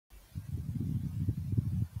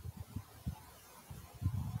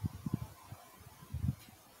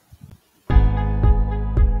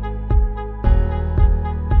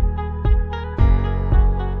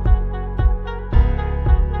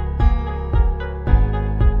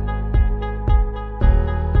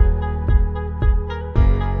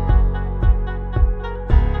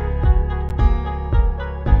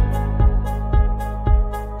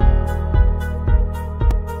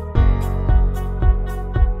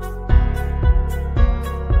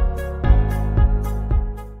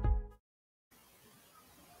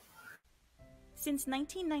Since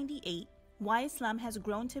 1998, Why Islam has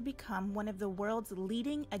grown to become one of the world's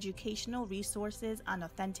leading educational resources on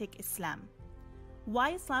authentic Islam.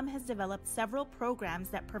 Why Islam has developed several programs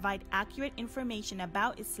that provide accurate information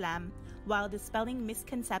about Islam while dispelling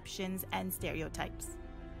misconceptions and stereotypes.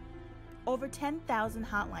 Over 10,000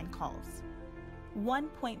 hotline calls,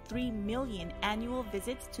 1.3 million annual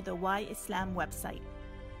visits to the Why Islam website,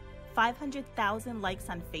 500,000 likes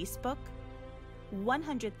on Facebook,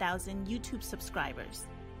 100,000 YouTube subscribers,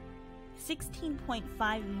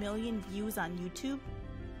 16.5 million views on YouTube,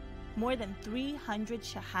 more than 300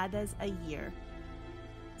 shahadas a year,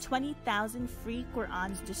 20,000 free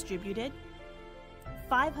Qur'ans distributed,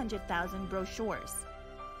 500,000 brochures,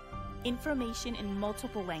 information in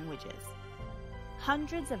multiple languages,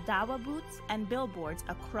 hundreds of dawah booths and billboards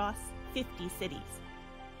across 50 cities.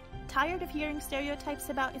 Tired of hearing stereotypes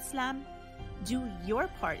about Islam? Do your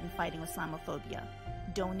part in fighting Islamophobia.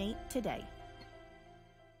 Donate today.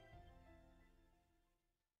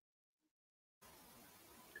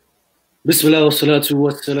 Bismillah wa salatu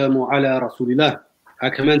wa salamu ala rasulillah.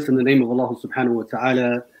 I commence in the name of Allah subhanahu wa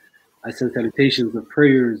ta'ala. I send salutations of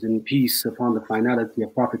prayers and peace upon the finality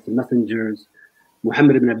of prophets and messengers,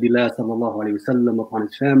 Muhammad ibn Abdullah sallallahu alayhi wa sallam, upon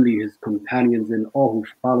his family, his companions, and all who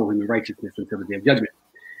follow him in righteousness until the day of judgment.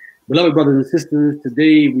 Beloved brothers and sisters,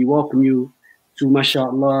 today we welcome you to,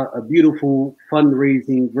 mashallah, a beautiful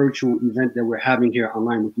fundraising virtual event that we're having here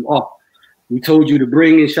online with you all. We told you to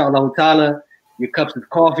bring, inshallah ta'ala, your cups of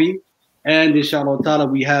coffee, and inshallah ta'ala,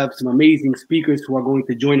 we have some amazing speakers who are going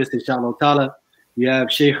to join us, inshallah ta'ala. We have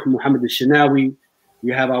Sheikh Mohammad ElShinawy,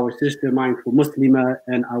 we have our sister Mindful Muslimah,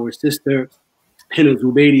 and our sister Hena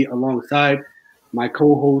Zuberi, alongside my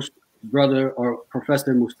co-host, brother or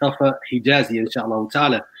Professor Mustafa Hijazi, inshallah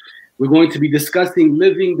ta'ala. We're going to be discussing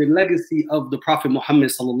living the legacy of the Prophet Muhammad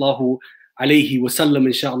sallallahu alayhi wasallam,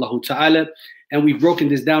 inshallah ta'ala. And we've broken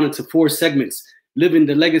this down into 4 segments: living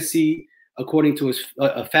the legacy according to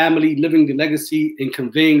a family, living the legacy in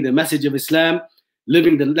conveying the message of Islam,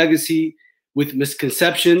 living the legacy with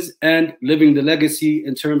misconceptions, and living the legacy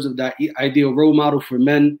in terms of the ideal role model for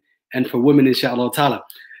men and for women, inshallah ta'ala.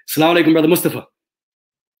 Assalamu alaikum, brother Mustafa.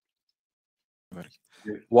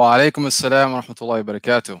 Wa alaikum assalam wa rahmatullahi wa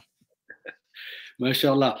barakatuh.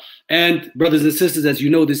 MashaAllah. And brothers and sisters, as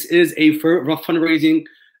you know, this is a fundraising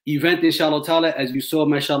event, inshallah ta'ala. As you saw,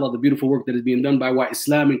 mashallah, the beautiful work that is being done by Why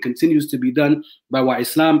Islam and continues to be done by Why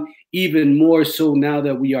Islam, even more so now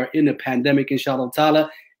that we are in a pandemic, inshallah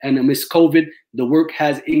ta'ala, and amidst COVID, the work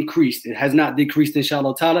has increased. It has not decreased,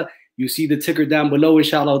 inshallah ta'ala. You see the ticker down below,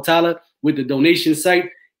 inshallah ta'ala, with the donation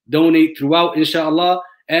site. Donate throughout, inshallah,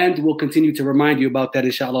 and we'll continue to remind you about that,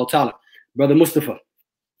 inshallah ta'ala. Brother Mustafa.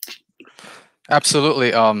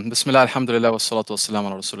 Absolutely. Bismillah, alhamdulillah, wa salatu wa salam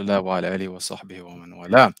ala rasulillah wa ala alihi wa sahbihi wa man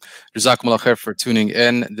wala. Jazakumullah khair for tuning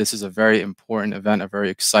in. This is a very important event, a very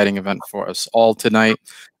exciting event for us all tonight.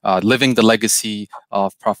 Living the legacy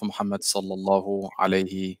of Prophet Muhammad sallallahu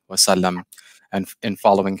alayhi wa sallam, and in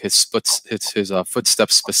following his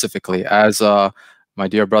footsteps specifically. As my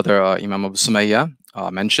dear brother Imam Abu Sumayya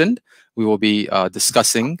mentioned, we will be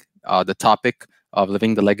discussing the topic of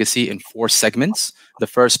living the legacy in 4 segments. The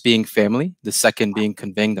first being family, the second being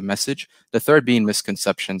conveying the message, the third being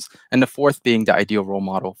misconceptions, and the fourth being the ideal role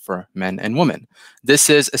model for men and women. This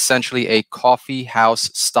is essentially a coffee house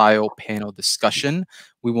style panel discussion.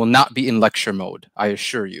 We will not be in lecture mode, I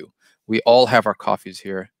assure you. We all have our coffees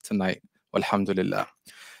here tonight, alhamdulillah.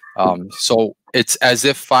 So it's as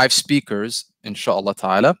if 5 speakers, inshallah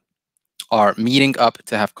ta'ala, are meeting up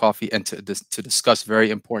to have coffee and to discuss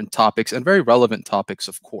very important topics and very relevant topics,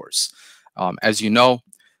 of course. As you know,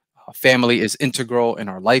 family is integral in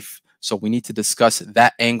our life, so we need to discuss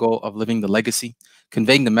that angle of living the legacy.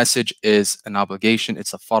 Conveying the message is an obligation.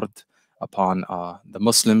 It's a fard upon the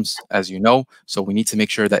Muslims, as you know, so we need to make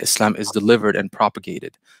sure that Islam is delivered and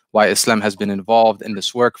propagated. Why Islam has been involved in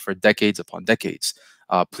this work for decades upon decades.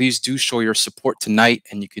 Please do show your support tonight,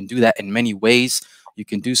 and you can do that in many ways. You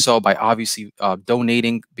can do so by obviously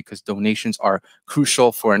donating, because donations are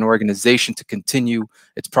crucial for an organization to continue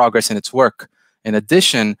its progress and its work. In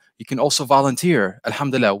addition, you can also volunteer.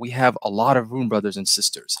 Alhamdulillah, we have a lot of room, brothers and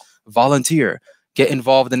sisters. Volunteer, get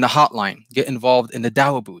involved in the hotline, get involved in the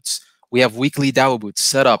dawah booths. We have weekly dawah booths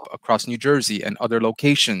set up across New Jersey and other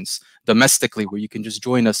locations domestically where you can just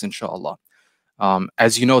join us, inshallah.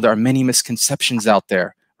 As you know, there are many misconceptions out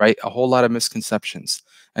there, right? A whole lot of misconceptions.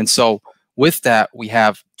 And so with that, we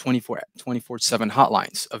have 24/7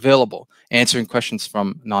 hotlines available, answering questions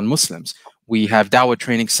from non-Muslims. We have dawah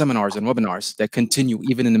training seminars and webinars that continue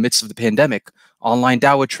even in the midst of the pandemic, online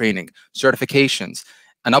dawah training, certifications,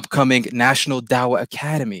 an upcoming National Dawah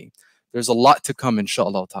Academy, there's a lot to come,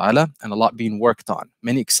 inshallah ta'ala, and a lot being worked on.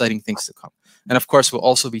 Many exciting things to come. And of course, we'll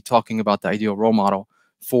also be talking about the ideal role model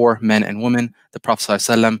for men and women. The Prophet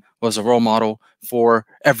ﷺ was a role model for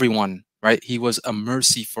everyone, right? He was a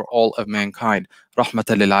mercy for all of mankind.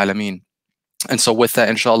 Rahmatan lil alameen. And so with that,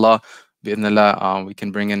 inshallah, bi'idhnillah, we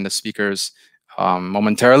can bring in the speakers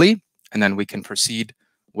momentarily, and then we can proceed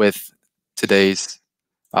with today's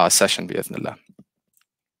session, bi'idhnillah.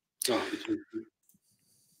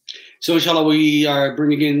 So inshallah, we are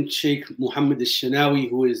bringing in Sheikh Mohammad ElShinawy,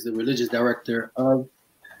 who is the religious director of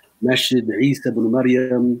Masjid Isa ibn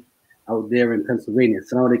Maryam out there in Pennsylvania.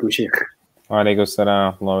 Assalamu alaikum, Sheikh. Wa alaikum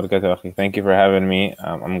assalam wa rahmatullahi. Thank you for having me.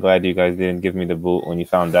 I'm glad you guys didn't give me the boot when you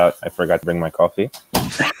found out I forgot to bring my coffee.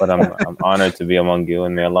 But I'm honored to be among you,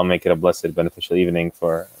 and may Allah make it a blessed, beneficial evening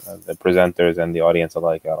for the presenters and the audience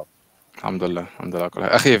alike. Alhamdulillah.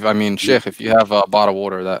 Alhamdulillah. I mean, Sheikh, if you have a bottle of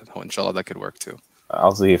water, that inshallah that could work too.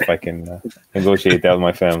 I'll see if I can negotiate that with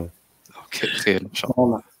my family. Okay,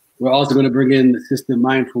 inshallah. We're also going to bring in the sister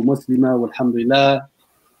Mindful Muslimah, alhamdulillah.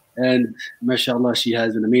 And mashallah, she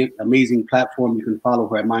has an amazing platform. You can follow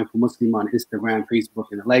her at Mindful Muslimah on Instagram, Facebook,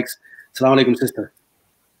 and the likes. Assalamu alaikum, sister.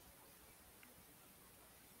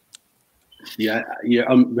 Yeah, you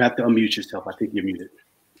have to unmute yourself. I think you're muted.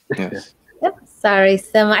 Yes. Yep. Sorry.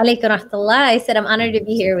 Assalamu alaikum rahmatullah. I said I'm honored to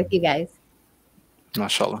be here with you guys.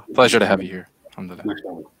 MashaAllah. Pleasure to have you here.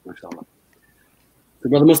 Alhamdulillah. MashaAllah. So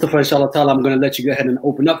Brother Mustafa, inshallah ta'ala, I'm going to let you go ahead and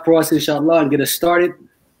open up for us, inshallah, and get us started.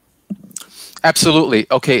 Absolutely.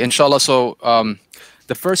 Okay, inshallah. So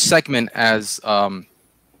the first segment, as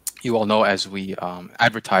you all know, as we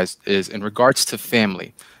advertised, is in regards to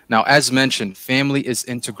family. Now, as mentioned, family is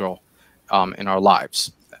integral in our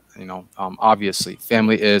lives. You know, obviously,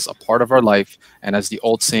 family is a part of our life. And as the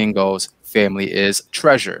old saying goes, family is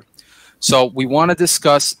treasure. So we want to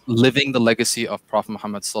discuss living the legacy of Prophet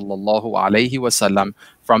Muhammad sallallahu alaihi wasallam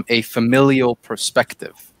from a familial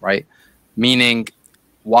perspective, right? Meaning,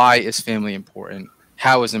 why is family important?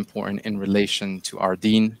 How is it important in relation to our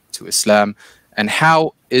deen, to Islam? And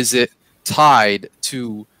how is it tied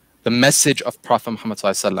to the message of Prophet Muhammad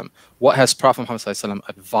sallallahu alaihi wasallam? What has Prophet Muhammad sallallahu alaihi wasallam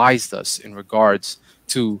advised us in regards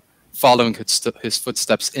to following his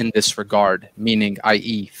footsteps in this regard, meaning,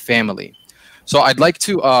 i.e., family? So I'd like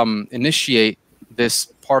to initiate this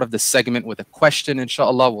part of the segment with a question,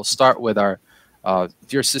 inshallah. We'll start with our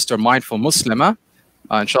dear sister, Mindful Muslimah.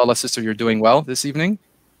 Inshallah, sister, you're doing well this evening?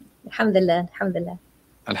 Alhamdulillah, alhamdulillah.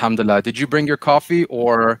 Alhamdulillah. Did you bring your coffee,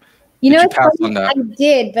 or you know, did you pass on that? I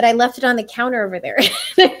did, but I left it on the counter over there. I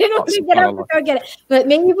didn't want to get up and go get it. But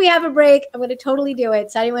maybe if we have a break, I'm going to totally do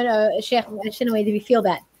it. So I didn't want Sheikh ElShinawy to feel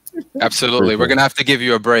that. Absolutely. We're going to have to give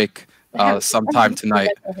you a break sometime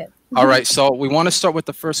tonight. All right, so we want to start with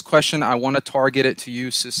the first question. I want to target it to you,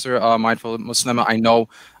 sister Mindful Muslimah. I know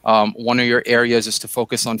one of your areas is to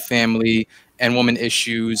focus on family and women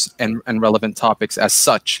issues and relevant topics as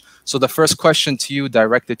such. So the first question to you,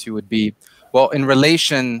 directed to you, would be, well, in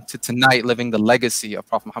relation to tonight, living the legacy of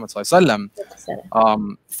Prophet Muhammad sallallahu alaihi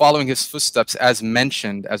wasallam, following his footsteps, as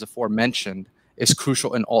mentioned, as aforementioned, is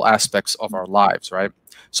crucial in all aspects of our lives, right?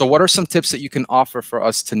 So what are some tips that you can offer for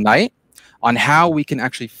us tonight on how we can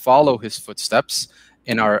actually follow his footsteps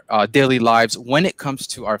in our daily lives when it comes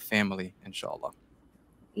to our family, inshallah?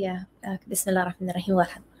 Yeah. Bismillah ar-Rahman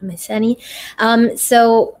ar-Rahim.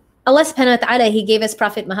 So Allah subhanahu wa ta'ala, he gave us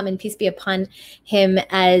Prophet Muhammad, peace be upon him,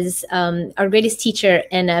 as our greatest teacher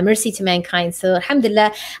and mercy to mankind. So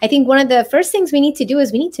alhamdulillah, I think one of the first things we need to do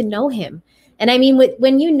is we need to know him. And I mean,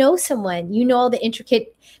 when you know someone, you know all the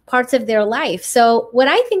intricate parts of their life. So what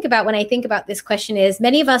I think about when I think about this question is,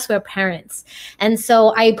 many of us were parents. And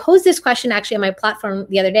so I posed this question actually on my platform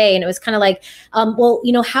the other day, and it was kind of like, well,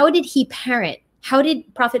 you know, how did he parent? How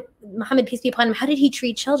did Prophet Muhammad, peace be upon him, how did he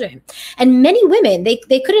treat children? And many women,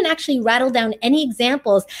 they couldn't actually rattle down any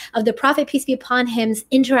examples of the Prophet, peace be upon him's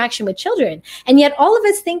interaction with children. And yet all of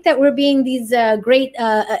us think that we're being these great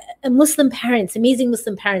Muslim parents, amazing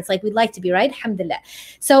Muslim parents, like we'd like to be, right? Alhamdulillah.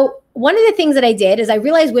 So one of the things that I did is I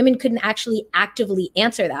realized women couldn't actually actively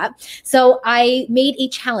answer that. So I made a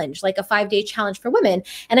challenge, like a 5-day challenge for women.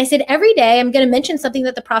 And I said, every day I'm going to mention something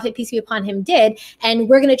that the Prophet, peace be upon him, did, and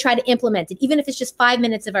we're going to try to implement it, even if it's just 5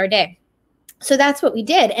 minutes of our day. So that's what we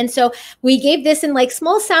did. And so we gave this in like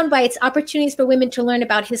small sound bites, opportunities for women to learn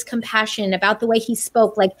about his compassion, about the way he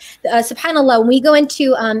spoke. Like, subhanAllah, when we go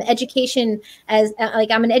into education, as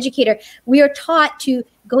like I'm an educator, we are taught to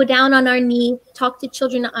go down on our knee, talk to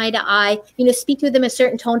children eye to eye, speak with them a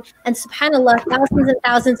certain tone. And subhanAllah, thousands and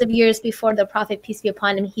thousands of years before the Prophet, peace be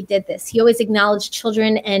upon him, he did this. He always acknowledged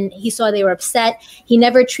children, and he saw they were upset. He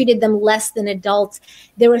never treated them less than adults.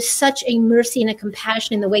 There was such a mercy and a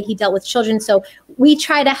compassion in the way he dealt with children. So we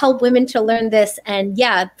try to help women to learn this. And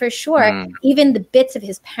yeah, for sure, even the bits of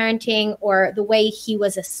his parenting or the way he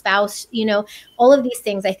was a spouse, all of these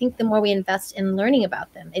things, I think the more we invest in learning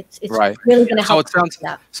about them, it's right. really going to help.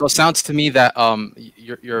 So it sounds to me that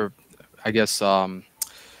you're I guess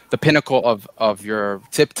the pinnacle of your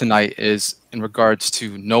tip tonight is in regards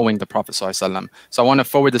to knowing the Prophet ﷺ. So I want to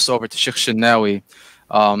forward this over to Sheikh ElShinawy.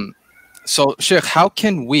 So Sheikh, how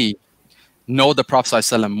can we know the Prophet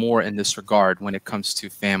ﷺ more in this regard when it comes to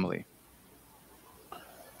family?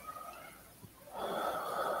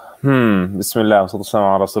 Bismillah, wa sallallahu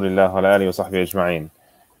ala rasulillah wa alihi wa sahbihi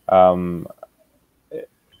ajma'in.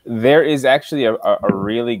 There is actually a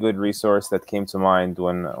really good resource that came to mind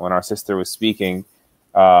when our sister was speaking,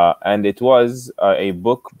 and it was a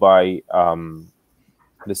book by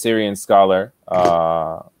the Syrian scholar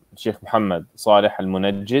Sheikh Mohammad Salih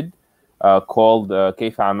al-Munajjid, called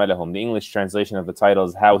Kayfa Amalahum. The English translation of the title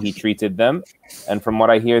is How He Treated Them, and from what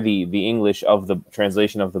I hear, the English of the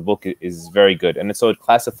translation of the book is very good, and so it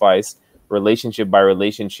classifies relationship by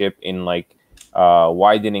relationship in like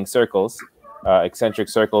widening circles, eccentric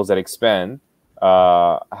circles that expand,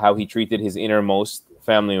 how he treated his innermost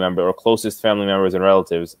family member or closest family members and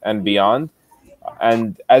relatives and beyond.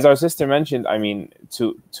 And as our sister mentioned, I mean,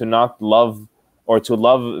 to not love or to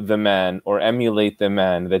love the man or emulate the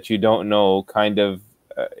man that you don't know, kind of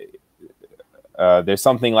there's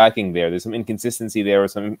something lacking there. There's some inconsistency there or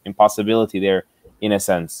some impossibility there in a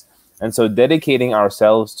sense. And so dedicating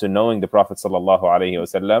ourselves to knowing the Prophet sallallahu alaihi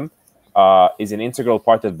wasallam is an integral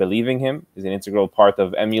part of believing him, is an integral part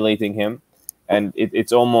of emulating him. And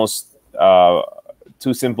it's almost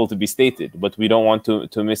too simple to be stated, but we don't want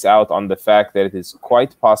to miss out on the fact that it is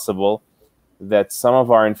quite possible that some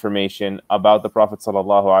of our information about the Prophet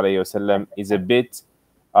ﷺ is a bit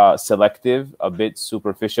selective, a bit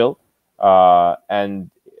superficial. And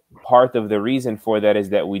part of the reason for that is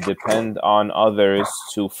that we depend on others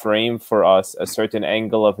to frame for us a certain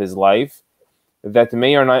angle of his life that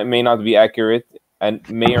may or may not be accurate and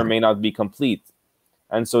may or may not be complete.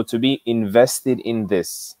 And so to be invested in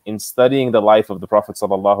this, in studying the life of the Prophet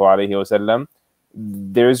ﷺ,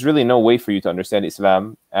 there is really no way for you to understand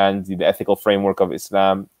Islam and the ethical framework of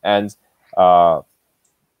Islam and the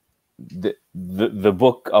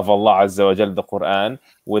book of Allah Azza wa Jal, the Qur'an,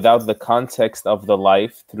 without the context of the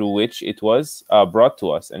life through which it was brought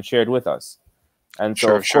to us and shared with us. And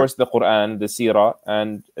so, of course, the Qur'an, the Seerah,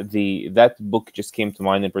 and that book just came to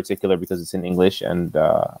mind in particular because it's in English and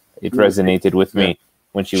it resonated with me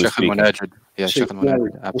when she was speaking. It's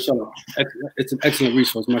an excellent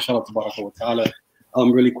resource. MashaAllah, tabaraka wa ta'ala.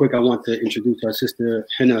 Really quick, I want to introduce our sister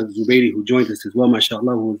Hena Zuberi, who joins us as well,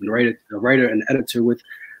 MashaAllah, who is a writer and editor with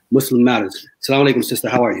Muslim Matters. Assalamu alaikum, sister.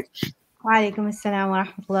 How are you? Wa alaikum assalam wa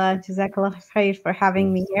rahmatullah. Jazakallah khair for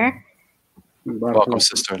having me here. Welcome,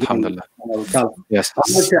 sister. Alhamdulillah. Yes.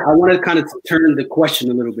 I want to kind of turn the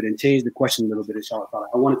question a little bit and change the question a little bit, inshallah.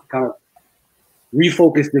 I wanted to kind of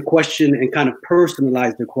refocus the question and kind of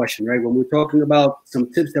personalize the question, right? When we're talking about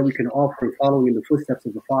some tips that we can offer following in the footsteps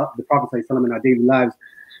of the Prophet ﷺ in our daily lives,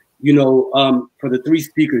 for the three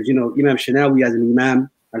speakers, Imam ElShinawy as an imam,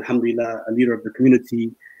 alhamdulillah, a leader of the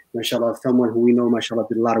community, mashallah, someone who we know, mashallah,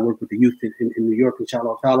 did a lot of work with the youth in New York,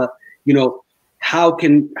 inshallah ta'ala, how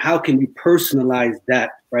can you personalize that,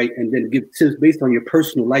 right? And then give tips based on your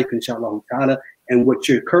personal life, inshallah ta'ala, and what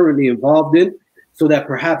you're currently involved in, so that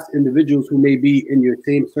perhaps individuals who may be in your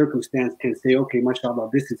same circumstance can say, okay, mashallah,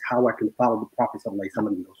 this is how I can follow the Prophet sallallahu alaihi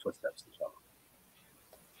wasallam in those footsteps, inshallah.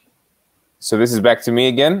 So this is back to me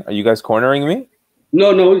again? Are you guys cornering me?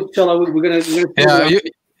 No, inshallah, we're gonna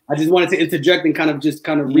I just wanted to interject and kind of just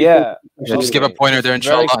just give a pointer there,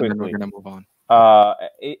 inshallah, and then we're gonna move on.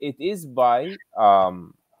 It is by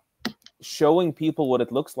showing people what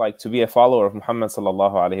it looks like to be a follower of Muhammad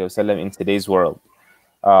sallallahu alaihi wasallam in today's world.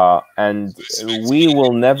 And we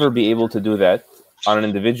will never be able to do that on an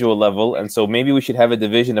individual level. And so maybe we should have a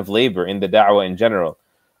division of labor in the da'wah in general.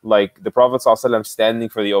 Like the Prophet ﷺ standing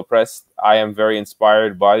for the oppressed, I am very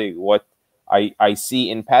inspired by what I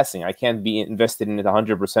see in passing. I can't be invested in it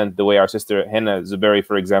 100% the way our sister Hena Zuberi,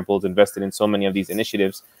 for example, is invested in so many of these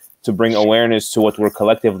initiatives to bring awareness to what we're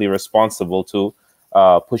collectively responsible to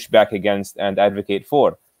push back against and advocate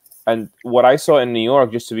for. And what I saw in New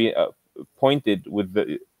York, just to be pointed with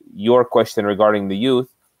your question regarding the youth,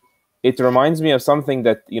 it reminds me of something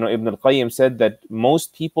that, Ibn al-Qayyim said, that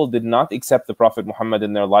most people did not accept the Prophet Muhammad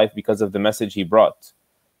in their life because of the message he brought.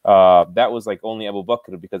 That was like only Abu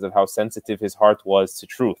Bakr, because of how sensitive his heart was to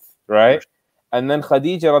truth, right? And then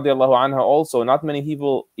Khadija radiallahu anha also, not many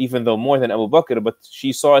people, even though more than Abu Bakr, but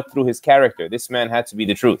she saw it through his character. This man had to be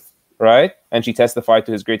the truth, right? And she testified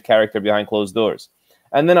to his great character behind closed doors.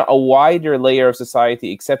 And then a wider layer of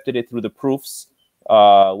society accepted it through the proofs,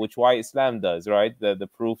 which why Islam does, right? The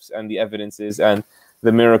proofs and the evidences and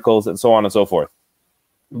the miracles and so on and so forth.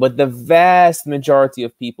 But the vast majority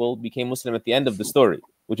of people became Muslim at the end of the story,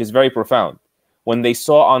 which is very profound. When they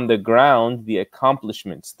saw on the ground the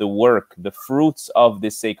accomplishments, the work, the fruits of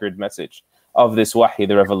this sacred message, of this wahi,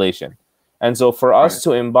 the revelation. And so for us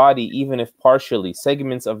to embody, even if partially,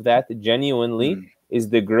 segments of that genuinely is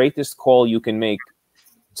the greatest call you can make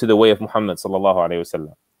to the way of Muhammad sallallahu alaihi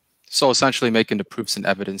wasallam. So essentially making the proofs and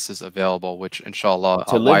evidences available, which inshallah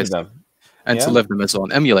to live them. And to live them as well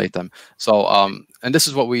and emulate them. So, and this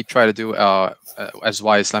is what we try to do as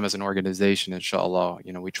Why Islam as an organization, inshallah.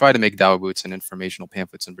 We try to make dawah boots and informational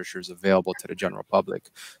pamphlets and brochures available to the general public.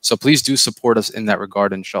 So please do support us in that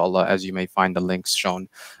regard, inshallah, as you may find the links shown.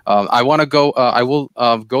 I want to go, I will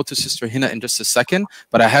go to Sister Hena in just a second,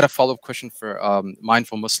 but I had a follow-up question for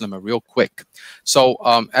Mindful Muslimah real quick. So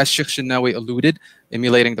as Sheikh ElShinawy alluded,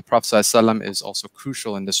 emulating the Prophet ﷺ is also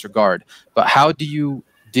crucial in this regard. But how do you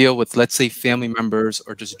deal with, let's say, family members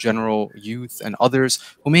or just general youth and others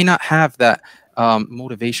who may not have that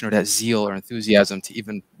motivation or that zeal or enthusiasm to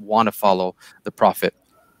even want to follow the Prophet?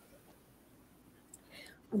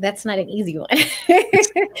 That's not an easy one.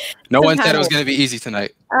 No one said it was going to be easy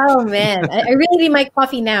tonight. Oh man, I really need my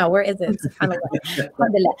coffee now. Where is it?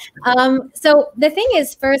 So the thing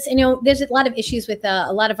is, first, there's a lot of issues with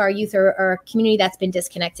a lot of our youth or community that's been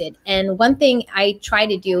disconnected. And one thing I try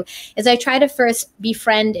to do is I try to first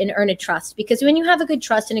befriend and earn a trust, because when you have a good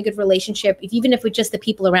trust and a good relationship, even if with just the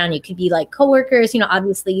people around you, could be like coworkers,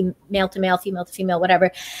 obviously male to male, female to female, whatever.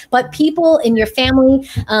 But people in your family,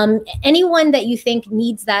 anyone that you think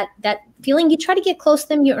needs that feeling, you try to get close to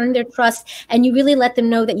them, you earn their trust, and you really let them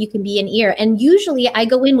know that you can be an ear. And usually I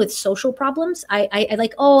go in with social problems. I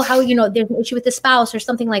like, oh, how, there's an issue with the spouse or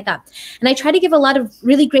something like that. And I try to give a lot of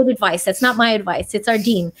really great advice. That's not my advice. It's our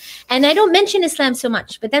deen. And I don't mention Islam so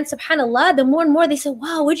much, but then subhanAllah, the more and more they say,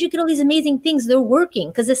 wow, where'd you get all these amazing things? They're working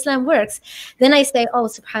because Islam works. Then I say, oh,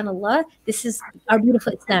 subhanAllah, this is our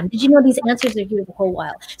beautiful Islam. Did you know these answers are here the whole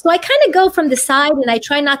while? So I kind of go from the side and I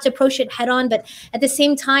try not to approach it head on, but at the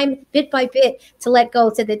same time, bit by bit, to let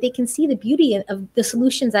go so that they can see the beauty of the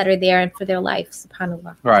solutions that are there and for their life,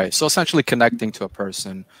 subhanAllah. Right. So essentially connecting to a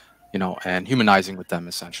person, and humanizing with them,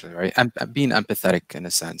 essentially, right? And being empathetic in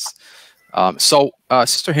a sense. So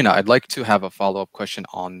Sister Hena, I'd like to have a follow-up question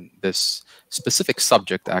on this specific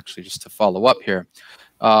subject, actually, just to follow up here.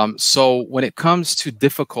 So when it comes to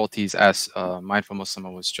difficulties, as Mindful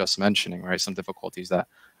Muslimah was just mentioning, right? Some difficulties that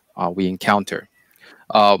we encounter.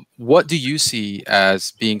 What do you see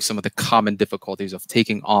as being some of the common difficulties of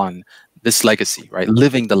taking on this legacy, right?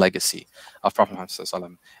 Living the legacy of Prophet Muhammad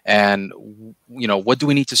ﷺ? And, what do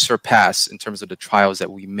we need to surpass in terms of the trials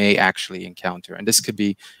that we may actually encounter? And this could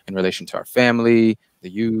be in relation to our family, the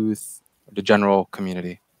youth, the general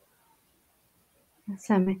community.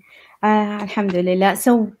 Alhamdulillah.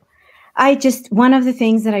 So one of the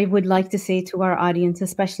things that I would like to say to our audience,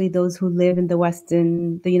 especially those who live in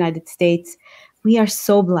the United States, we are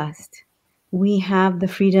so blessed. We have the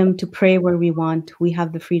freedom to pray where we want. We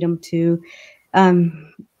have the freedom to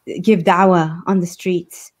give dawah on the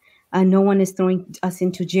streets. No one is throwing us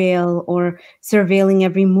into jail or surveilling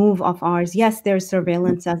every move of ours. Yes, there's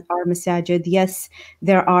surveillance at our masajid. Yes,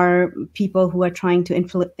 there are people who are trying to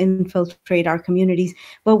infiltrate our communities.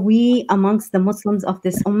 But we, amongst the Muslims of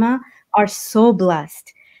this ummah, are so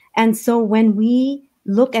blessed. And so when we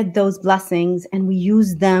look at those blessings and we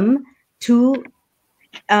use them to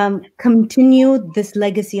continue this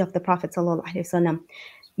legacy of the Prophet ﷺ,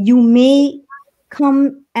 you may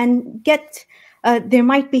come and get, there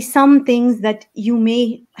might be some things that you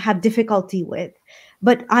may have difficulty with.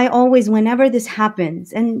 But I always, whenever this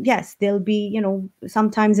happens, and yes, there'll be,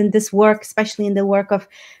 sometimes in this work, especially in the work of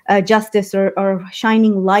justice or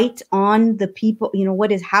shining light on the people,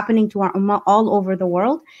 what is happening to our ummah all over the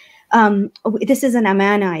world. This is an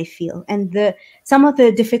amana, I feel. And some of the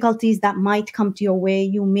difficulties that might come to your way,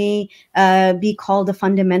 you may be called a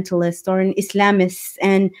fundamentalist or an Islamist,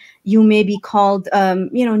 and you may be called,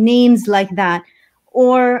 names like that.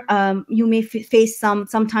 Or you may face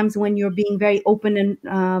sometimes when you're being very open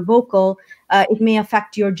and vocal, it may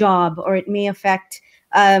affect your job, or it may affect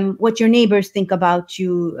what your neighbors think about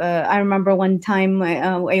you. I remember one time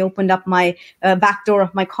I opened up my back door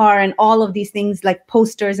of my car, and all of these things like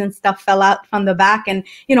posters and stuff fell out from the back, and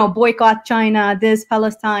boycott China, this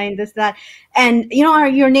Palestine, this that, and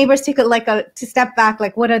your neighbors take it like to step back,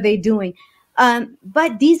 like what are they doing?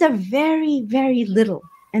 But these are very, very little.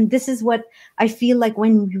 And this is what I feel like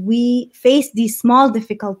when we face these small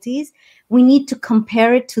difficulties, we need to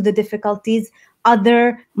compare it to the difficulties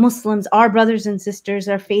other Muslims, our brothers and sisters,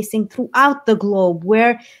 are facing throughout the globe,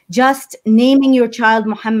 where just naming your child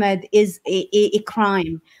Muhammad is a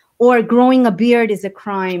crime, or growing a beard is a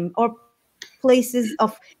crime, or places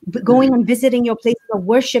of going and visiting your places of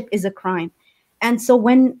worship is a crime. And so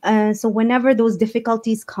whenever those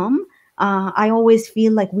difficulties come, I always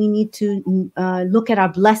feel like we need to look at our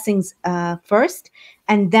blessings first,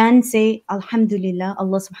 and then say, Alhamdulillah,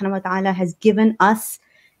 Allah subhanahu wa ta'ala has given us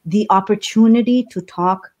the opportunity to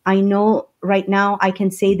talk. I know right now I can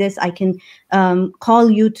say this, I can call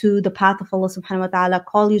you to the path of Allah subhanahu wa ta'ala,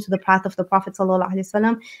 call you to the path of the Prophet sallallahu alaihi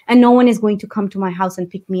wasallam, and no one is going to come to my house and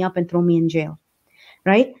pick me up and throw me in jail.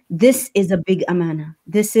 Right? This is a big amana.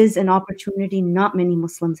 This is an opportunity not many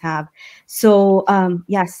Muslims have. So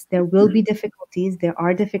yes, there will be difficulties. There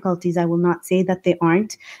are difficulties. I will not say that they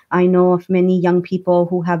aren't. I know of many young people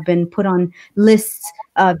who have been put on lists.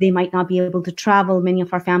 They might not be able to travel. Many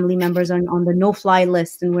of our family members are on the no-fly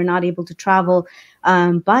list, and we're not able to travel.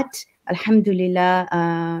 But alhamdulillah,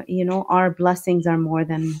 our blessings are more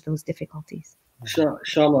than those difficulties.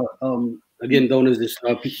 Inshallah. Again, donors,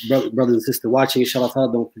 brothers and sisters watching, inshallah,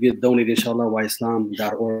 don't forget, donate, inshallah,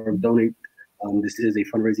 whyislam.org, donate. This is a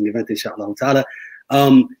fundraising event, inshallah ta'ala.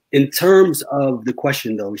 In terms of the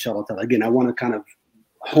question, though, inshallah ta'ala, again, I want to kind of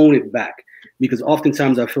hone it back, because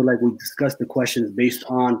oftentimes I feel like we discuss the questions based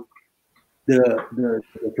on the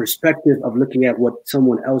perspective of looking at what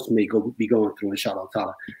someone else may be going through, inshallah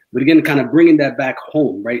ta'ala. But again, kind of bringing that back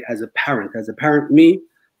home, right, as a parent, me,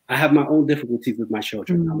 I have my own difficulties with my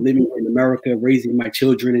children. I'm living in America, raising my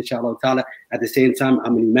children, inshallah ta'ala. At the same time,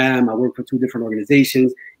 I'm an imam. I work for 2 different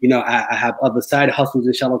organizations. I have other side hustles,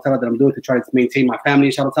 inshallah ta'ala, that I'm doing to try to maintain my family,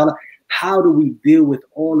 inshallah ta'ala. How do we deal with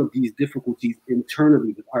all of these difficulties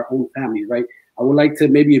internally with our own families, right? I would like to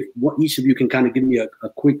maybe if each of you can kind of give me a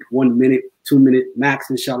quick 1 minute, 2 minute max,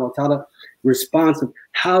 inshallah ta'ala, response of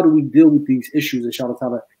how do we deal with these issues, inshallah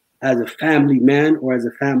ta'ala, as a family man or as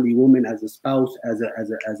a family woman, as a spouse, as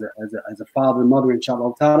a father, mother,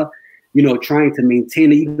 inshallah ta'ala, trying to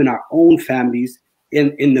maintain even our own families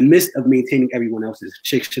in the midst of maintaining everyone else's.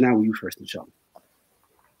 Sheikh Shinawy, you first, inshallah.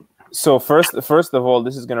 So first of all,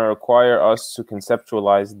 this is going to require us to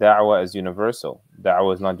conceptualize da'wah as universal.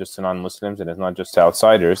 Da'wah is not just to non-Muslims, and it's not just to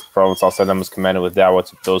outsiders. The Prophet ﷺ was commanded with da'wah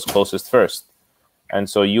to those closest first. And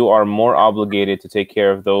so you are more obligated to take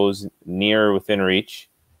care of those near within reach.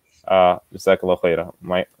 Jazakallah khairah.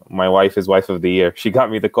 My wife is wife of the year. She got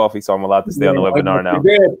me the coffee, so I'm allowed to stay on the webinar now.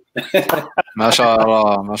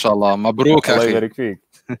 MashaAllah, MashaAllah. Mabruk,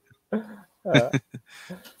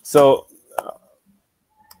 So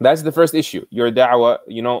that's the first issue. Your da'wah,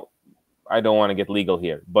 I don't want to get legal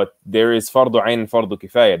here, but there is fardu ayn and fardu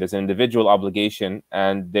kifaya. There's an individual obligation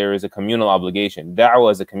and there is a communal obligation.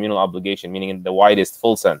 Da'wah is a communal obligation, meaning in the widest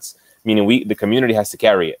full sense, meaning the community has to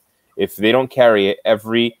carry it. If they don't carry it,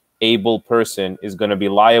 every able person is going to be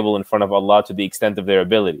liable in front of Allah to the extent of their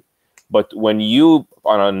ability. But when you,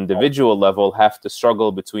 on an individual level, have to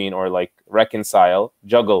struggle between or like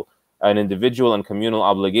juggle an individual and communal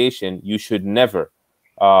obligation, you should never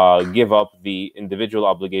give up the individual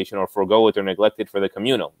obligation or forego it or neglect it for the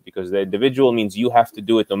communal, because the individual means you have to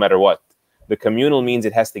do it no matter what. The communal means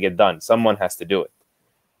it has to get done. Someone has to do it.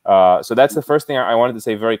 So that's the first thing I wanted to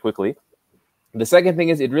say very quickly. The second thing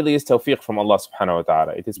is, it really is tawfiq from Allah subhanahu wa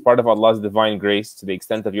ta'ala. It is part of Allah's divine grace to the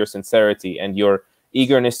extent of your sincerity and your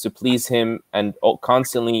eagerness to please Him, and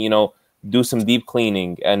constantly, do some deep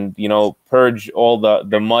cleaning and, purge all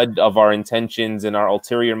the mud of our intentions and our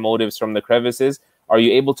ulterior motives from the crevices. Are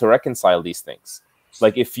you able to reconcile these things?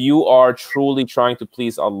 Like, if you are truly trying to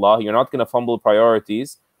please Allah, you're not going to fumble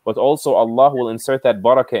priorities, but also Allah will insert that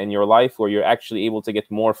barakah in your life where you're actually able to get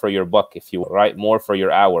more for your buck, if you will, right? More for your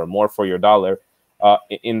hour, more for your dollar,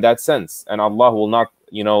 in that sense. And Allah will not,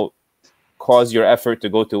 cause your effort to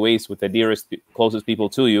go to waste with the dearest, closest people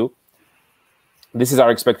to you. This is our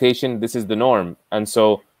expectation. This is the norm. And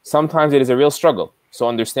so sometimes it is a real struggle. So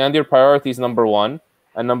understand your priorities, number one.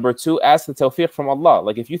 And number two, ask the tawfiq from Allah.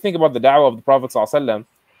 Like, if you think about the da'wah of the Prophet ﷺ,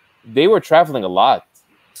 they were traveling a lot.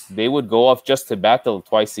 They would go off just to battle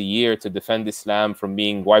twice a year to defend Islam from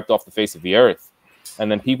being wiped off the face of the earth. And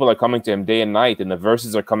then people are coming to him day and night, and the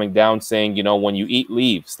verses are coming down saying, you know, when you eat,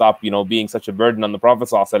 leave. Stop, you know, being such a burden on the Prophet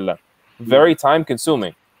ﷺ. Very time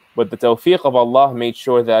consuming. But the tawfiq of Allah made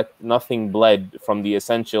sure that nothing bled from the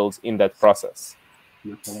essentials in that process.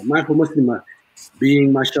 Mindful Muslimah,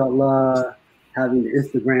 being, mashallah, having the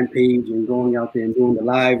Instagram page and going out there and doing the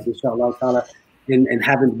lives, inshallah ta'ala, and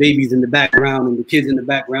having babies in the background and the kids in the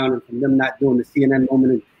background, and from them not doing the CNN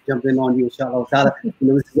moment and jumping on you, inshallah ta'ala. You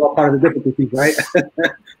know, this is all part of the difficulties, right?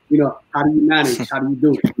 You know, how do you manage? How do you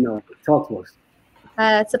do it? You know, talk to us.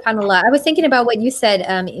 SubhanAllah. I was thinking about what you said,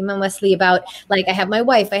 Imam Wesley, about like, I have my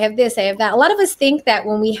wife, I have this, I have that. A lot of us think that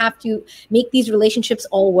when we have to make these relationships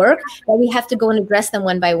all work, that we have to go and address them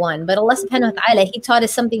one by one. But Allah subhanahu wa ta'ala, He taught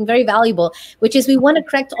us something very valuable, which is we want to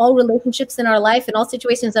correct all relationships in our life and all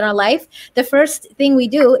situations in our life. The first thing we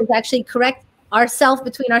do is actually correct ourselves,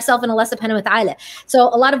 between ourselves and Allah subhanahu wa ta'ala. So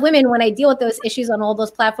a lot of women, when I deal with those issues on all those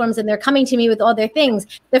platforms and they're coming to me with all their things,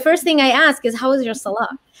 the first thing I ask is, how is your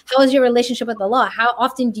salah? How is your relationship with Allah? How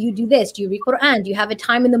often do you do this? Do you read Qur'an? Do you have a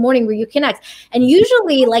time in the morning where you connect? And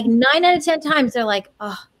usually like 9 out of 10 times they're like,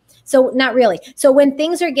 oh, so not really. So when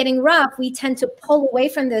things are getting rough, we tend to pull away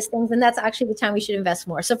from those things. And that's actually the time we should invest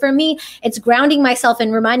more. So for me, it's grounding myself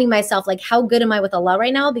and reminding myself, like, how good am I with Allah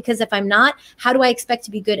right now? Because if I'm not, how do I expect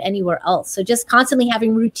to be good anywhere else? So just constantly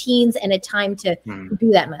having routines and a time to do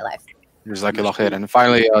that in my life. Jazakallah khair. And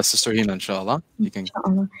finally, Sister Hena, inshallah, you can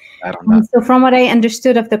add on that. So from what I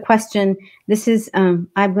understood of the question, this is, I'm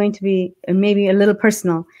going to be maybe a little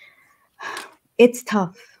personal. It's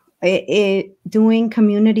tough. Doing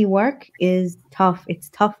community work is tough. It's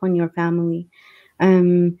tough on your family.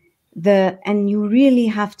 And you really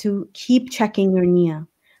have to keep checking your niyyah.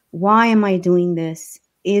 Why am I doing this?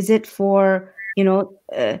 Is it for,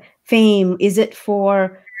 fame? Is it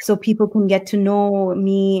for so people can get to know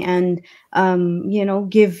me and,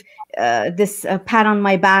 give this pat on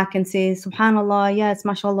my back and say, subhanallah, yes,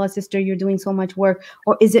 mashallah, sister, you're doing so much work?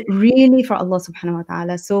 Or is it really for Allah subhanahu wa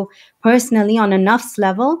ta'ala? So personally, on a nafs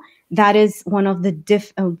level, that is one of the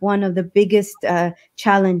biggest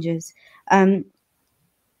challenges. And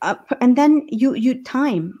then you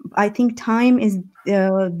time. I think time is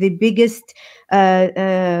the biggest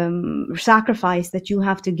sacrifice that you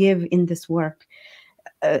have to give in this work.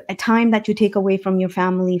 A time that you take away from your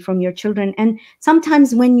family, from your children. And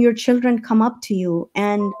sometimes when your children come up to you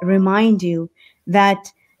and remind you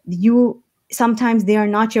that sometimes they are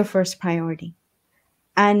not your first priority.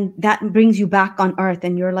 And that brings you back on earth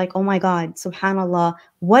and you're like, oh my God, subhanallah,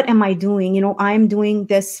 what am I doing? I'm doing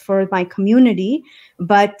this for my community,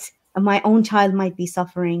 but my own child might be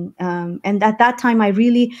suffering. And at that time, I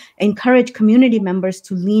really encourage community members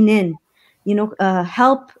to lean in,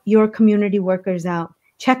 help your community workers out.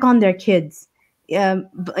 Check on their kids. I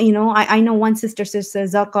know one sister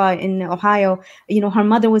Zaka in Ohio, her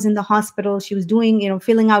mother was in the hospital. She was doing,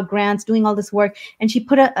 filling out grants, doing all this work. And she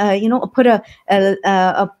put a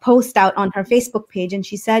post out on her Facebook page. And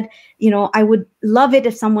she said, I would love it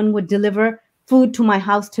if someone would deliver food to my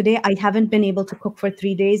house today. I haven't been able to cook for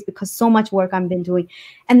 3 days because so much work I've been doing.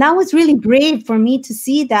 And that was really brave for me to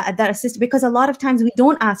see that assist, because a lot of times we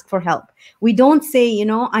don't ask for help. We don't say,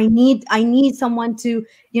 I need someone to,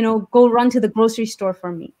 go run to the grocery store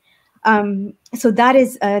for me. So that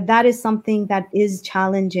is something that is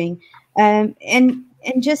challenging. And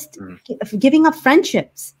just giving up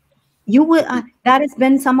friendships. You will, that has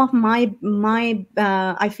been some of my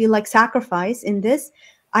I feel like sacrifice in this.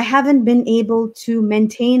 I haven't been able to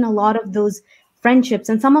maintain a lot of those friendships,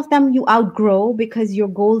 and some of them you outgrow because your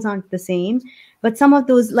goals aren't the same. But some of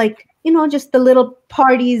those, like, just the little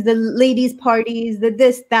parties, the ladies' parties, the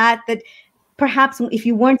this, that perhaps if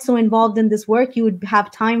you weren't so involved in this work, you would have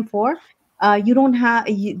time for. You don't have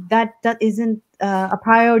that isn't a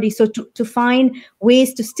priority. So to find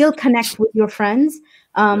ways to still connect with your friends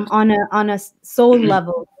on a soul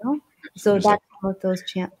level, So that's what those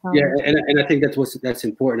challenges. Yeah, and I think that's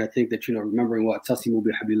important. I think that remembering what tasimu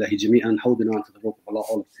bihablillahi jami'an, holding on to the rope of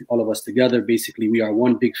Allah, all of us together. Basically, we are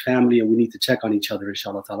one big family, and we need to check on each other,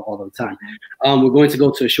 inshallah ta'ala, all the time. We're going to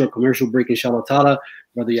go to a short commercial break, inshallah ta'ala.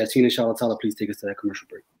 Brother Yasin, inshallah ta'ala, please take us to that commercial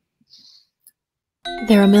break.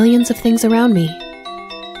 There are millions of things around me,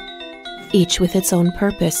 each with its own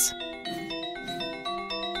purpose.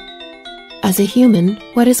 As a human,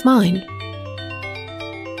 what is mine?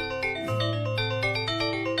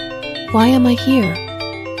 Why am I here?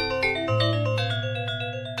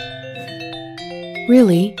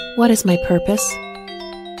 Really, what is my purpose?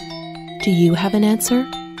 Do you have an answer?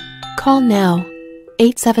 Call now,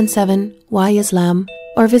 877-YISLAM,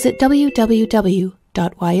 or visit www.yslam.org.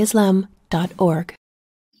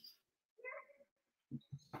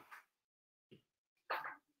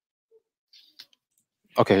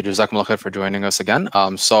 Okay, Jazakumullah khair for joining us again.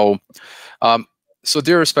 So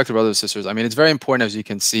dear respected brothers and sisters, I mean, it's very important, as you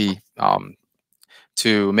can see,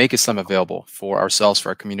 to make Islam available for ourselves, for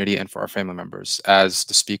our community, and for our family members, as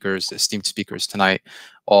the speakers, the esteemed speakers tonight,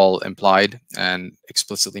 all implied and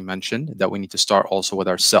explicitly mentioned that we need to start also with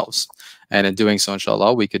ourselves. And in doing so,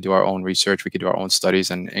 inshallah, we could do our own research, we could do our own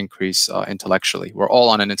studies, and increase intellectually. We're all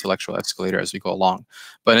on an intellectual escalator as we go along.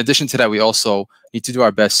 But in addition to that, we also need to do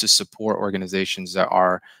our best to support organizations that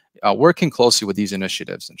are working closely with these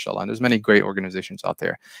initiatives, inshallah. And there's many great organizations out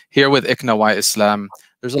there. Here with ICNA Why Islam,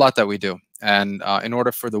 there's a lot that we do. And in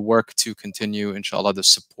order for the work to continue, inshallah, the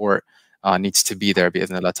support needs to be there,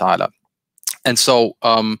 bi'idhnillah ta'ala. And so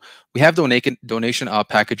we have donation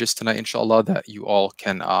packages tonight, inshallah, that you all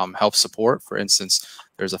can help support. For instance,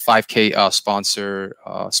 there's a 5K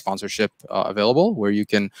sponsorship available where you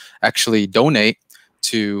can actually donate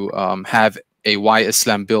to have a Why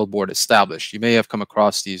Islam billboard established. You may have come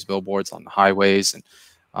across these billboards on the highways and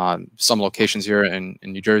some locations here in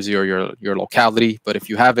New Jersey or your locality. But if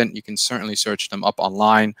you haven't, you can certainly search them up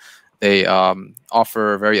online. They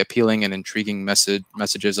offer very appealing and intriguing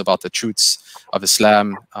messages about the truths of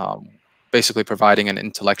Islam, basically providing an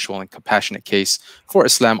intellectual and compassionate case for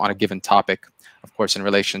Islam on a given topic, of course, in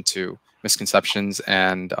relation to misconceptions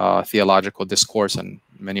and theological discourse and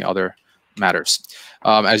many other matters.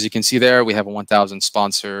 As you can see there, we have a 1,000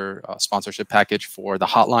 sponsorship package for the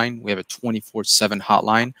hotline. We have a 24/7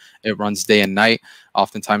 hotline. It runs day and night.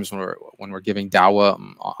 Oftentimes when we're giving dawah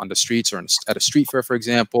on the streets or at a street fair, for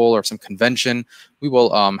example, or some convention, we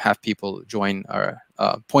will have people join or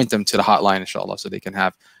point them to the hotline, inshallah, so they can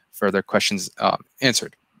have further questions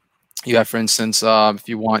answered. You have, for instance, if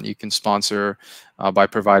you want, you can sponsor by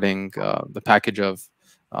providing the package of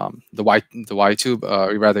the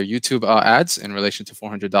YouTube ads in relation to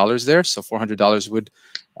 $400 there. So $400 would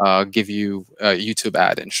give you a YouTube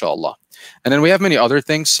ad, inshallah. And then we have many other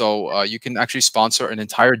things. So you can actually sponsor an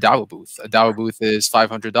entire dawah booth. A dawah booth is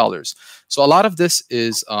 $500. So a lot of this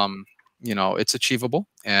is, you know, it's achievable.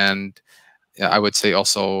 And I would say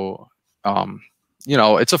also, you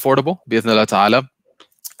know, it's affordable, bi'idhnillah ta'ala.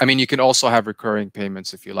 I mean, you can also have recurring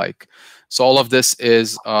payments if you like. So all of this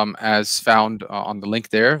is as found on the link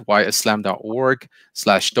there,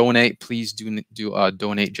 whyislam.org/donate. Please do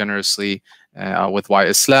donate generously with Why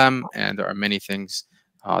Islam, and there are many things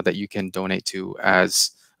that you can donate to as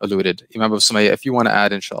alluded. Imam Abu Sumayya, if you want to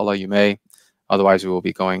add, inshallah, you may. Otherwise, we will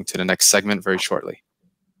be going to the next segment very shortly.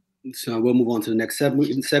 So we'll move on to the next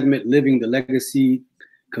segment, living the legacy,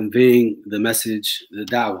 conveying the message, the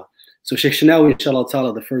da'wah. So Sheikh ElShinawy, inshallah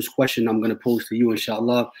ta'ala, the first question I'm going to pose to you,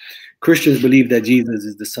 inshallah. Christians believe that Jesus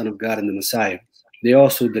is the Son of God and the Messiah. They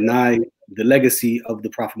also deny the legacy of the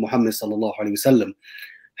Prophet Muhammad sallallahu alaihi wasallam.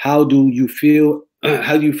 How do you feel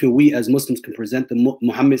we as Muslims can present the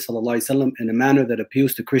Muhammad sallallahu alaihi wasallam in a manner that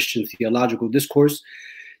appeals to Christian theological discourse?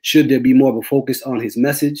 Should there be more of a focus on his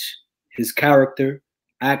message, his character,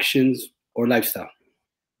 actions, or lifestyle?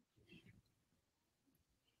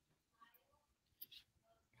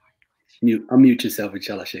 Unmute yourself,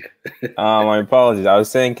 inshallah, Sheikh. My apologies. I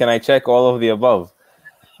was saying, can I check all of the above?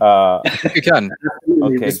 You can.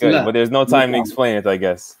 Okay, good. But there's no time to explain it, I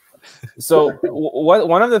guess. So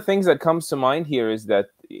one of the things that comes to mind here is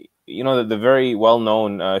that, you know, the very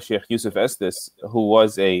well-known Sheikh Yusuf Estes, who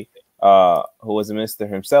was a minister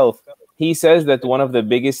himself, he says that one of the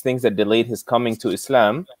biggest things that delayed his coming to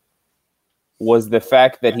Islam was the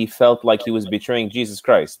fact that he felt like he was betraying Jesus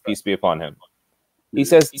Christ, peace be upon him. He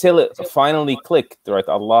says, till it finally clicked, right?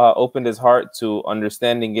 Allah opened his heart to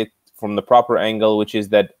understanding it from the proper angle, which is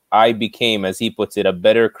that I became, as he puts it, a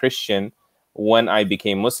better Christian when I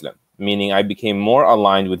became Muslim. Meaning I became more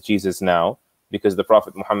aligned with Jesus now, because the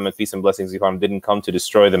Prophet Muhammad, peace and blessings upon him, didn't come to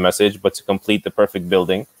destroy the message, but to complete the perfect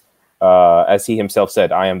building. As he himself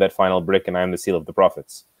said, I am that final brick and I am the seal of the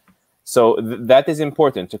prophets. So that is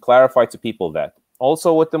important to clarify to people that.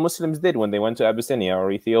 Also, what the Muslims did when they went to Abyssinia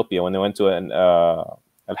or Ethiopia, when they went to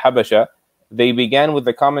Al-Habasha, they began with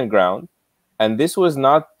the common ground. And this was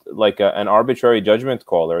not like an arbitrary judgment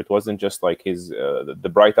call, or it wasn't just like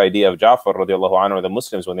the bright idea of Ja'far radiallahu anhu or the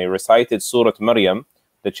Muslims when they recited Surah Maryam,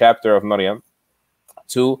 the chapter of Maryam,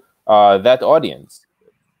 to that audience.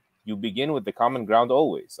 You begin with the common ground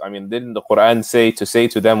always. I mean, didn't the Qur'an say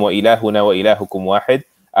to them, وَإِلَهُنَا وَإِلَهُكُمْ وَاحِدٌ,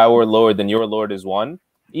 our Lord and your Lord is one?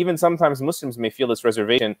 Even sometimes Muslims may feel this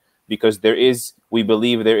reservation because we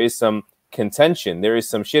believe there is some contention, there is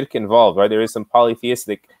some shirk involved, right? There is some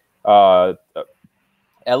polytheistic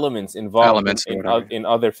elements involved in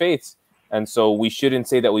other faiths. And so we shouldn't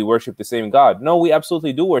say that we worship the same God. No, we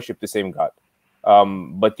absolutely do worship the same God.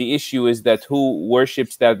 But the issue is that who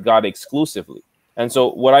worships that God exclusively? And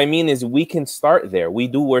so what I mean is we can start there. We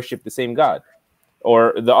do worship the same God.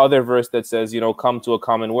 Or the other verse that says, come to a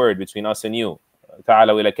common word between us and you. Do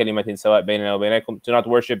not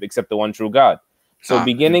worship except the one true God. So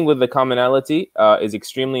beginning with the commonality is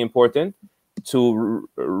extremely important to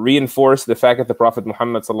reinforce the fact that the Prophet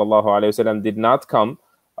Muhammad sallallahu alaihi wasallam did not come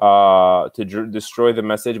to destroy the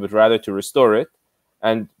message, but rather to restore it.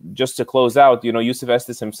 And just to close out, Yusuf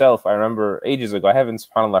Estes himself, I remember ages ago, I haven't,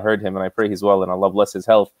 subhanAllah, heard him, and I pray he's well, and Allah bless his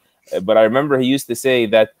health. But I remember he used to say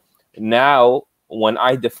that now, when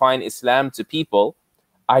I define Islam to people,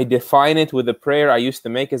 I define it with a prayer I used to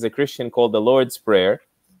make as a Christian called the Lord's Prayer,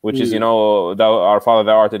 which is, thou, our Father,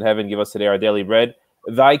 thou art in heaven, give us today our daily bread.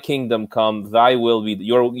 Thy kingdom come, thy will be,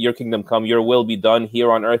 your kingdom come, your will be done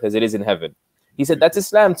here on earth as it is in heaven. He said, that's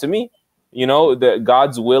Islam to me.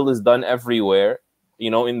 God's will is done everywhere,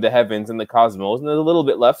 in the heavens, in the cosmos, and there's a little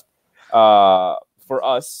bit left for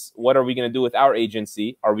us. What are we going to do with our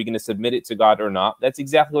agency? Are we going to submit it to God or not? That's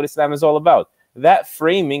exactly what Islam is all about. That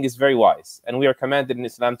framing is very wise. And we are commanded in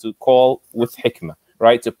Islam to call with hikmah,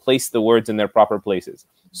 right? To place the words in their proper places.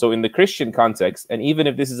 So in the Christian context, and even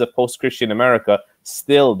if this is a post-Christian America,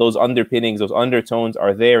 still those underpinnings, those undertones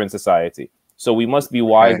are there in society. So we must be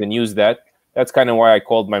wise and use that. That's kind of why I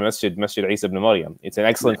called my masjid Isa ibn Maryam. It's an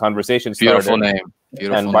excellent conversation starter. Beautiful name.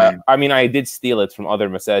 Beautiful name. I mean, I did steal it from other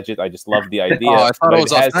masajid. I just love the idea. I thought it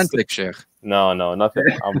was authentic, Sheikh. No, nothing.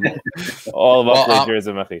 All about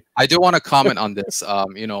plagiarism. I do want to comment on this.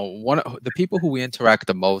 The people who we interact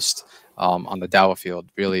the most on the dawah field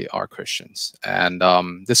really are Christians. And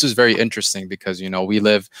this is very interesting because, we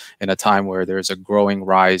live in a time where there's a growing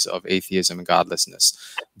rise of atheism and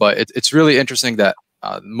godlessness. But it's really interesting that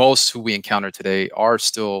most who we encounter today are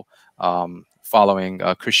still following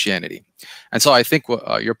Christianity. And so I think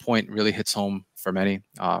your point really hits home for many,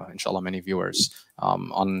 inshallah, many viewers.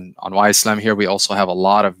 On Why Islam here, we also have a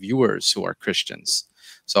lot of viewers who are Christians.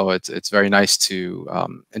 So it's very nice to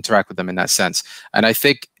interact with them in that sense. And I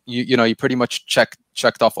think, you pretty much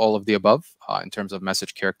checked off all of the above in terms of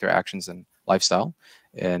message, character, actions, and lifestyle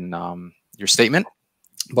in your statement.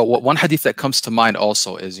 But one hadith that comes to mind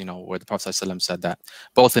also is, where the Prophet ﷺ said that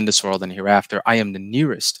both in this world and hereafter, I am the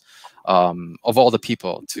nearest of all the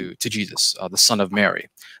people to Jesus, the son of Mary.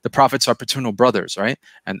 The prophets are paternal brothers, right?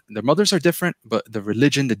 And their mothers are different, but the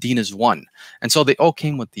religion, the deen is one. And so they all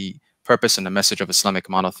came with the purpose and the message of Islamic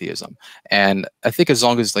monotheism. And I think as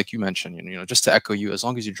long as, like you mentioned, just to echo you, as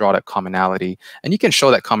long as you draw that commonality, and you can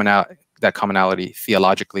show that commonality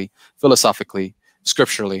theologically, philosophically,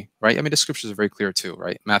 scripturally, right? I mean, the scriptures are very clear too,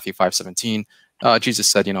 right? Matthew 5:17, Jesus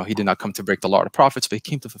said, he did not come to break the law of the prophets, but he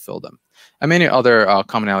came to fulfill them. And many other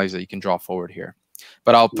commonalities that you can draw forward here.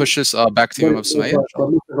 But I'll push this back to you, Mustafa,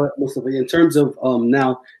 in terms of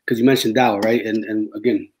now, because you mentioned dawah, right? And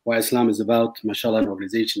again, why Islam is about, mashallah, an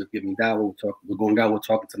organization of giving dawah. We're going dawah, we're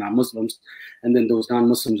talking to non-Muslims. And then those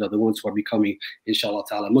non-Muslims are the ones who are becoming, inshallah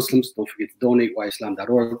ta'ala, Muslims. Don't forget to donate,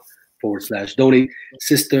 whyislam.org/donate.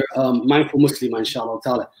 Sister, mindful Muslim, inshallah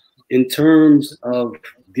ta'ala, in terms of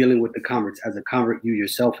dealing with the converts, as a convert, you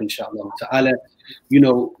yourself, inshallah ta'ala,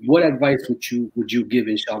 what advice would you give,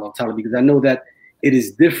 inshallah ta'ala? Because I know that it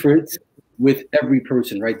is different with every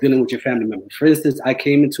person, right? Dealing with your family members. For instance, I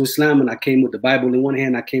came into Islam and I came with the Bible in one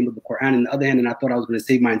hand, I came with the Qur'an in the other hand, and I thought I was going to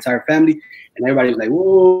save my entire family. And everybody was like,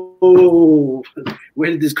 whoa,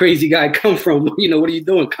 where did this crazy guy come from? What are you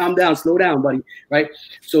doing? Calm down, slow down, buddy, right?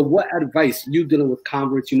 So what advice, you dealing with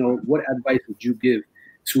converts, what advice would you give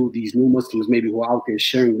to these new Muslims, maybe who are out there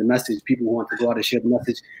sharing the message, people who want to go out and share the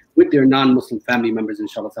message with their non-Muslim family members,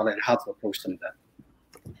 inshallah ta'ala, and how to approach some of that?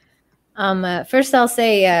 First, I'll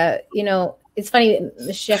say, it's funny,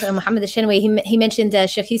 Sheikh Mohammad ElShinawy, he mentioned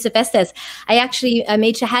Sheikh Yusuf Estes. I actually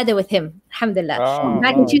made shahada with him, alhamdulillah,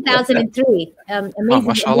 back in 2003. Amazing.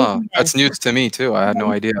 Mashallah. That's news to me too. I had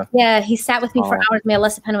no idea. Yeah, he sat with me for hours. May Allah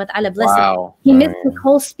subhanahu wa ta'ala bless him. He missed his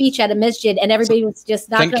whole speech at a masjid and everybody was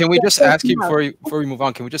just... Can we just ask you, before we move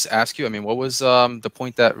on, can we just ask you, what was the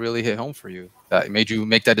point that really hit home for you, that made you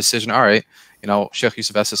make that decision? All right, Sheikh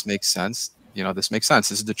Yusuf Estes makes sense. This makes sense.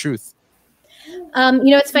 This is the truth.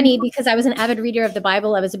 It's funny because I was an avid reader of the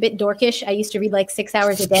Bible. I was a bit dorkish. I used to read like 6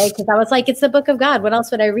 hours a day because I was like, it's the book of God. What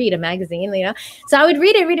else would I read? A magazine, So I would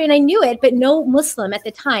read it, and I knew it, but no Muslim at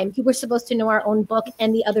the time. We were supposed to know our own book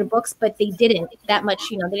and the other books, but they didn't that much,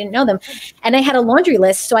 they didn't know them. And I had a laundry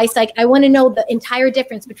list. So I was like, I want to know the entire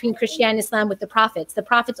difference between Christianity and Islam with the prophets,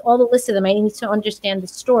 all the list of them. I need to understand the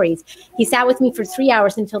stories. He sat with me for 3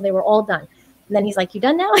 hours until they were all done. And then he's like, you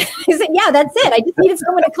done now? I said, yeah, that's it. I just needed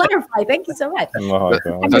someone to clarify. Thank you so much.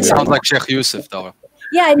 That sounds like Sheikh Yusuf, though.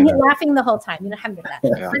 Yeah, and he's laughing the whole time. Alhamdulillah.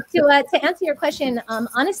 Yeah. But to answer your question,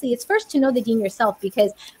 honestly, it's first to know the deen yourself,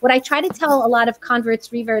 because what I try to tell a lot of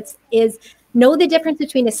converts, reverts, is know the difference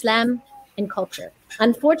between Islam and culture.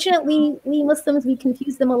 Unfortunately, we Muslims, we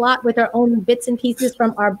confuse them a lot with our own bits and pieces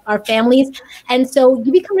from our families. And so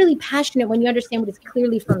you become really passionate when you understand what is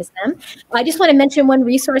clearly from Islam. I just want to mention one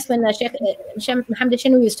resource when Sheikh Mohammad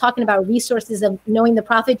ElShinawy was talking about resources of knowing the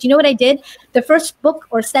Prophet. Do you know what I did? The first book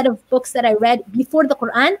or set of books that I read before the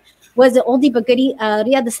Qur'an was the oldie but goodie,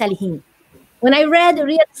 Riyad al-Salihin. When I read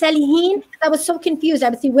Riyad al-Salihin, I was so confused. I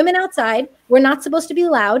would see women outside. We're not supposed to be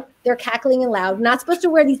loud. They're cackling and loud. Not supposed to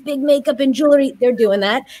wear these big makeup and jewelry. They're doing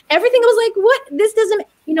that. Everything, I was like, what? This doesn't,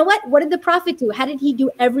 you know what? What did the Prophet do? How did he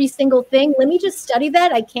do every single thing? Let me just study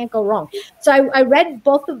that. I can't go wrong. So I read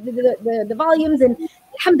both of the volumes, and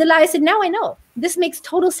alhamdulillah, I said, now I know. This makes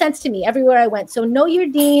total sense to me everywhere I went. So know your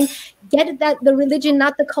deen, get that the religion,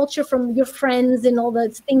 not the culture from your friends and all the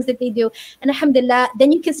things that they do. And alhamdulillah,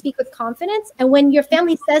 then you can speak with confidence. And when your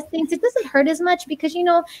family says things, it doesn't hurt as much, because, you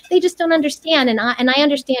know, they just don't understand. And I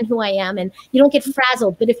understand who I am, and you don't get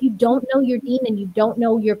frazzled. But if you don't know your deen and you don't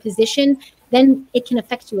know your position, then it can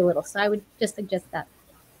affect you a little. So I would just suggest that.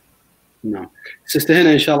 No. Sister Hena,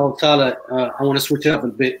 inshallah ta'ala, I want to switch it up a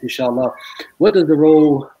bit, inshallah. What does the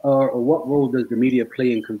role, or what role does the media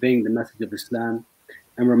play in conveying the message of Islam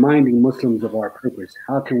and reminding Muslims of our purpose?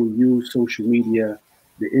 How can we use social media,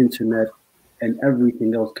 the internet, and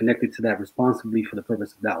everything else connected to that responsibly for the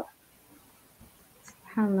purpose of dawah?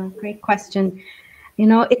 SubhanAllah, great question. You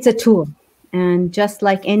know, it's a tool. And just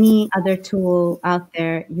like any other tool out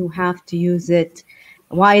there, you have to use it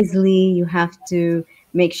wisely. You have to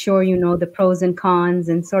make sure you know the pros and cons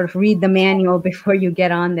and sort of read the manual before you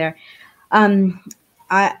get on there.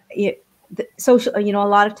 Social, you know, a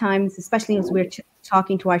lot of times, especially as we're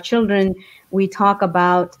talking to our children, we talk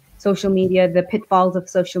about social media, the pitfalls of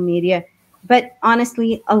social media. But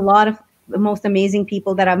honestly, a lot of the most amazing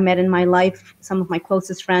people that I've met in my life, some of my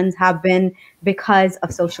closest friends, have been because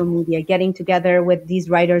of social media, getting together with these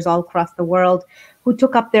writers all across the world who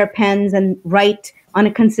took up their pens and write on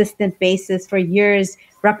a consistent basis for years,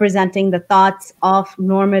 representing the thoughts of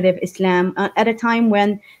normative Islam at a time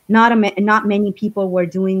when not many people were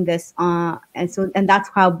doing this. And that's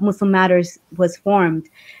how Muslim Matters was formed,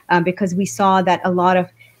 because we saw that a lot of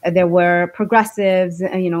there were progressives,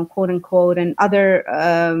 you know, quote unquote, and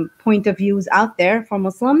other point of views out there for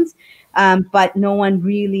Muslims, but no one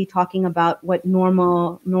really talking about what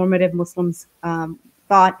normative Muslims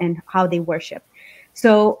thought and how they worship.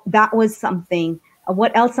 So that was something.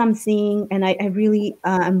 What else I'm seeing, and I'm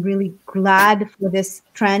really glad for this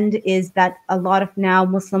trend, is that a lot of now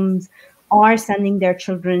Muslims are sending their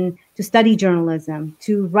children to study journalism,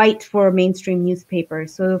 to write for mainstream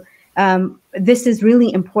newspapers. So this is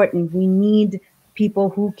really important. We need people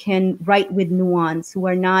who can write with nuance, who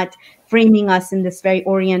are not framing us in this very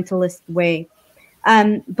Orientalist way.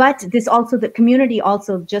 But this also, the community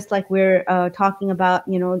also, just like we're talking about,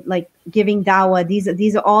 you know, like giving dawah,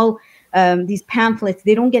 these are all these pamphlets.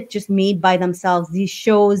 They don't get just made by themselves. These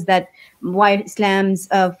shows that Why Islam's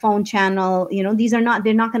phone channel, you know, they're not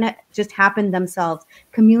going to just happen themselves.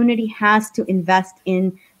 Community has to invest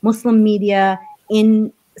in Muslim media,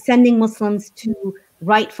 in sending Muslims to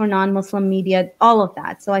write for non-Muslim media, all of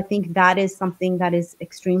that. So I think that is something that is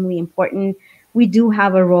extremely important. We do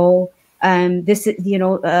have a role. This, you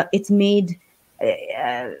know, it's made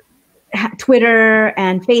Twitter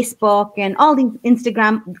and Facebook and all the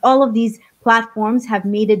Instagram, all of these platforms have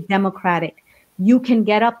made it democratic. You can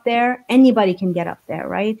get up there, anybody can get up there,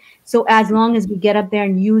 right? So as long as we get up there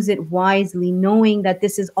and use it wisely, knowing that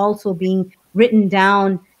this is also being written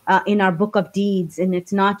down in our book of deeds, and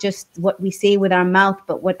it's not just what we say with our mouth,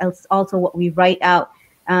 but what else, also what we write out.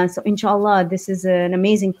 So inshallah, this is an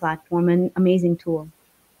amazing platform and amazing tool.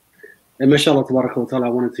 And mashallah, tabarak wa ta'ala, I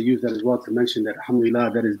wanted to use that as well to mention that,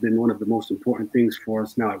 alhamdulillah, that has been one of the most important things for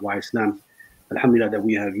us now at Why Islam. Alhamdulillah, that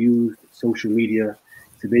we have used social media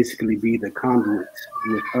to basically be the conduit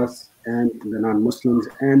with us and the non-Muslims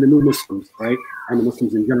and the new Muslims, right? And the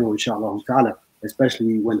Muslims in general, inshallah ta'ala,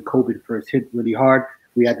 especially when COVID first hit really hard.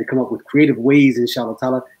 We had to come up with creative ways, inshallah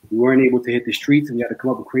ta'ala. We weren't able to hit the streets, and we had to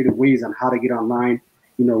come up with creative ways on how to get online,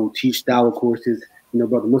 you know, teach dawah courses. You know,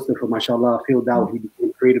 Brother Mustafa, mashallah, filled out, he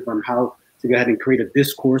became creative on how to go ahead and create a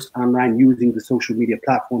discourse online using the social media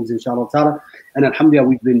platforms, inshallah ta'ala. And alhamdulillah,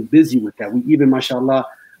 we've been busy with that. We even, mashallah,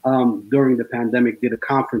 during the pandemic, did a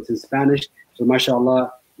conference in Spanish. So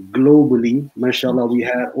mashallah, globally, mashallah, we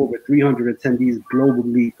had over 300 attendees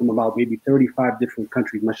globally from about maybe 35 different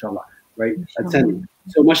countries, mashallah, right? Attending.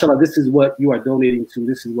 So mashallah, this is what you are donating to.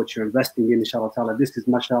 This is what you're investing in, inshallah ta'ala. This is,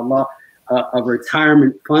 mashallah, a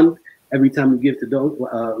retirement fund. Every time you give to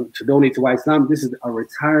donate to Islam, this is a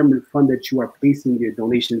retirement fund that you are placing your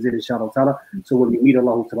donations in, inshallah ta'ala. So when you meet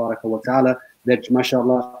Allah ta'ala, that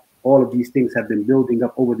mashallah, all of these things have been building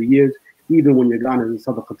up over the years, even when you're gone as a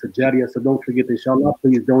sadaqah tajariya. So don't forget, inshallah,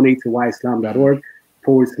 please donate to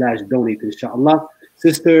wislam.org/donate, inshallah.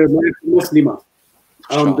 Sister Muslimah,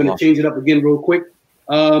 I'm going to change it up again real quick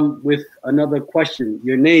with another question.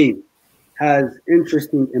 Your name has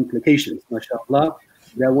interesting implications, mashallah,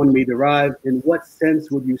 that one may derive. In what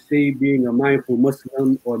sense would you say being a mindful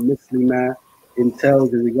Muslim or Muslimah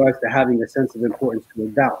entails in regards to having a sense of importance to a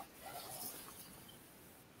dawah?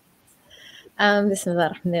 So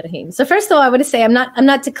first of all, I want to say I'm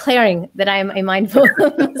not declaring that I am a mindful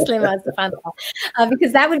Muslim,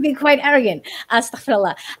 because that would be quite arrogant.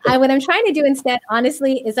 Astaghfirullah. What I'm trying to do instead,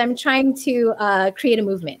 honestly, is I'm trying to create a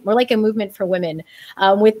movement, more like a movement for women,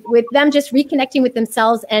 with them just reconnecting with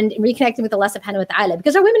themselves and reconnecting with Allah subhanahu wa ta'ala,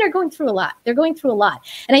 because our women are going through a lot. They're going through a lot.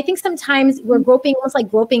 And I think sometimes we're almost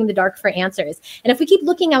like groping in the dark for answers. And if we keep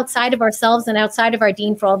looking outside of ourselves and outside of our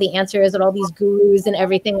deen for all the answers and all these gurus and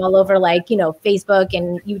everything all over, like, Facebook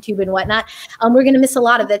and YouTube and whatnot, we're going to miss a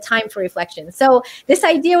lot of the time for reflection. So this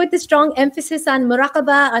idea with the strong emphasis on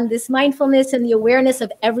muraqabah, on this mindfulness and the awareness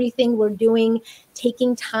of everything we're doing,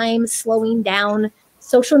 taking time, slowing down.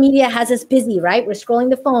 Social media has us busy, right? We're scrolling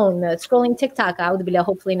the phone, scrolling TikTok,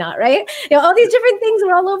 hopefully not, right? All these different things,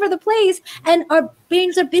 we're all over the place, and our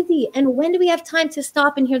brains are busy. And when do we have time to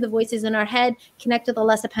stop and hear the voices in our head, connect with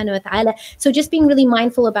Allah subhanahu wa ta'ala? So just being really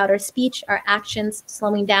mindful about our speech, our actions,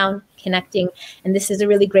 slowing down, connecting. And this is a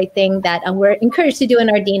really great thing that we're encouraged to do in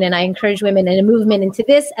our deen. And I encourage women in a movement into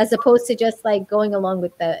this, as opposed to just like going along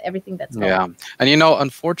with everything that's going on. And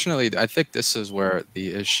unfortunately, I think this is where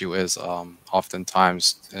the issue is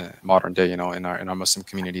oftentimes modern day, in our Muslim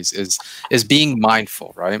communities, is being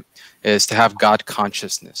mindful, right? Is to have God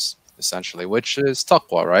consciousness, essentially, which is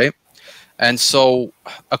taqwa, right? And so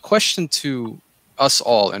a question to us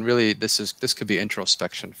all, and really this could be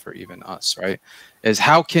introspection for even us, right? Is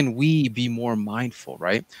how can we be more mindful,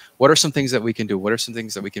 right? What are some things that we can do? What are some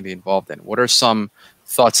things that we can be involved in? What are some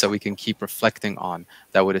thoughts that we can keep reflecting on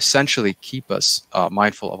that would essentially keep us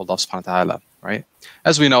mindful of Allah subhanahu wa ta'ala, right?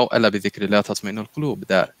 As we know,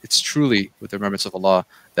 that it's truly with the remembrance of Allah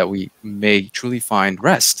that we may truly find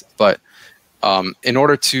rest. But in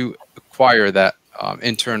order to acquire that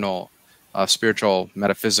internal spiritual,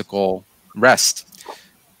 metaphysical rest,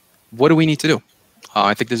 what do we need to do?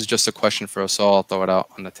 I think this is just a question for us all. I'll throw it out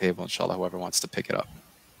on the table, inshallah, whoever wants to pick it up.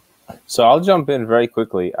 So I'll jump in very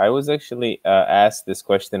quickly. I was actually asked this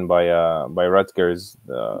question by Rutgers,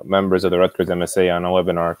 members of the Rutgers MSA on a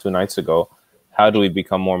webinar 2 nights ago. How do we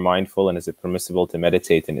become more mindful, and is it permissible to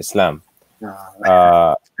meditate in Islam?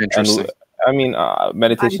 Interesting.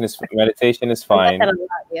 Meditation is fine.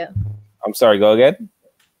 I'm sorry, go again?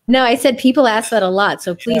 No, I said people ask that a lot,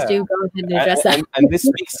 so please do go ahead and address that. And this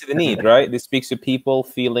speaks to the need, right? This speaks to people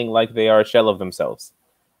feeling like they are a shell of themselves,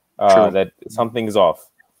 that something's off.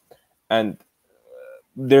 And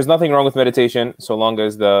there's nothing wrong with meditation so long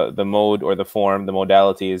as the mode or the form, the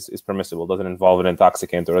modality is permissible. It doesn't involve an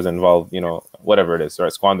intoxicant, or doesn't involve, whatever it is, or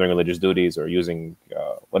squandering religious duties, or using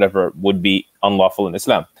whatever would be unlawful in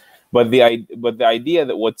Islam. But the idea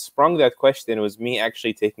that what sprung that question was me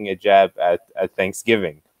actually taking a jab at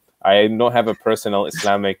Thanksgiving. I don't have a personal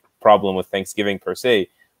Islamic problem with Thanksgiving per se,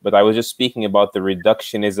 but I was just speaking about the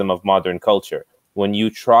reductionism of modern culture. When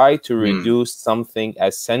you try to reduce something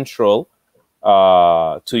as central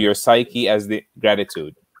to your psyche as the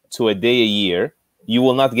gratitude to a day a year, you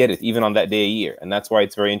will not get it even on that day a year. And that's why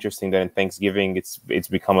it's very interesting that in Thanksgiving it's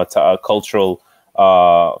become a cultural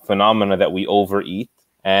phenomena that we overeat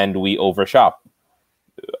and we overshop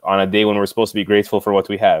on a day when we're supposed to be grateful for what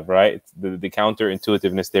we have, right? The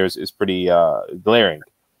counterintuitiveness there is pretty glaring.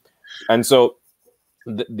 And so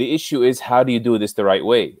the issue is, how do you do this the right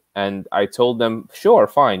way? And I told them, sure,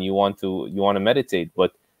 fine, you want to meditate,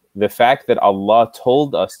 but the fact that Allah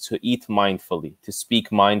told us to eat mindfully, to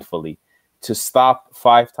speak mindfully, to stop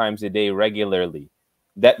 5 times a day regularly,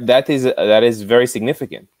 that is very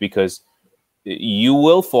significant, because you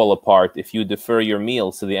will fall apart if you defer your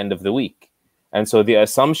meals to the end of the week. And so the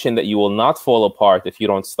assumption that you will not fall apart if you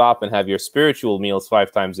don't stop and have your spiritual meals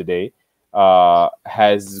 5 times a day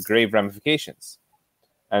has grave ramifications.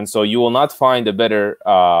 And so you will not find a better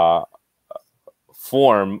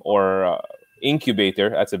form or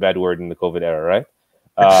incubator, that's a bad word in the COVID era, right?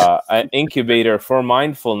 An incubator for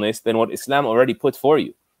mindfulness than what Islam already put for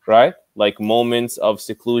you, right? Like moments of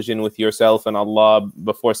seclusion with yourself and Allah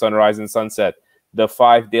before sunrise and sunset, the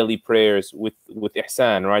 5 daily prayers with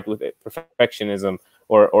ihsan, right? With perfectionism,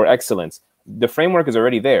 or excellence. The framework is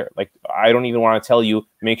already there. Like, I don't even want to tell you,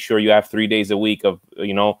 make sure you have 3 days a week of,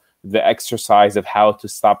 you know, the exercise of how to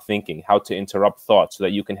stop thinking, how to interrupt thought so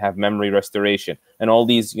that you can have memory restoration, and all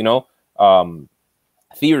these, you know,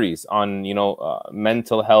 theories on, you know,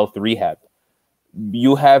 mental health rehab.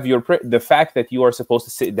 You have the fact that you are supposed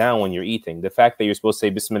to sit down when you're eating, the fact that you're supposed to say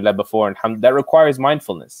Bismillah before and Hamd, that requires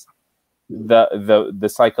mindfulness. The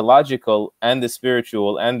psychological and the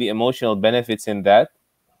spiritual and the emotional benefits in that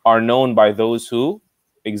are known by those who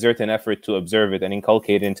exert an effort to observe it and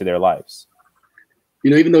inculcate it into their lives. You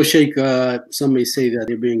know, even though Sheikh, some may say that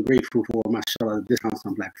they're being grateful for, mashallah, discounts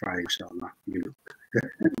on Black Friday, inshallah, you know.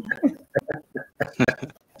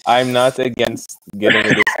 I'm not against getting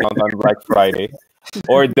a discount on Black Friday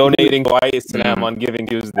or donating to Islam on Giving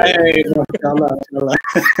Tuesday. Hey, inshallah, inshallah.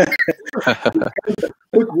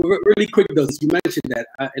 Really quick though, you mentioned that,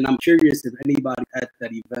 and I'm curious if anybody at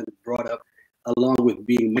that event brought up, along with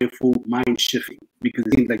being mindful, mind shifting, because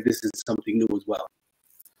it seems like this is something new as well.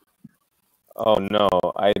 Oh no,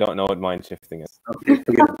 I don't know what mind shifting is. Okay,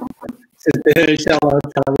 forget it. Inshallah,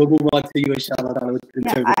 we'll move on to you, inshallah, in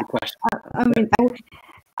terms of the question. I mean,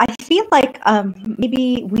 I feel like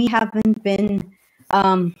maybe we haven't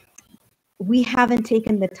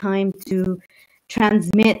taken the time to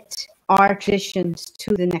transmit our traditions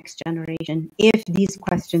to the next generation if these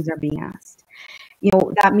questions are being asked. You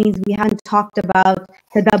know, that means we haven't talked about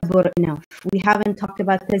tadabbur enough. We haven't talked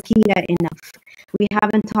about tazkiyah enough. We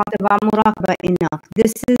haven't talked about muraqabah enough.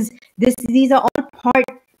 These are all part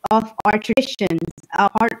of our traditions, a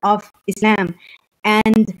part of Islam.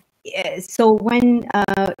 And so when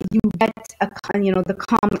you get the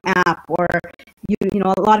Calm app, or you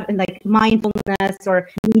know a lot of like mindfulness or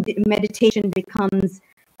meditation becomes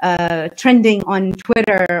trending on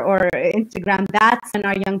Twitter or Instagram, that's when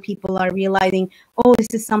our young people are realizing, oh, this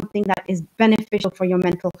is something that is beneficial for your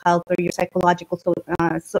mental health or your psychological,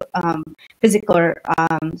 physical or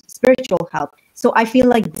spiritual health. So I feel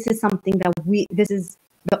like this is something that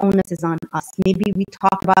the onus is on us. Maybe we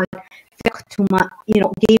talk about fiqh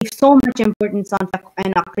gave so much importance on fiqh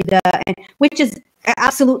and aqidah, and which is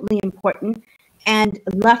absolutely important, and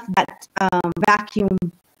left that vacuum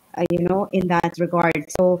in that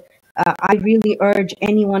regard. So I really urge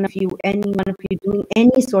any one of you doing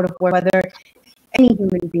any sort of work, whether any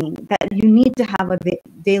human being, that you need to have a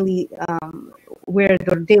daily wird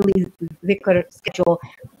or daily dhikr schedule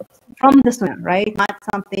from the sunnah, right? Not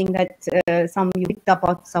something that you picked up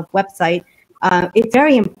on some website. It's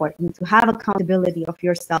very important to have accountability of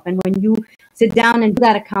yourself, and when you sit down and do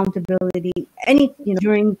that accountability,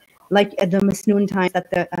 during like the masnoon times that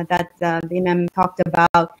the Imam talked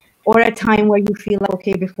about, or a time where you feel like,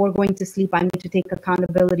 okay, before going to sleep, I need to take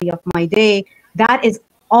accountability of my day. That is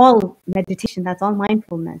all meditation. That's all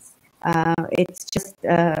mindfulness. It's just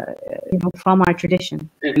from our tradition.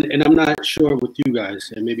 And I'm not sure with you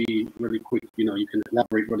guys, and maybe really quick, you can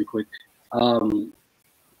elaborate really quick.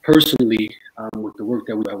 Personally, with the work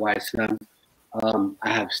that we do at YSM, I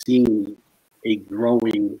have seen a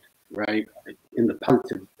growing, right, in the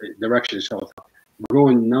positive direction,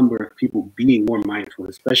 growing number of people being more mindful,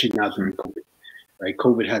 especially now during COVID. Right,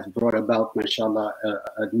 COVID has brought about, mashallah,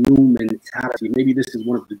 a new mentality. Maybe this is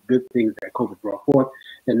one of the good things that COVID brought forth,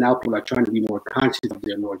 that now people are trying to be more conscious of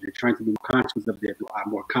their Lord. They're trying to be more conscious of their dua,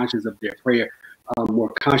 more conscious of their prayer, more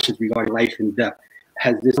conscious regarding life and death.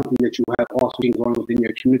 Has this something that you have also been growing within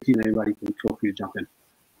your community? And everybody can feel free to jump in.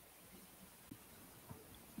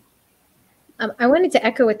 I wanted to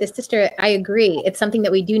echo with this sister. I agree. It's something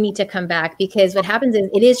that we do need to come back, because what happens is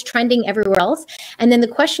it is trending everywhere else. And then the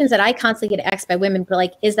questions that I constantly get asked by women are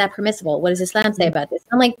like, is that permissible? What does Islam say about this?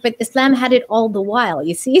 I'm like, but Islam had it all the while,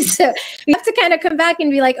 you see? So we have to kind of come back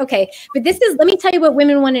and be like, okay, but let me tell you what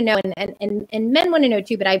women want to know, and men want to know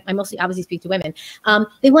too, but I mostly obviously speak to women.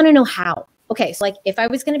 They want to know how. Okay, so like if I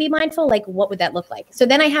was going to be mindful, like what would that look like? So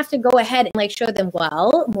then I have to go ahead and like show them,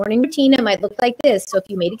 well, morning routine, it might look like this. So if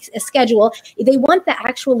you made a schedule, they want the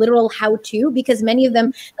actual literal how-to, because many of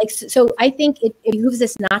them so I think it behooves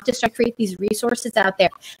us not to start create these resources out there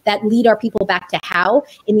that lead our people back to how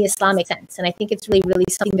in the Islamic sense. And I think it's really, really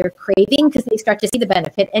something they're craving, because they start to see the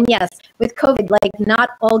benefit. And yes, with COVID, like not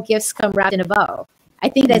all gifts come wrapped in a bow. I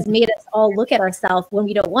think it has made us all look at ourselves when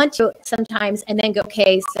we don't want to sometimes, and then go,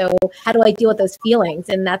 okay, so how do I deal with those feelings?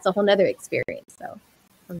 And that's a whole nother experience. So,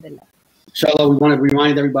 alhamdulillah. Inshallah, we want to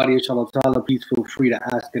remind everybody, inshallah ta'ala, please feel free to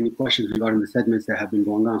ask any questions regarding the segments that have been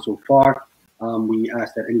going on so far. We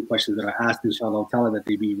ask that any questions that are asked, inshallah ta'ala, that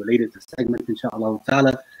they be related to segments, inshallah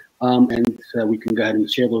ta'ala. And we can go ahead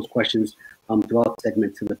and share those questions throughout the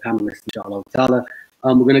segment to the panelists, inshallah ta'ala.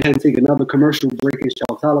 We're going to take another commercial break,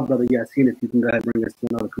 inshallah ta'ala. Brother Yasin, if you can go ahead and bring us to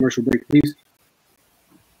another commercial break, please.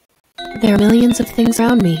 There are millions of things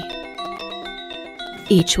around me,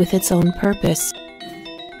 each with its own purpose.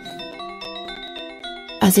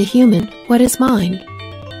 As a human, what is mine?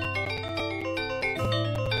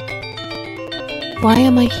 Why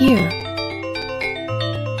am I here?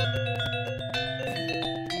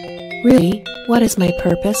 Really, what is my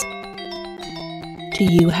purpose? Do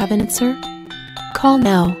you have an answer? Call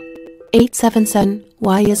now,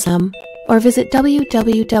 877-YISLAM, or visit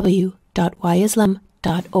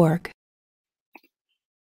www.yslam.org.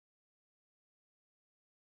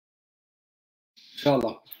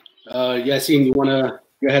 Inshallah. Yasin, you want to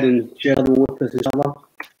go ahead and share the with us, inshallah?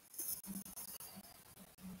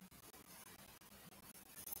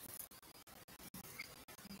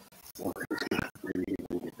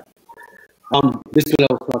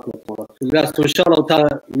 Bismillah. So inshallah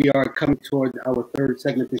ta'ala, we are coming towards our third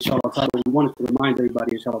segment, inshallah ta'ala. We wanted to remind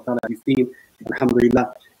everybody, inshallah ta'ala, you've seen,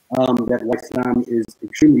 alhamdulillah, that Islam is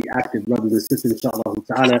extremely active, brothers and sisters, inshallah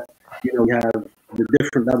ta'ala. You know, we have the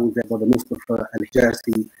different levels that Brother Mustafa and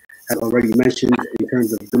Hijazi have already mentioned in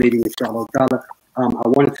terms of donating, inshallah ta'ala. I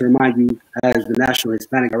wanted to remind you, as the National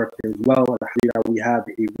Hispanic Director as well, alhamdulillah, we have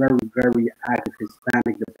a very, very active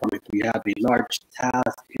Hispanic department. We have a large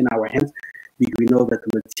task in our hands. We know that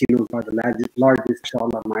the Latinos are the largest,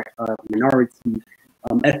 inshallah, minority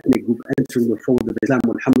ethnic group entering the fold of Islam,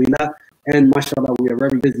 alhamdulillah. And mashallah, we are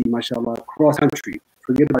very busy, mashallah, across country.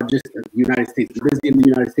 Forget about just the United States. We're busy in the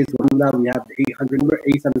United States, alhamdulillah. We have the 800 number,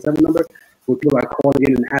 877 number, where people are calling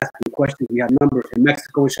in and asking questions. We have numbers in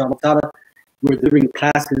Mexico, inshallah ta'ala. We're doing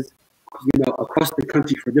classes, you know, across the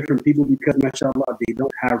country for different people because, mashallah, they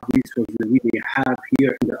don't have resources that we may have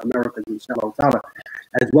here in the Americas, inshallah ta'ala.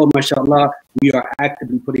 As well, mashallah, we are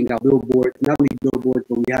actively putting out billboards, not only billboards,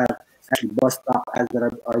 but we have actually bus stop ads that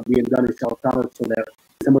are being done, inshallah ta'ala, so that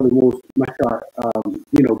some of the most, mashallah,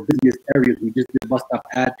 you know, busiest areas, we just did a bus stop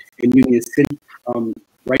ad in Union City,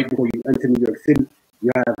 right before you enter New York City.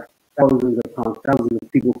 You have thousands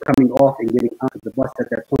of people coming off and getting onto the bus at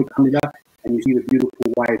that point, alhamdulillah, and you see the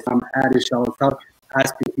beautiful Why Islam ad, inshallah ta'ala,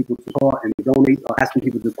 asking people to call and donate, or asking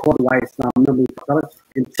people to call the Why Islam number, inshallah,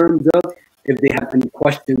 in terms of if they have any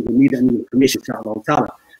questions or need any information, inshallah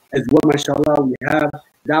ta'ala. As well, mashallah, we have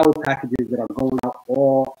dawah packages that are going out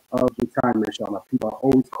all of the time, mashallah. People are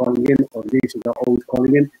always calling in, organizations are always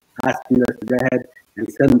calling in, asking us to go ahead and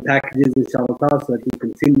send them packages, inshallah ta'ala, so that they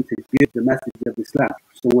continue to give the message of Islam.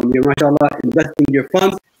 So when you're, mashallah, investing your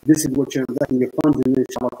funds, this is what you're investing your funds in,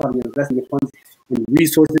 inshallah ta'ala. You're investing your funds in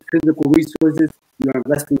resources, physical resources. You're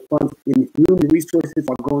investing funds in human resources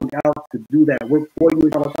are going out to do that work for you,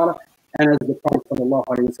 inshallah ta'ala. And as the Prophet sallallahu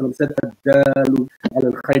alaihi wasallam said,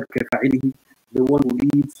 the one who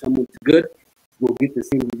leads someone to good will get the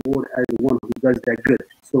same reward as the one who does that good.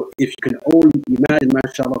 So if you can only imagine,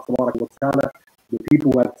 mashallah, the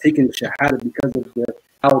people who have taken shahada because of the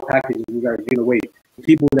dawah packages that are given away, the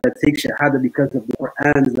people that take shahada because of the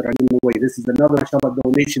Qur'ans that are given away. This is another, mashallah,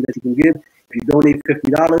 donation that you can give. If you donate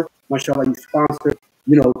 $50, mashallah, you sponsor,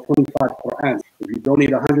 you know, 25 Qur'ans. If you donate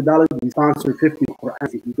 $100, you sponsor 50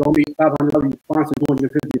 Qur'ans. If you donate $500, you sponsor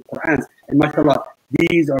 250 Qur'ans. And mashallah,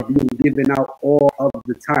 these are being given out all of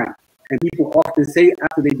the time. And people often say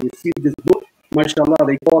after they receive this book, mashallah,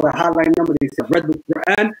 they call the hotline number, they say, read the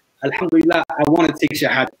Qur'an, alhamdulillah, I want to take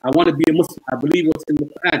shahada. I want to be a Muslim. I believe what's in the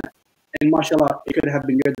Qur'an. And mashallah, it could have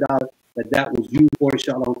been your dollar that was used for,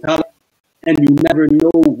 inshallah ta'ala. And you never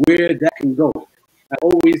know where that can go. I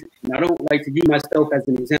don't like to use myself as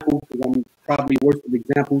an example because I'm probably worst of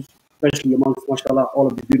examples, especially amongst, mashallah, all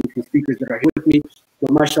of the beautiful speakers that are here with me.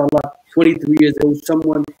 But mashallah, 23 years old,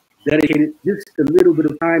 someone dedicated just a little bit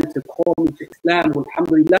of time to call me to Islam,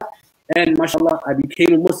 alhamdulillah. And mashallah, I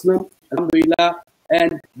became a Muslim, alhamdulillah.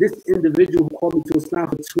 And this individual who called me to Islam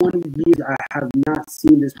for 20 years, I have not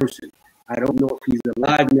seen this person. I don't know if he's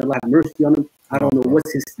alive, may Allah have mercy on him. I don't know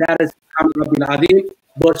what's his status,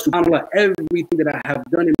 but subhanAllah, everything that I have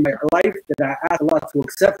done in my life that I ask Allah to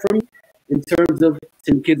accept from me, in terms of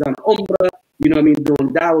sending kids on Umrah, you know what I mean,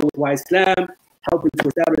 doing dawah with Islam, helping to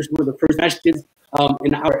establish one of the first masjids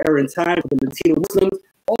in our era and time for the Latino Muslims,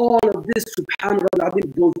 all of this,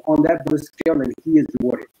 subhanAllah, goes on that scale and he is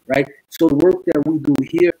rewarded, right? So the work that we do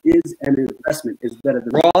here is an investment. It's better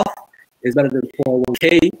than Roth, it's better than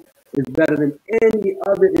 401k, it's better than any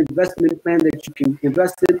other investment plan that you can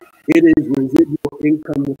invest in. It is residual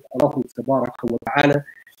income with Allah tabaraka wa ta'ala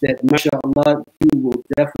that, mashallah, you will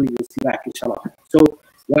definitely receive back, inshallah. So,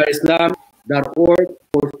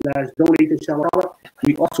 islam.org/donate, inshallah.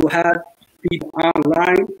 We also have people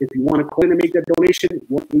online. If you want to call in and make that donation,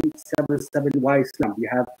 1-877-Y-Islam. We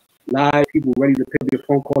have live people ready to pick up your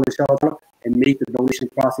phone call, inshallah, and make the donation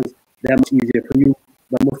process that much easier for you.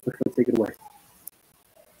 But Mustafa, take it away.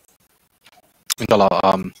 Inshallah.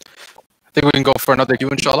 I think we can go for another Q,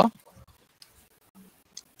 inshallah.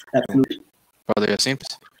 Absolutely. Brother Yasin,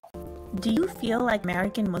 please. Do you feel like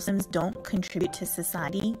American Muslims don't contribute to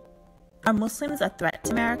society? Are Muslims a threat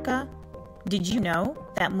to America? Did you know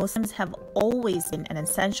that Muslims have always been an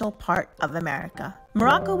essential part of America?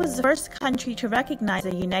 Morocco was the first country to recognize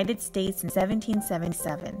the United States in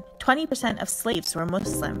 1777. 20% of slaves were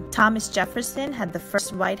Muslim. Thomas Jefferson had the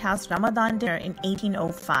first White House Ramadan dinner in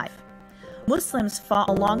 1805. Muslims fought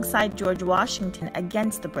alongside George Washington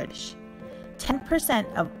against the British.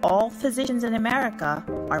 10% of all physicians in America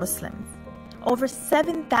are Muslims. Over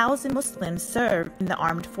 7,000 Muslims serve in the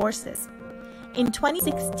armed forces. In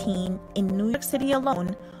 2016, in New York City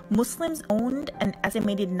alone, Muslims owned an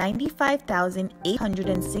estimated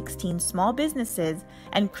 95,816 small businesses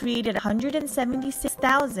and created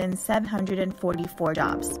 176,744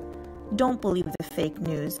 jobs. Don't believe the fake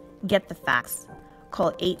news. Get the facts.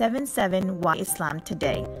 Call 877-YISLAM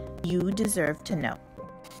today. You deserve to know.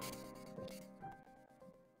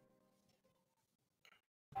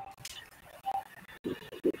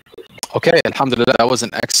 Okay, alhamdulillah, that was an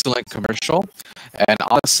excellent commercial, and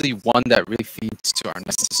honestly one that really feeds to our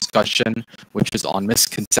next discussion, which is on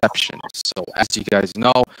misconceptions. So as you guys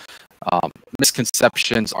know,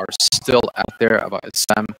 misconceptions are still out there about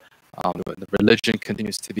Islam. The religion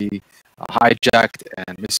continues to be hijacked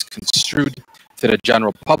and misconstrued to the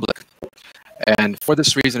general public. And for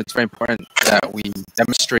this reason, it's very important that we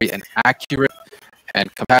demonstrate an accurate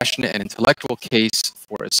and compassionate and intellectual case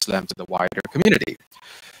for Islam to the wider community.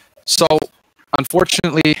 So,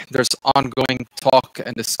 unfortunately, there's ongoing talk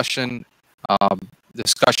and discussions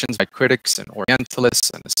by critics and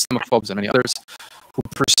Orientalists and Islamophobes and many others who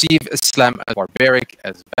perceive Islam as barbaric,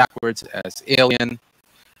 as backwards, as alien,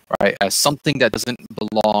 right, as something that doesn't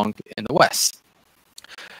belong in the West.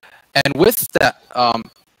 And with that,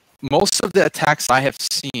 most of the attacks I have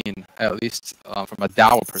seen, at least from a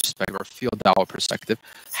dawah perspective or field dawah perspective,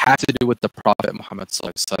 had to do with the Prophet Muhammad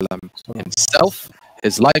himself,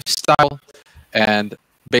 his lifestyle, and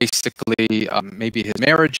basically maybe his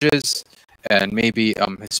marriages, and maybe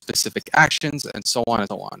his specific actions, and so on and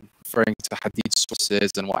so on, referring to hadith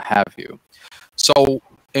sources and what have you. So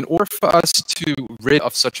in order for us to rid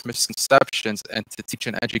of such misconceptions and to teach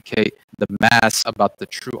and educate the mass about the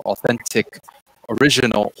true, authentic,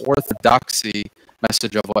 original orthodoxy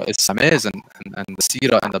message of what Islam is and the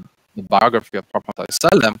seerah and the biography of Prophet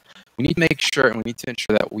ﷺ, we need to make sure and we need to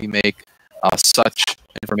ensure that we make such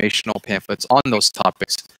informational pamphlets on those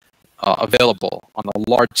topics available on a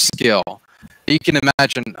large scale. You can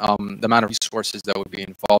imagine the amount of resources that would be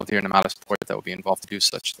involved here and the amount of support that would be involved to do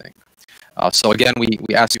such thing. So again, we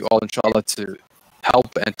ask you all, inshallah, to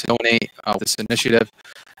help and to donate this initiative.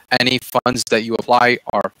 Any funds that you apply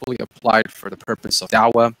are fully applied for the purpose of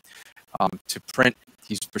dawah, to print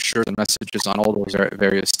these brochures and messages on all those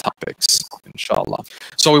various topics, inshallah.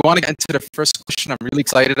 So we want to get into the first question. I'm really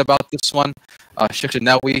excited about this one. Sheikh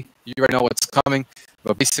Hijazi, you already know what's coming,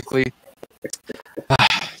 but basically,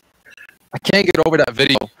 I can't get over that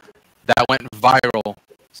video that went viral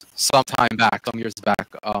some years back.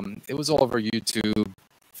 It was all over YouTube,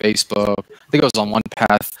 Facebook. I think it was on One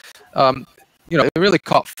Path. You know, it really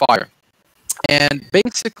caught fire. And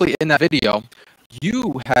basically, in that video,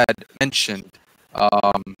 you had mentioned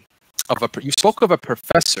you spoke of a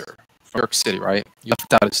professor from New York City, right? You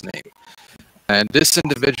left out his name. And this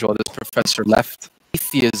individual, this professor, left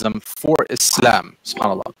atheism for Islam,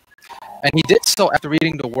 subhanAllah. And he did so after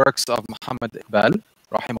reading the works of Muhammad Iqbal,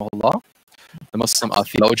 rahimahullah, the Muslim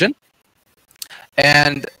theologian.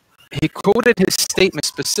 And he quoted his statement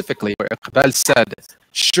specifically where Iqbal said,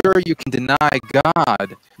 "Sure, you can deny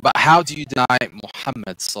God, but how do you deny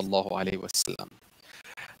Muhammad sallallahu alaihi wasallam?"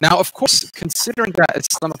 Now, of course, considering that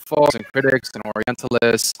Islamophobes and critics and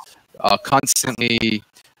Orientalists constantly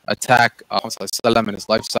attack Muhammad and his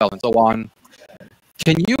lifestyle and so on,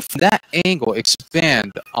 can you, from that angle,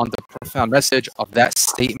 expand on the profound message of that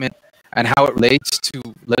statement and how it relates to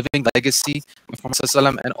living legacy of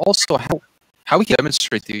Muhammad, and also how we can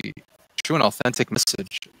demonstrate the true and authentic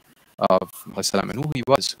message of Muhammad and who he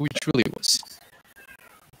was, who he truly was?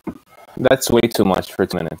 That's way too much for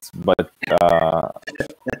 2 minutes, but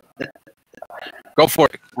go for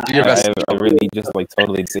it. Do your best. I really just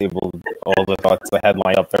totally disabled all the thoughts I had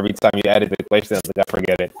lined up. Every time you added the question, I was like, I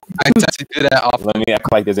forget it. I tend to do that often. Let me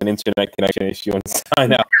act like there's an internet connection issue and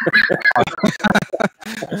sign out.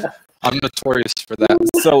 I'm notorious for that.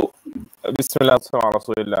 So, Bismillah,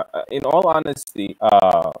 in all honesty,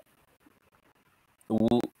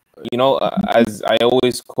 you know, as I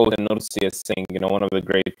always quote Nursi as saying, you know, one of the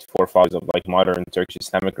great forefathers of like modern Turkish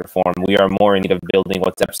Islamic reform, we are more in need of building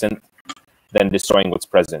what's absent than destroying what's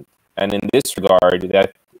present. And in this regard,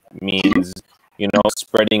 that means, you know,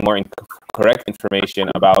 spreading more correct information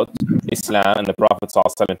about Islam and the Prophet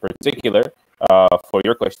ﷺ in particular, for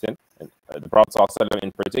your question, the Prophet ﷺ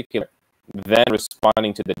in particular, then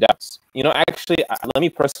responding to the doubts. You know, actually, let me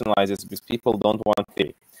personalize this because people don't want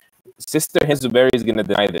to. Sister Zuberi is going to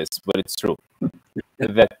deny this, but it's true.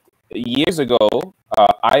 That years ago,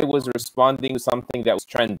 I was responding to something that was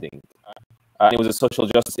trending. It was a social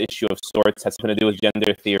justice issue of sorts, had something to do with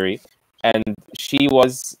gender theory. And she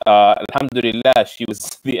was, alhamdulillah, she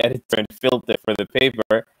was the editor and filter for the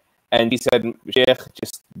paper. And he said, Sheikh,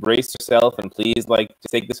 just brace yourself and please, like,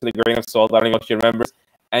 just take this with a grain of salt. I don't know if she remembers.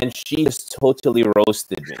 And she just totally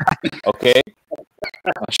roasted me. Okay?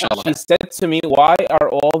 She said to me, why are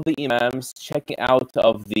all the imams checking out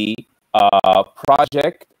of the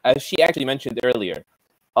project, as she actually mentioned earlier,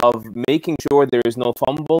 of making sure there is no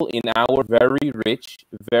fumble in our very rich,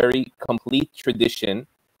 very complete tradition,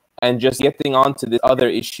 and just getting on to this other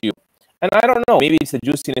issue? And I don't know, maybe it's the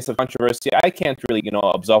juiciness of controversy. I can't really, you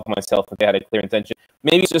know, absolve myself if they had a clear intention.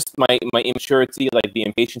 Maybe it's just my immaturity, like the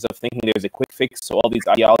impatience of thinking there's a quick fix to all these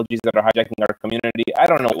ideologies that are hijacking our community. I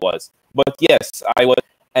don't know what it was. But yes, I was.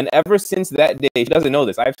 And ever since that day, she doesn't know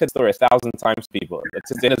this. I've said the story 1,000 times to people. That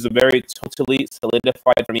Sister Zuberi totally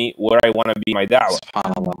solidified for me where I want to be my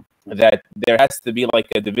da'wah. That there has to be like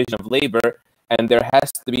a division of labor, and there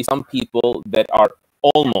has to be some people that are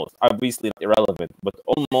almost, obviously not irrelevant, but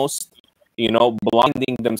almost, you know,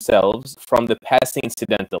 blinding themselves from the passing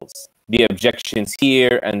incidentals, the objections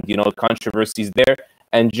here and, you know, controversies there,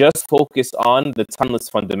 and just focus on the timeless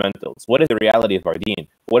fundamentals. What is the reality of our deen?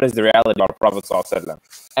 What is the reality of our Prophet ﷺ?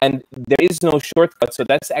 And there is no shortcut, so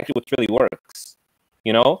that's actually what really works.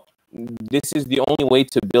 You know, this is the only way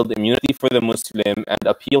to build immunity for the Muslim and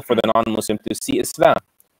appeal for the non-Muslim to see Islam.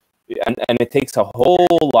 And it takes a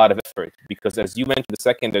whole lot of effort because, as you mentioned a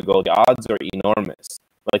second ago, the odds are enormous.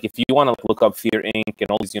 Like, if you want to look up Fear Inc.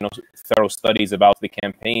 and all these, you know, thorough studies about the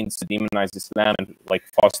campaigns to demonize Islam and like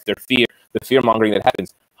foster fear, the fear mongering that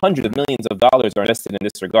happens, hundreds of millions of dollars are invested in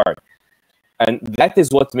this regard. And that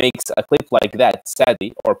is what makes a clip like that,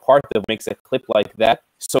 sadly, or part of makes a clip like that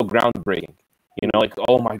so groundbreaking. You know, like,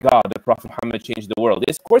 oh my God, the Prophet Muhammad changed the world.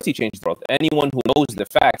 Yes, of course he changed the world. Anyone who knows the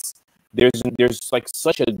facts, there's like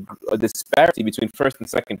such a disparity between first and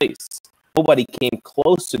second place. Nobody came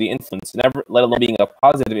close to the influence, never, let alone being a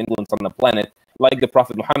positive influence on the planet, like the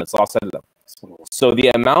Prophet Muhammad ﷺ. So the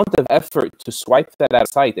amount of effort to swipe that out of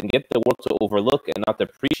sight and get the world to overlook and not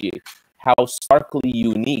appreciate how starkly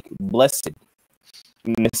unique, blessed,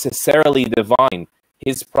 necessarily divine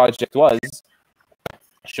his project was,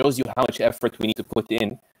 shows you how much effort we need to put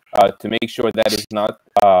in to make sure that is not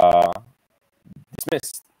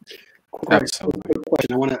dismissed. Quick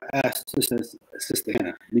question I want to ask Sister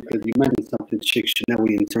Hena, because you mentioned something,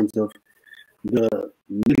 ElShinawy, in terms of the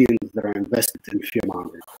millions that are invested in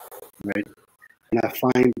fear-mongering, right? And I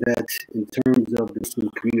find that in terms of the Muslim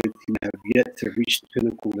community, we have yet to reach the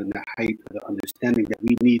pinnacle and the height of the understanding that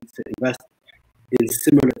we need to invest in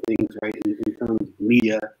similar things, right? In terms of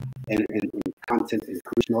media and content and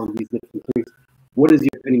creation, all of these different things. What is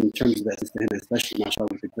your opinion in terms of that, Sister Hena, especially, mashallah,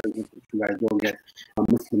 with the great work that you guys doing at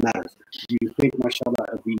Muslim Matters? Do you think, mashallah,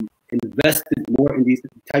 if we invested more in these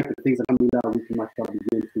type of things, alhamdulillah, we can, mashallah,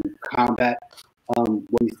 begin to combat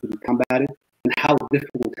what needs to be combated? And how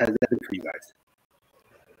difficult has that been for you guys?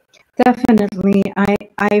 Definitely. I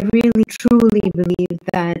really truly believe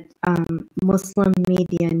that Muslim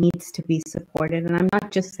media needs to be supported. And I'm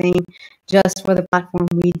not just saying just for the platform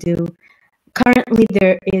we do. Currently,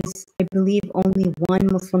 there is, I believe, only one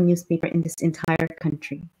Muslim newspaper in this entire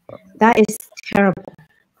country. That is terrible.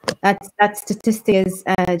 That statistic is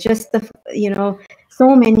just the, you know,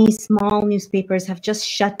 so many small newspapers have just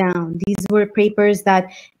shut down. These were papers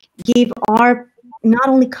that gave not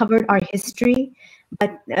only covered our history,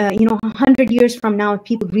 but you know, 100 years from now, if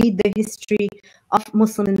people read the history of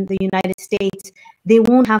Muslim in the United States, they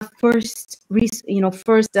won't have what are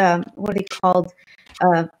they called?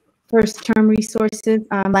 First term resources,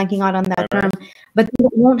 I'm blanking out on that term, but they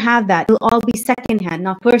won't have that. It'll all be secondhand,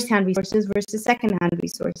 not first-hand resources versus second-hand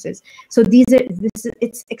resources. So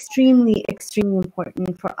it's extremely, extremely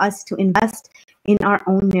important for us to invest in our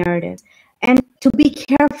own narratives and to be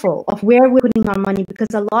careful of where we're putting our money,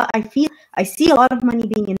 because I see a lot of money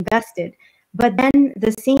being invested, but then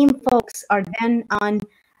the same folks are then on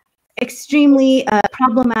extremely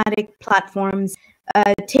problematic platforms,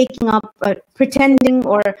 taking up, pretending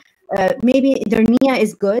or maybe their niyyah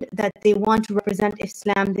is good, that they want to represent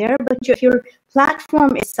Islam there, but if your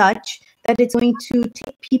platform is such that it's going to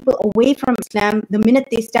take people away from Islam the minute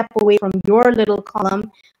they step away from your little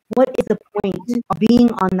column, what is the point of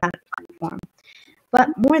being on that platform? But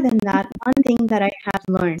more than that, one thing that I have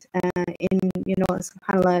learned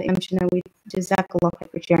subhanAllah, ElShinawy, Jazakallah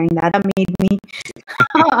for sharing that. That made me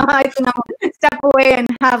step away and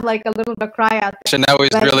have like a little bit of cry out there. Shinawy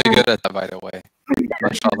is really good at that, by the way.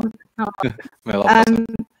 MashaAllah.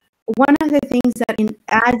 One of the things that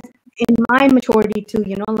in my maturity too,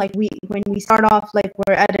 when we start off, like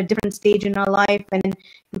we're at a different stage in our life, and then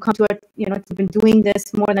you come to it's been doing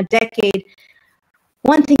this more than a decade.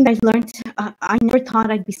 One thing I've learned, I never thought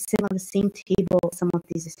I'd be sitting on the same table with some of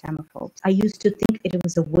these Islamophobes. I used to think it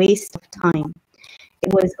was a waste of time.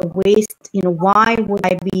 It was a waste, why would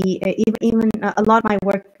I be, even a lot of my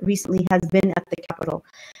work recently has been at the Capitol.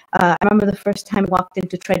 I remember the first time I walked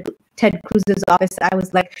into Ted Cruz's office, I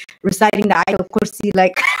was like reciting the Ayatul Kursi,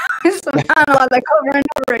 like, subhanAllah, like over and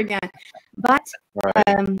over again. But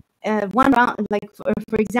one round, like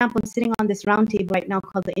for example, I'm sitting on this round table right now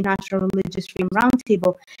called the International Religious Freedom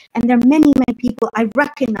Roundtable, and there are many, many people I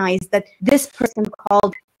recognize that this person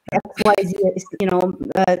called XYZ,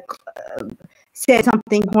 said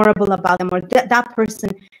something horrible about them, or that person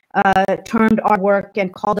turned our work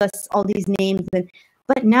and called us all these names.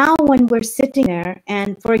 But now when we're sitting there,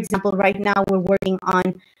 and for example, right now we're working on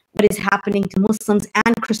what is happening to Muslims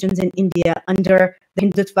and Christians in India under the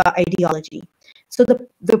Hindutva ideology. So the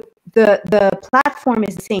platform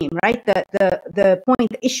is the same, right? The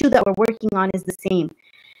issue that we're working on is the same.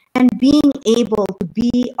 And being able to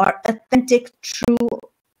be our authentic, true,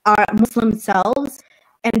 our Muslim selves,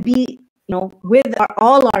 and be with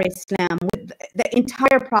all our Islam, with the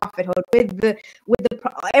entire prophethood, with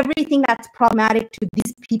everything that's problematic to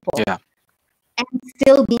these people, and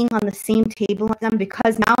still being on the same table with them,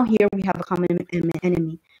 because now here we have a common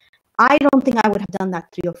enemy. I don't think I would have done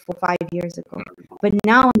that 3 or 4, 5 years ago, but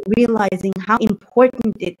now I'm realizing how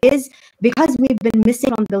important it is, because we've been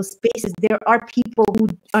missing on those spaces. There are people who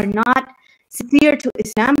are not sincere to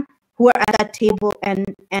Islam who are at that table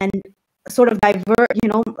and sort of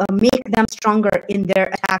make them stronger in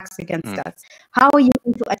their attacks against us. How are you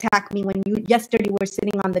going to attack me when you yesterday were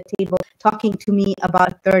sitting on the table talking to me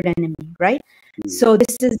about a third enemy, right? So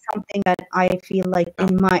this is something that I feel like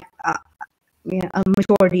in my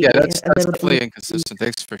maturity. Yeah, that's definitely inconsistent.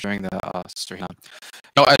 Thanks for sharing that, Sister Hena.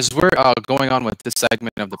 As we're going on with this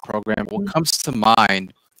segment of the program, what comes to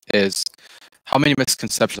mind is how many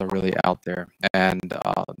misconceptions are really out there, and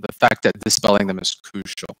the fact that dispelling them is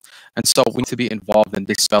crucial. And so we need to be involved in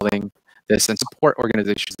dispelling this and support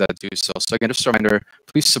organizations that do so. So again, just a reminder,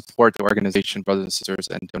 please support the organization, brothers and sisters,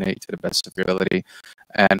 and donate to the best of your ability.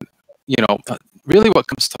 And really what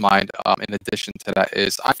comes to mind in addition to that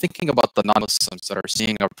is I'm thinking about the non-Muslims that are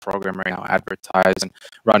seeing our program right now advertised and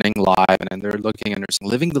running live, and they're looking and they're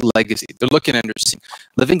living the legacy. They're looking and they're seeing,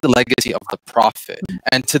 living the legacy of the Prophet.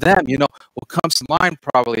 And to them, what comes to mind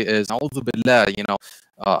probably is, A'udhu Billah,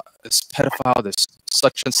 this pedophile, this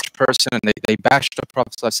such and such person, and they bash the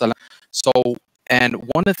Prophet ﷺ. So, and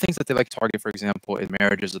one of the things that they like to target, for example, in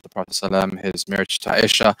marriages of the Prophet ﷺ, his marriage to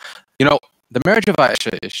Aisha, the marriage of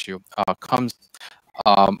Aisha issue comes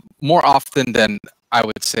more often than I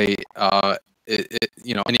would say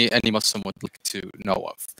any Muslim would like to know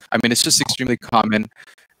of. I mean, it's just extremely common.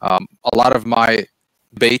 A lot of my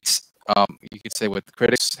debates, you could say, with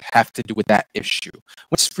critics have to do with that issue.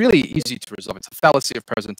 What's really easy to resolve. It's a fallacy of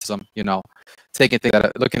presentism.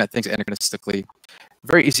 Looking at things anachronistically,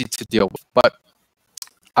 very easy to deal with. But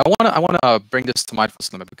I wanna bring this to mindful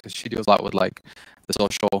Muslimah, because she deals a lot with like the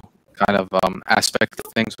social kind of aspect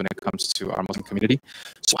of things when it comes to our Muslim community.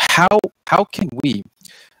 So how can we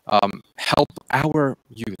help our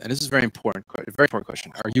youth? And this is a very important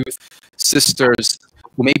question. Our youth sisters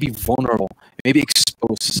who may be vulnerable, may be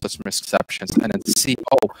exposed to such misconceptions, and then see,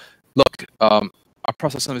 look, our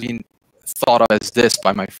Prophet is being thought of as this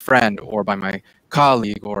by my friend or by my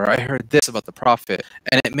colleague, or I heard this about the Prophet,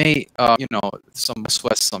 and it may, some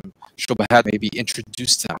shubahat may be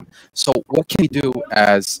introduced to them. So what can we do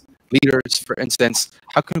as leaders, for instance?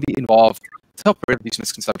 How can we be involved to help rid these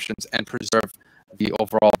misconceptions and preserve the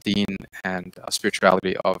overall deen and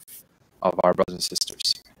spirituality of our brothers and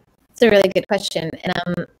sisters? It's a really good question.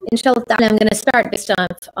 And inshallah, I'm going to start based on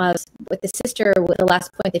with the sister, with the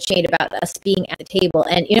last point that she made about us being at the table.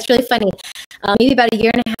 And it's really funny. Maybe about a year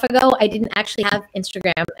and a half ago, I didn't actually have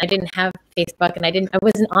Instagram. I didn't have Facebook, and I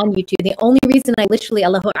wasn't on YouTube. The only reason I literally,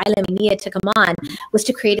 Allahu Alam, Nia to come on was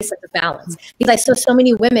to create a sense of balance. Because I saw so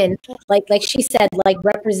many women, like she said, like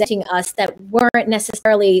representing us that weren't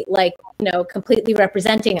necessarily like, completely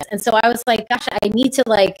representing us. And so I was like, gosh, I need to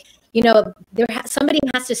somebody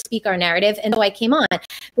has to speak our narrative. And so I came on.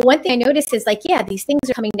 But one thing I noticed is like, yeah, these things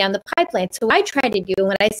are coming down the pipeline. So what I try to do,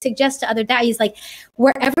 when I suggest to other da'is, like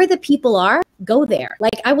wherever the people are, go there.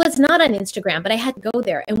 Like I was not on Instagram, but I had to go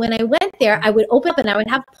there. And when I went there, I would open up and I would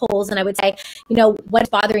have polls and I would say, what's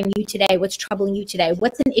bothering you today? What's troubling you today?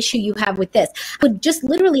 What's an issue you have with this? I would just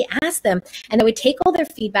literally ask them, and I would take all their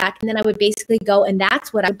feedback, and then I would basically go, and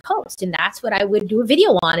that's what I would post, and that's what I would do a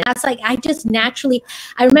video on. And that's like, I just naturally,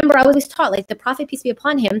 I remember I was taught, like the Prophet, peace be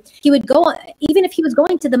upon him, he would go, even if he was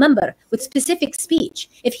going to the minbar with specific speech,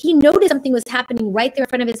 if he noticed something was happening right there in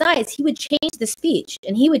front of his eyes, he would change the speech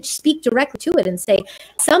and he would speak directly to it and say,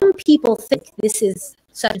 some people think this is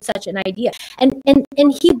such and such an idea, and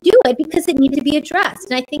he'd do it because it needed to be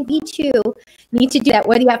addressed. And I think we too need to do that,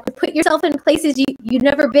 whether you have to put yourself in places you've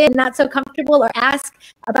never been, not so comfortable, or ask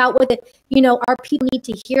about what our people need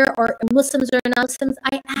to hear, or Muslims or non-Muslims.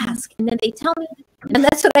 I ask, and then they tell me, and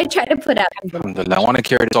that's what I try to put out. Alhamdulillah. I want to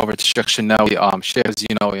carry this over to Sheikh ElShinawy. Sheikh, as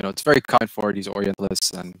you know, it's very common for these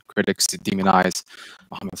Orientalists and critics to demonize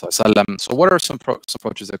Muhammad sallallahu alaihi wasallam. So what are some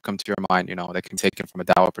approaches that come to your mind, that can be taken from a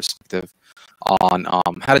dawah perspective on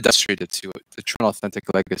how to demonstrate to the true and authentic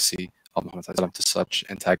legacy of Muhammad sallallahu alaihi wasallam to such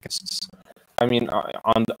antagonists? I mean,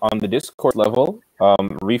 on the discourse level,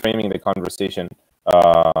 reframing the conversation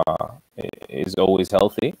is always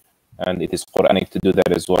healthy, and it is Quranic to do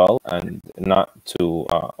that as well, and not to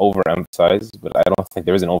overemphasize. But I don't think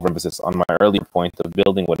there is an overemphasis on my earlier point of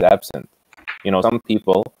building what is absent. Some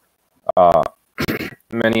people,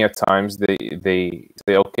 many a times they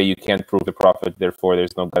say, okay, you can't prove the Prophet, therefore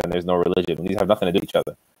there's no God and there's no religion. And these have nothing to do with each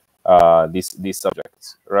other. These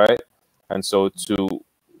subjects, right? And so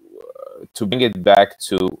to bring it back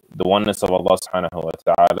to the oneness of Allah subhanahu wa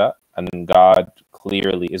ta'ala, and God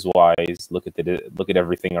clearly is wise. Look at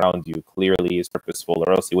everything around you. Clearly is purposeful,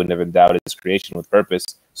 or else he wouldn't have endowed his creation with purpose.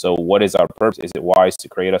 So what is our purpose? Is it wise to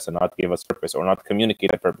create us and not give us purpose, or not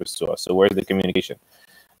communicate a purpose to us? So where's the communication?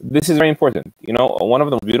 This is very important. One of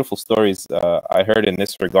the beautiful stories I heard in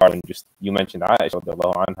this regard, and just you mentioned Aisha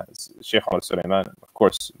radiallahu anha, Sheikh Sulaiman. Of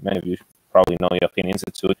course, many of you probably know Yaqeen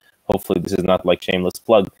Institute. Hopefully this is not like shameless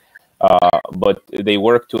plug. But they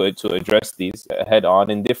work to address these head on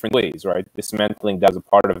in different ways, right? Dismantling that is a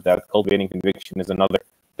part of that. Cultivating conviction is another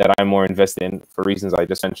that I'm more invested in for reasons I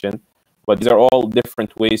just mentioned. But these are all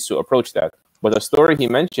different ways to approach that. But the story he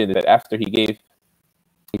mentioned is that after he gave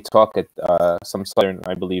a talk at some southern,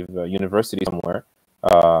 I believe, university somewhere,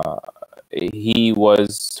 he was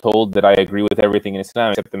told that I agree with everything in Islam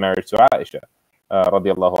except the marriage to Aisha,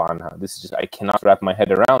 radiallahu anha. This is just, I cannot wrap my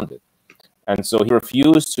head around it. And so he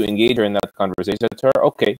refused to engage her in that conversation. He said to her,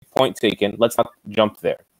 okay, point taken, let's not jump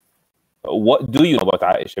there. What do you know about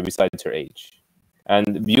Aisha besides her age?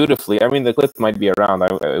 And beautifully, I mean, the clip might be around.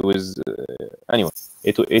 Anyway,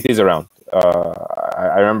 it is around.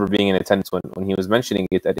 I remember being in attendance when he was mentioning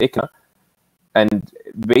it at ICNA. And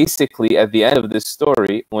basically, at the end of this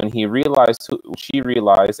story, when she realized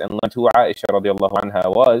and learned who Aisha radiallahu anha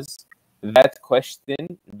was, that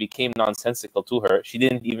question became nonsensical to her. She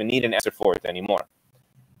didn't even need an answer for it anymore.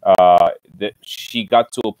 She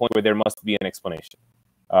got to a point where there must be an explanation.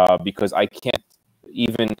 Because I can't,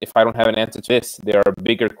 even if I don't have an answer to this, there are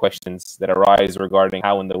bigger questions that arise regarding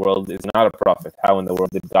how in the world is not a prophet. How in the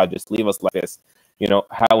world did God just leave us like this?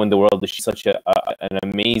 How in the world is she such an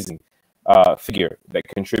amazing figure that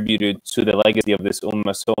contributed to the legacy of this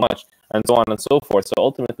ummah so much, and so on and so forth. So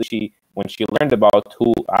ultimately, when she learned about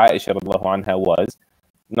who Aisha radiallahu anha was,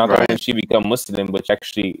 not only did she become Muslim, but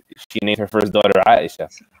she named her first daughter Aisha.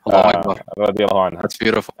 Radiallahu anha. That's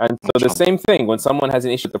beautiful. And so the same thing, when someone has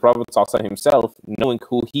an issue with the Prophet himself, knowing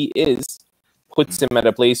who he is, puts him at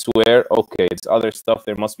a place where, okay, it's other stuff,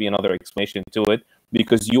 there must be another explanation to it,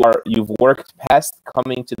 because you've worked past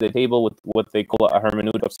coming to the table with what they call a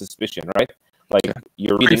hermeneutic of suspicion, right? Like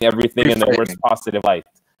you're reading everything in the worst positive light.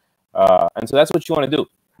 And so that's what you want to do.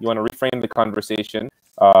 You want to reframe the conversation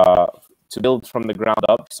to build from the ground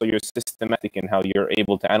up, so you're systematic in how you're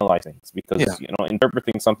able to analyze things, because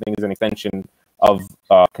interpreting something is an extension of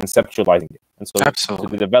conceptualizing it. And so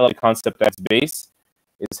to develop a concept that's base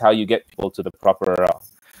is how you get people to the proper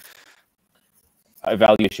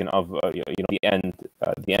evaluation of the end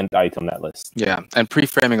item on that list. Yeah, and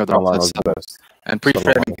pre-framing of the Allah process. knows the best. And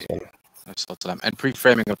pre-framing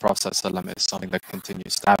the process is something that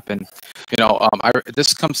continues to happen.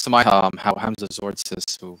 This comes to mind how Hamza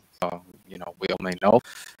Zordsis, who we all may know,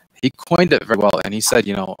 he coined it very well, and he said,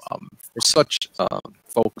 for such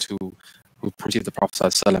folks who perceive the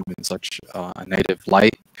Prophet in such a negative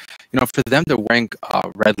light, for them they're wearing a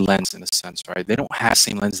red lens in a sense, right? They don't have the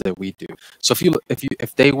same lens that we do. So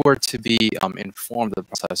if they were to be informed of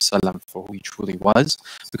the Prophet for who he truly was,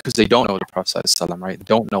 because they don't know the Prophet, right? They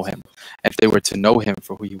don't know him. If they were to know him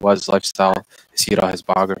for who he was, lifestyle, his seerah, his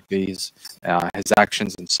biographies, his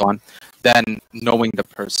actions, and so on, then knowing the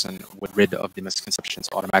person would rid of the misconceptions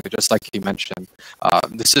automatically. Just like he mentioned,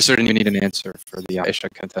 the sister didn't even need an answer for the Isha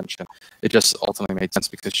contention. It just ultimately made sense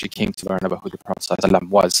because she came to learn about who the Prophet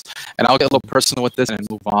was. And I'll get a little personal with this and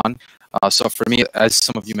move on. So for me, as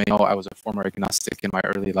some of you may know, I was a former agnostic in my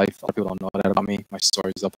early life. A lot of people don't know that about me. My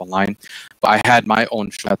story is up online. But I had my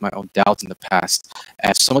own doubts in the past.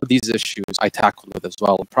 And some of these issues I tackled with as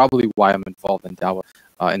well. Probably why I'm involved in dawah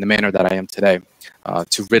in the manner that I am today,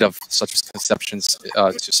 to rid of such misconceptions,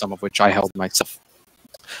 to some of which I held myself.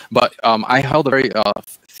 But I held a very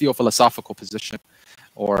theophilosophical position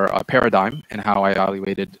or a paradigm in how I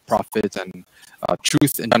evaluated prophets and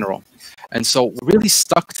truth in general. And so what really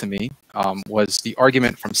stuck to me was the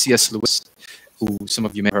argument from C.S. Lewis, who some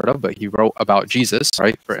of you may have heard of, but he wrote about Jesus,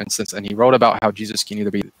 right, for instance, and he wrote about how Jesus can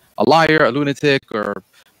either be a liar, a lunatic, or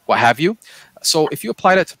what have you. So if you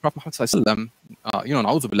apply that to Prophet Muhammad,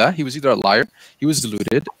 na'udhu billah, he was either a liar, he was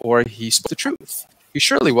deluded, or he spoke the truth. He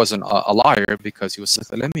surely wasn't a liar because he was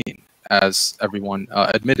al-amin, as everyone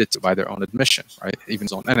admitted to by their own admission, right? Even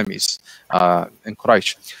his own enemies in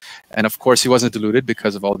Quraysh. And of course, he wasn't deluded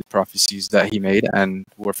because of all the prophecies that he made and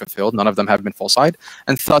were fulfilled. None of them have been falsified.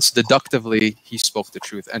 And thus, deductively, he spoke the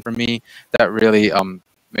truth. And for me, that really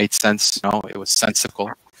made sense. It was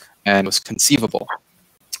sensical and it was conceivable.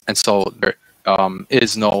 And so there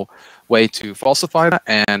is no way to falsify that.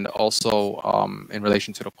 And also, in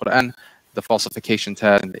relation to the Qur'an, the falsification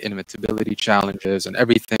test and the inimitability challenges and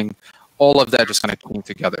everything, all of that just kind of came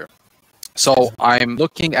together. So I'm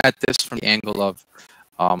looking at this from the angle of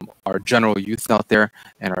our general youth out there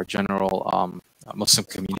and our general Muslim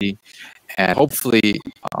community, and hopefully,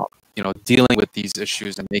 dealing with these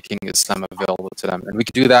issues and making Islam available to them. And we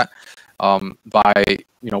can do that by,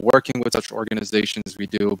 working with such organizations as we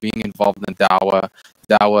do, being involved in dawah.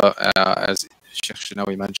 Dawah, as Sheikh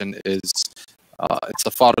ElShinawy mentioned, is it's a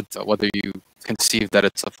fard, whether you conceive that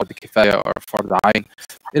it's a fard kifaya or a fard ayn.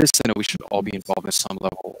 It is something that we should all be involved in some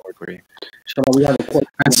level or degree. Inshallah, we have a question.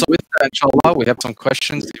 And so with that, inshallah, we have some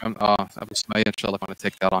questions. Abu Sumaya, inshallah, I want to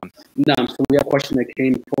take that on. So we have a question that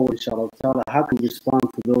came forward, inshallah. How can we respond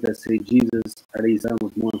to those that say Jesus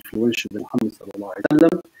was more influential than Muhammad sallallahu alaihi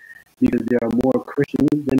wasallam because there are more Christians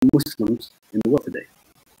than Muslims in the world today?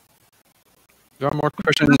 There are more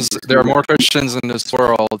Christians in this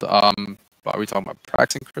world. Are we talking about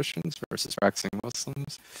practicing Christians versus practicing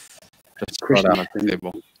Muslims? Just throw that on the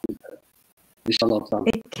table.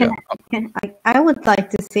 I would like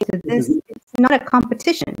to say that this it's not a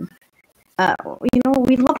competition.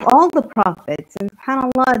 We love all the prophets, and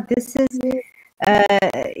subhanAllah, this is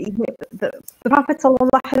the Prophet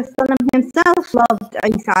sallallahu alaihi wasallam himself loved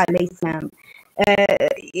Isa alayhi salam.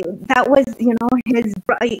 That was,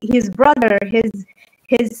 his brother,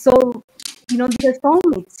 his soul. They're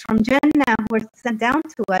soulmates from Jannah who were sent down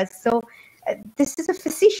to us. So this is a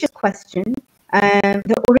facetious question.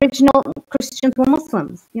 The original Christians were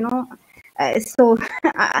Muslims, So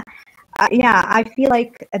I feel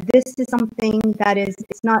like this is something that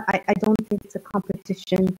it's not, I don't think it's a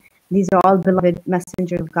competition. These are all beloved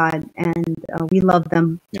messengers of God, and we love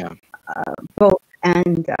them both.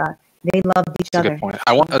 And they loved each other. That's a good point.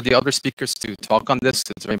 I want the other speakers to talk on this.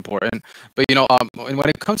 It's very important. But when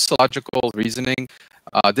it comes to logical reasoning,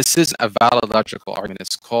 this is a valid logical argument.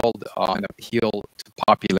 It's called an appeal to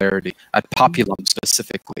popularity, at populum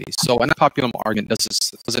specifically. So an populum argument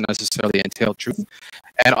doesn't necessarily entail truth.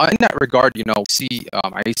 And in that regard, we see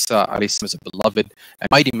Isa is a beloved and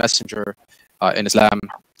mighty messenger in Islam.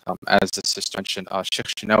 As the sister mentioned, Sheikh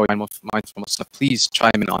ElShinawy, mindful Muslim, please chime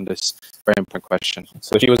in on this very important question.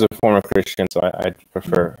 So she was a former Christian, so I'd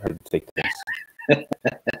prefer her to take this.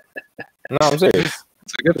 No, I'm serious.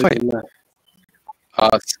 It's a good point.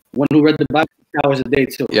 One who read the Bible 6 hours a day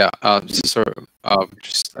too. Yeah, sister,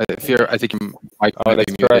 just if you're, I think you might Oh, be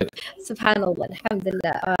that's muted. right. Subhanallah,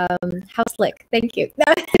 alhamdulillah. How slick. Thank you.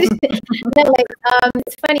 No, like,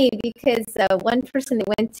 it's funny because one person they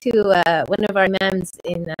went to one of our imams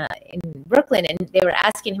in Brooklyn, and they were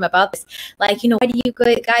asking him about this, like, you know, why do you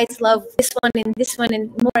guys love this one and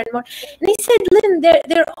more and more? And he said, listen,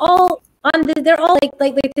 they're all on they're all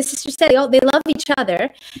like the sister said, they love each other,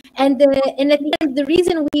 and at the end, the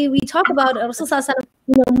reason we talk about Rasulullah,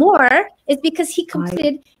 you know, more is because he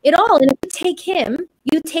completed it all. And if you take him,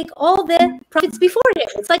 you take all the prophets before him.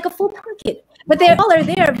 It's like a full packet. But they all are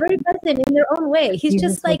there, very present in their own way. He's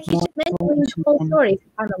just mentioning the whole story,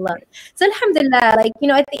 subhanAllah. So alhamdulillah, like, you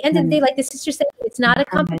know, at the end of the day, like the sister said, it's not a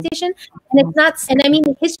competition, and it's not, and I mean,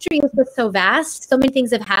 history is just so vast. So many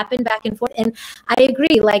things have happened back and forth. And I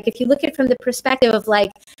agree, like, if you look at it from the perspective of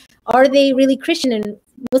like, are they really Christian and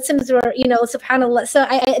Muslims were, you know, subhanAllah. So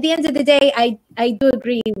at the end of the day, I do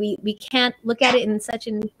agree. We can't look at it in such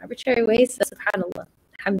an arbitrary way. So subhanAllah.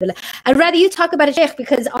 Alhamdulillah. I'd rather you talk about it, Sheikh,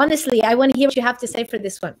 because honestly, I want to hear what you have to say for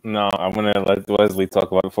this one. No, I'm going to let Wesley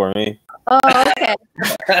talk about it for me. Oh, okay.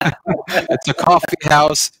 It's a coffee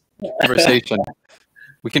house conversation.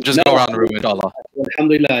 We can just go around the room with Allah.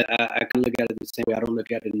 Alhamdulillah, I can look at it the same way. I don't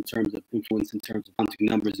look at it in terms of influence, in terms of counting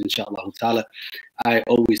numbers, inshallah ta'ala. I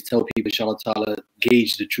always tell people, inshallah ta'ala,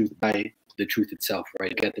 gauge the truth by the truth itself,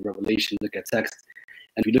 right? Get the revelation, look at text.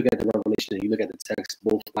 And if you look at the revelation and you look at the text,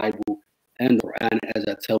 both Bible and the Qur'an, as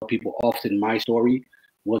I tell people often, my story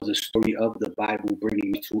was the story of the Bible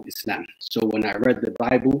bringing me to Islam. So when I read the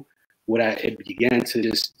Bible, it began to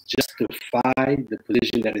just justify the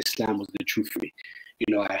position that Islam was the truth for me.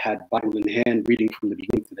 You know, I had Bible in hand, reading from the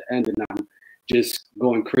beginning to the end, and I'm just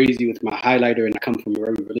going crazy with my highlighter. And I come from a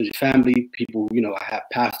very religious family. People, you know, I have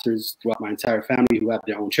pastors throughout my entire family who have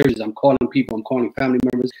their own churches. I'm calling family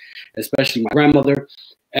members, especially my grandmother.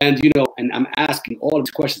 And, you know, and I'm asking all these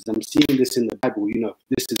questions. I'm seeing this in the Bible. You know, if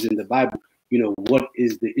this is in the Bible, you know, what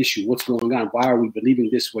is the issue? What's going on? Why are we believing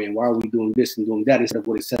this way? And why are we doing this and doing that instead of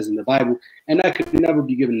what it says in the Bible? And I could never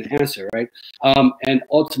be given the answer, right? And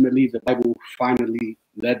ultimately, the Bible finally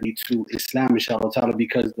led me to Islam, inshallah ta'ala,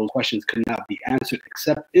 because those questions could not be answered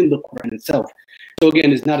except in the Qur'an itself. So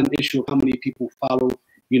again, it's not an issue of how many people follow,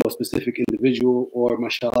 you know, a specific individual or,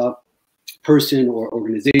 mashallah, person or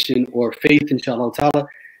organization or faith, inshallah ta'ala.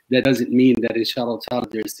 That doesn't mean that, inshallah ta'ala,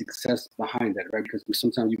 there's success behind that, right? Because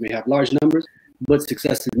sometimes you may have large numbers, but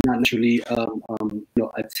success is not naturally you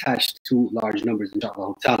know, attached to large numbers,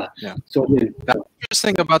 inshallah ta'ala. Yeah. So again, the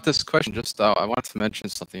interesting about this question, just I wanted to mention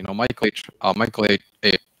something. You know, Michael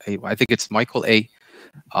I think it's Michael A.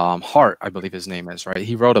 Hart, I believe his name is, right?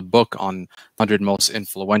 He wrote a book on 100 most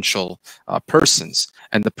influential persons,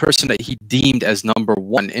 and the person that he deemed as number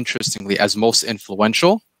one, interestingly, as most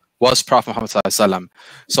influential, was Prophet Muhammad sallallahu alaihi wasallam.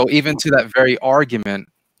 So even to that very argument,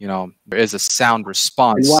 you know, there is a sound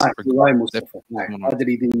response. Why Mustafa? Why did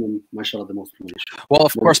he deem him, mashallah, the most influential? Well,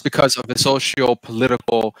 of course, because of his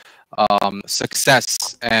socio-political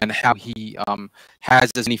success and how he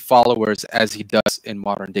has as many followers as he does in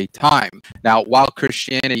modern day time. Now, while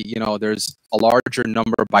Christianity, you know, there's a larger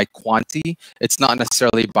number by quantity, it's not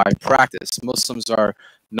necessarily by practice. Muslims are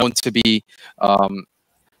known to be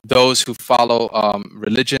those who follow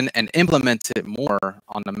religion and implement it more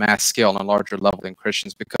on a mass scale, on a larger level than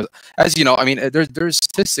Christians. Because, as you know, I mean, there's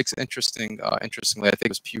statistics. Interestingly, I think it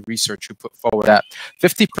was Pew Research who put forward that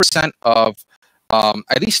 50% of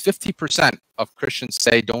at least 50% of Christians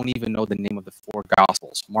say don't even know the name of the four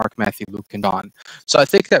Gospels: Mark, Matthew, Luke, and John. So I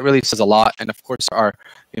think that really says a lot. And of course, are,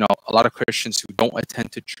 you know, a lot of Christians who don't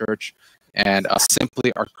attend to church and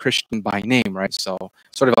simply are Christian by name, right? So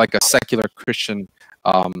sort of like a secular Christian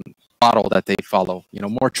model that they follow, you know,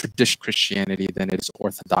 more traditional Christianity than it is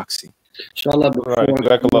orthodoxy. Inshallah,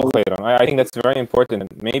 I think that's very important.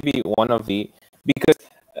 Maybe one of the, because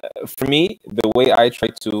for me, the way I try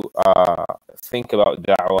to think about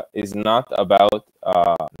da'wah is not about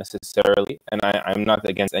necessarily, and I'm not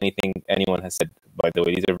against anything anyone has said, by the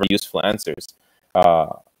way. These are very useful answers.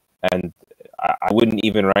 And I wouldn't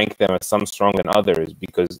even rank them as some stronger than others,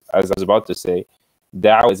 because as I was about to say,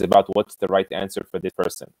 da'wah is about what's the right answer for this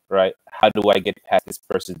person, right? How do I get past this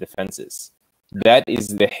person's defenses? That is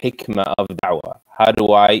the hikmah of da'wah. How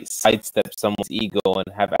do I sidestep someone's ego and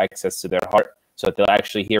have access to their heart so that they'll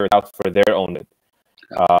actually hear it out for their own good?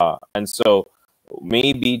 And so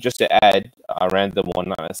maybe just to add a random one,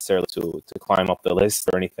 not necessarily to climb up the list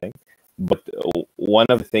or anything, but one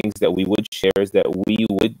of the things that we would share is that we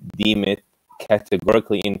would deem it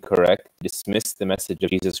categorically incorrect, dismiss the message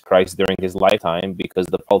of Jesus Christ during his lifetime because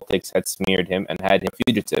the politics had smeared him and had him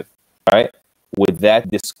fugitive, right? would that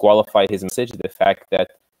disqualify his message? The fact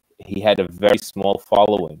that he had a very small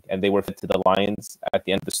following, and they were fed to the lions at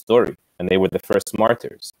the end of the story, and they were the first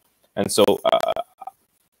martyrs. And so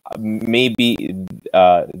maybe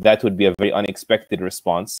that would be a very unexpected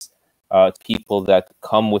response to people that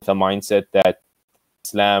come with a mindset that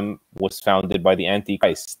Islam was founded by the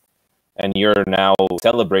Antichrist, and you're now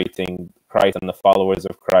celebrating Christ and the followers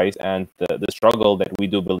of Christ and the struggle that we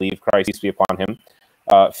do believe Christ, peace be upon him,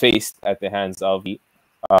 faced at the hands of the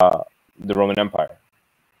Roman Empire.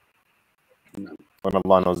 When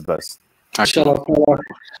Allah knows best. Inshallah,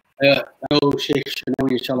 Sheikh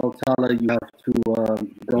Shinawy, inshallah ta'ala, you have to go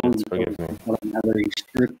on. Forgive me. Have a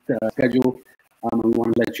strict schedule. We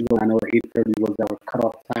want to let you go. I know 8:30 was our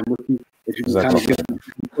cutoff time with you. If you can kind of give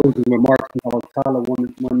closing remarks, inshallah ta'ala,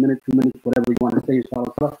 1 minute, 2 minutes, whatever you want to say,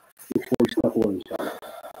 inshallah ta'ala, before we step away, inshallah.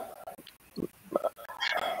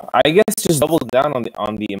 I guess just double down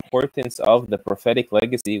on the importance of the prophetic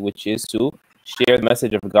legacy, which is to share the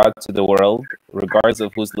message of God to the world, regardless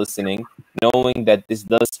of who's listening, knowing that this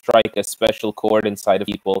does strike a special chord inside of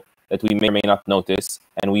people that we may or may not notice,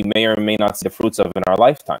 and we may or may not see the fruits of in our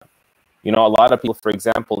lifetime. You know, a lot of people, for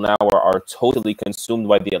example, now are totally consumed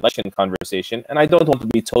by the election conversation, and I don't want to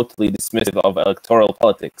be totally dismissive of electoral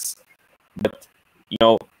politics, but, you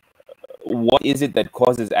know, what is it that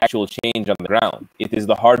causes actual change on the ground? It is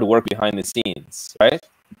the hard work behind the scenes, right?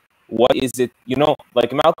 What is it, you know,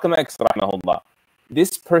 like Malcolm X, rahmahullah,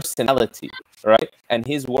 this personality, right, and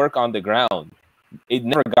his work on the ground, it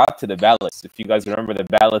never got to the ballots. If you guys remember the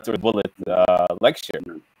ballot or bullet lecture,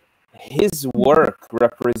 his work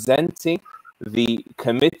representing the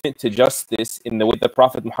commitment to justice in the way the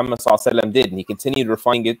Prophet Muhammad ﷺ did, and he continued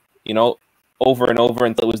refining it, you know, over and over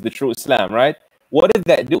until it was the true Islam, right? What did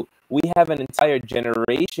that do? We have an entire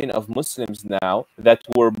generation of Muslims now that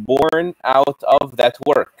were born out of that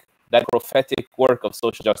work, that prophetic work of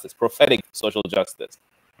social justice, prophetic social justice.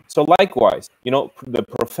 So likewise, you know, the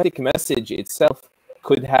prophetic message itself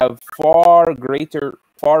could have far greater,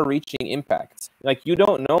 far-reaching impacts. Like, you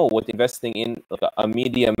don't know what investing in like a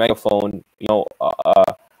media megaphone, you know,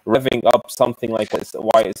 revving up something like this,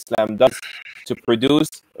 why Islam does, to produce,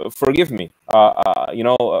 forgive me, you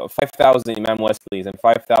know, 5,000 Imam Wesleys and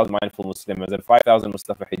 5,000 mindful Muslims and 5,000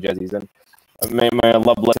 Mustafa Hijazis, and may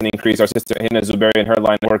Allah bless and increase our sister Hena Zuberi and her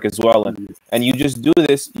line of work as well. And you just do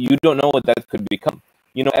this, you don't know what that could become.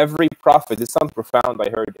 You know, every prophet, this is something profound I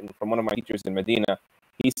heard from one of my teachers in Medina.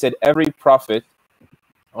 He said every prophet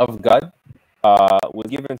of God was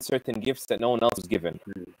given certain gifts that no one else was given.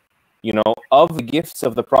 You know, of the gifts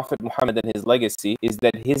of the Prophet Muhammad and his legacy is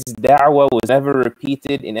that his da'wah was never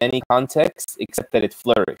repeated in any context except that it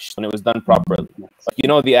flourished when it was done properly. Like, you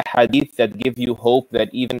know, the ahadith that give you hope that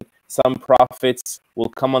even some prophets will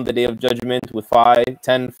come on the Day of Judgment with 5,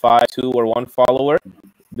 10, 5, 2, or 1 follower.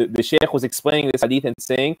 The Shaykh was explaining this hadith and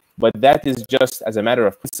saying, but that is just as a matter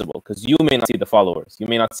of principle, because you may not see the followers, you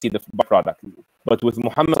may not see the byproduct. But with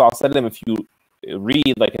Muhammad ﷺ, if you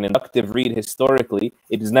read like an inductive read historically,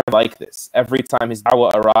 it is never like this. Every time his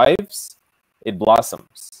da'wah arrives, it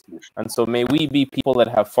blossoms. And so may we be people that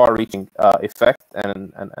have far-reaching effect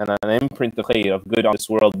and an imprint of good on this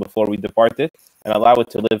world before we depart it, and allow it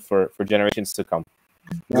to live for generations to come.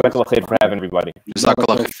 Jazakallah khair for having everybody.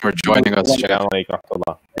 Jazakallah khair for joining us.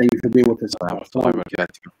 Thank you for being with us.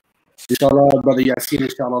 Inshallah, Brother Yasin,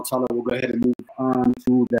 inshallah ta'ala, we'll go ahead and move on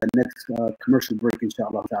to the next commercial break,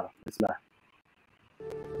 inshallah ta'ala. Bismillah.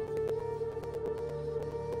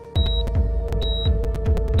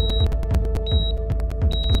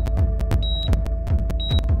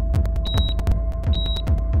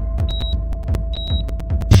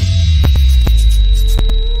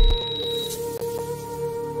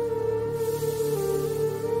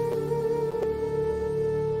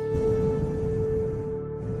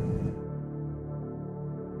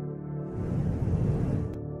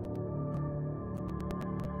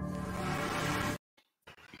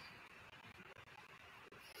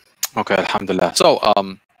 Okay, alhamdulillah. So,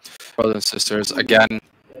 brothers and sisters, again,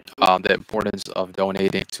 the importance of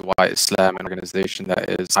donating to Why Islam, an organization that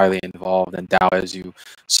is highly involved in dawah. As you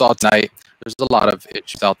saw tonight, there's a lot of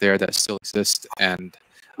issues out there that still exist, and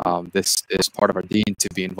this is part of our deen to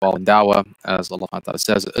be involved in dawah. As Allah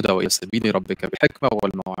says,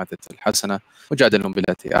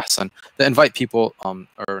 to invite people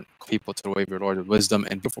or people to the way of your Lord with wisdom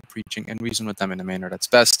and beautiful preaching and reason with them in a manner that's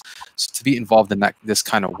best. So to be involved in this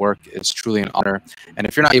kind of work is truly an honor. And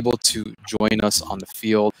if you're not able to join us on the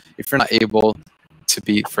field, if you're not able to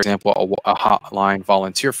be, for example, a hotline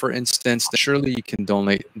volunteer, for instance, then surely you can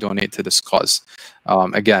donate to this cause.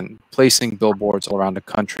 Again, placing billboards all around the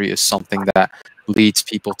country is something that leads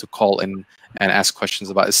people to call in and ask questions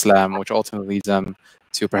about Islam, which ultimately leads them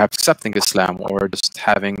to perhaps accepting Islam or just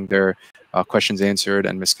having their questions answered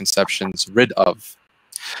and misconceptions rid of.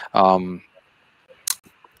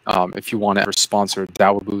 If you want to ever sponsor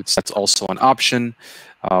dawah booths, that's also an option.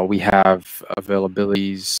 We have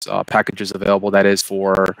availabilities, packages available, that is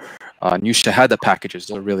for new shahada packages.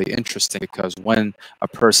 They're really interesting because when a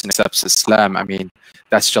person accepts Islam, I mean,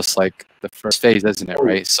 that's just like the first phase, isn't it,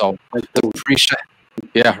 right? So the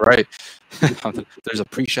yeah, right. There's a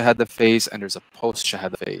pre-shahada phase and there's a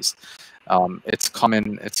post-shahada phase. It's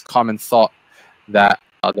common thought that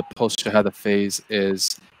the post-shahada phase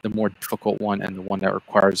is the more difficult one and the one that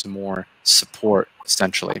requires more support,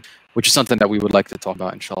 essentially, which is something that we would like to talk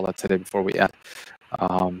about, inshallah, today before we end.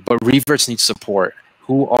 But reverts need support.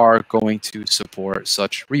 Who are going to support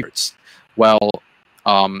such reverts? Well,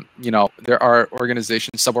 you know, there are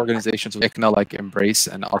organizations, sub-organizations with Hena like Embrace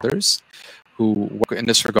and others who work in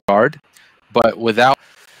this regard, but without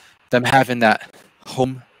them having that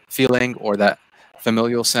home feeling or that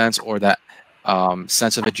familial sense or that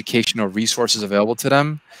sense of educational resources available to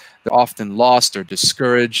them, they're often lost or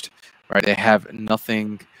discouraged, right? They have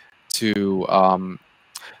nothing to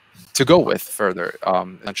go with further,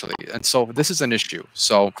 essentially. And so this is an issue.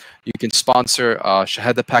 So you can sponsor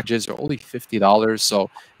shahada packages are only $50.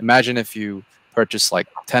 So imagine if you purchase like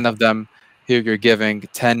 10 of them. Here you're giving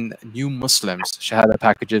 10 new Muslims shahada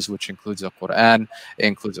packages, which includes a Qur'an, it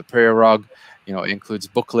includes a prayer rug, you know, it includes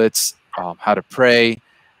booklets, how to pray,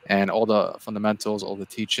 and all the fundamentals, all the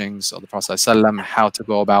teachings of the Prophet ﷺ, how to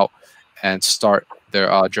go about and start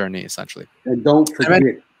their journey, essentially. And don't forget,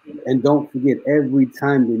 every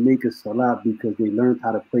time they make a salat because they learned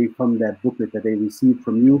how to pray from that booklet that they received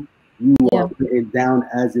from you, you are putting it down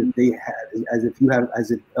as if they had, as if you have,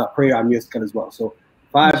 as a prayer on your scale as well. So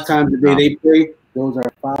 5 times a day they pray. Those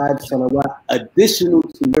are 5 salawat additional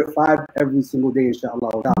to your 5 every single day,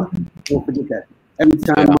 inshallah. Don't forget that. Every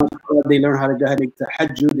time they learn how to go ahead and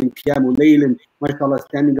tahajjud and qiyamul layl and mashallah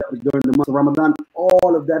standing up during the month of Ramadan,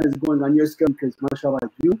 all of that is going on your scale because mashallah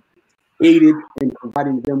you aided in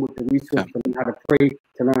providing them with the resource to learn how to pray,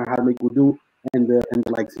 to learn how to make wudu and the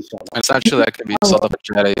likes, inshallah. And essentially that can be salat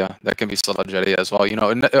jariyah. That can be salat jariyah as well. You know,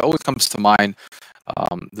 and it always comes to mind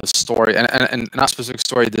the story, and not a specific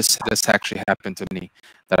story. This actually happened to me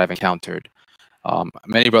that I've encountered.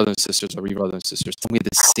 Many brothers and sisters, or brothers and sisters, told me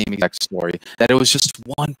the same exact story, that it was just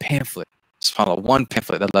one pamphlet, subhanAllah, one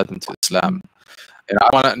pamphlet that led them to Islam. And I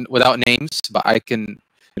want to, without names, but I can,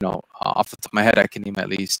 you know, off the top of my head, I can name at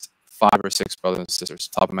least 5 or 6 brothers and sisters,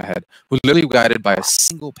 top of my head, who literally were guided by a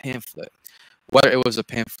single pamphlet. Whether it was a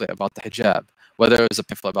pamphlet about the hijab, whether it was a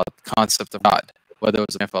pamphlet about the concept of God, whether it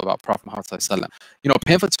was a pamphlet about Prophet Muhammad, you know,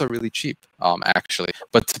 pamphlets are really cheap, actually,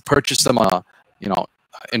 but to purchase them, you know,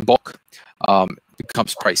 in bulk,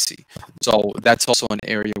 becomes pricey. So that's also an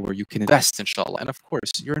area where you can invest, inshallah. And of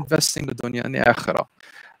course, you're investing the dunya and the akhirah.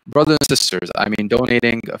 Brothers and sisters, I mean,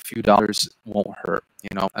 donating a few dollars won't hurt, you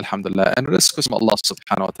know, alhamdulillah. And risk is from Allah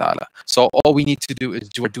subhanahu wa ta'ala. So all we need to do is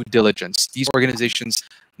do our due diligence. These organizations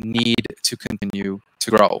need to continue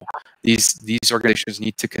to grow. These organizations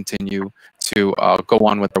need to continue to go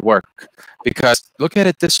on with their work. Because look at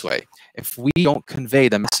it this way. If we don't convey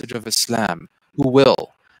the message of Islam, who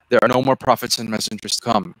will? There are no more prophets and messengers to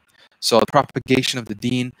come. So the propagation of the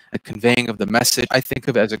deen and conveying of the message, I think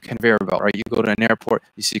of it as a conveyor belt, right? You go to an airport,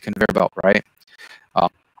 you see a conveyor belt, right?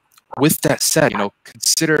 With that said, you know,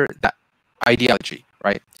 consider that ideology,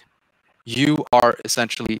 right? You are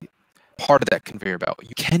essentially part of that conveyor belt.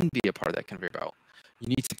 You can be a part of that conveyor belt. You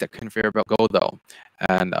need to let that conveyor belt go, though,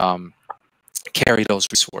 and carry those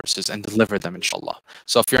resources and deliver them, inshallah.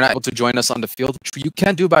 So if you're not able to join us on the field, which you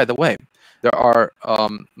can do, by the way, there are,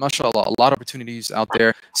 mashallah, a lot of opportunities out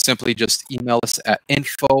there. Simply just email us at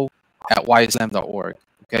info@yslam.org.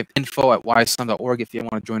 Okay, info@yslam.org. If you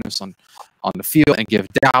want to join us on the field and give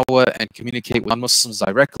dawah and communicate with non-Muslims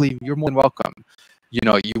directly, you're more than welcome. You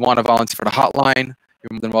know, you want to volunteer for the hotline, you're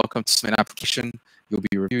more than welcome to submit an application. You'll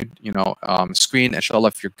be reviewed, you know, screened. Inshallah,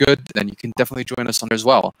 if you're good, then you can definitely join us on there as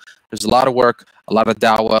well. There's a lot of work, a lot of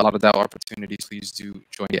dawah opportunities. Please do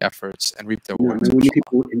join the efforts and reap the rewards. We need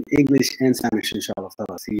people in English and Spanish, inshallah.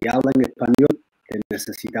 Si hablan español, que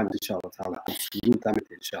necesitamos, inshallah.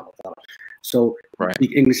 Absolutamente, inshallah. So,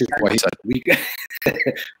 speak English and Spanish. We can,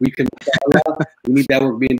 we need that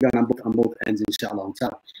work being done on both ends, inshallah.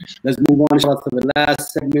 Let's move on, inshallah, to the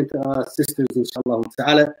last segment, sisters,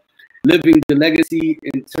 inshallah. Living the legacy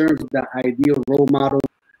in terms of the ideal role model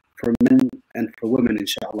for men and for women,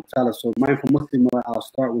 inshallah ta'ala. So mindful Muslimah, I'll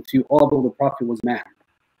start with you. Although the Prophet was man,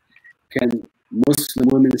 can Muslim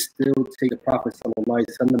women still take the Prophet sallallahu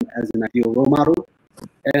alaihi wasallam as an ideal role model?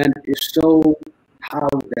 And if so, how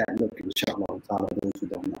would that look, inshallah ta'ala, those who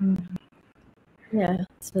don't know? Yeah.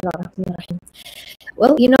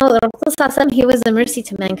 Well, you know, Rasul, he was a mercy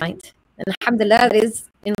to mankind. And alhamdulillah, it is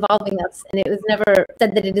involving us, and it was never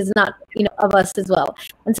said that it is not, you know, of us as well.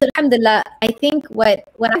 And so alhamdulillah, I think what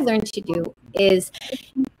I've learned to do is,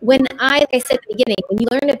 when like I said at the beginning, when you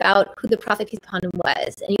learn about who the Prophet peace upon him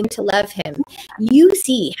was, and you learn to love him, you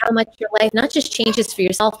see how much your life not just changes for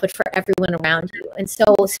yourself, but for everyone around you. And so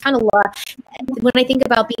subhanallah, when I think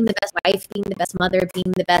about being the best wife, being the best mother,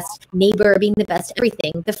 being the best neighbor, being the best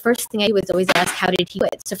everything, the first thing I do is always ask, how did he do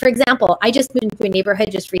it? So for example, I just moved into a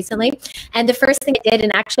neighborhood just recently, and the first thing I did,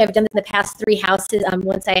 and actually I've done this in the past 3 houses,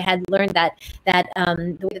 once I had learned that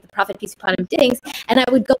the way that the Prophet peace upon him did things, and I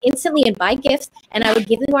would go instantly and buy gifts, and I would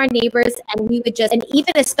give them to our neighbors, and we would just, and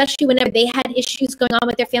even especially whenever they had issues going on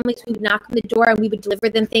with their families, we would knock on the door and we would deliver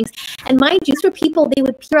them things. And mind you, these were people, they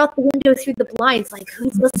would peer out the window through the blinds, like,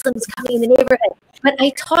 who's Muslims coming in the neighborhood? But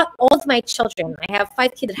I taught all of my children, I have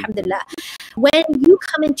 5 kids, alhamdulillah, when you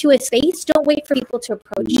come into a space, don't wait for people to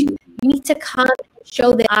approach you. You need to come and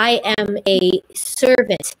show that I am a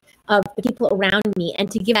servant of the people around me, and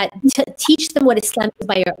to give that, to teach them what Islam is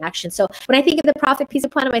by your actions. So when I think of the Prophet peace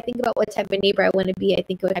upon him, I think about what type of neighbor I want to be. I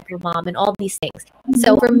think of what type of mom and all these things.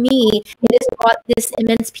 So for me, it has brought this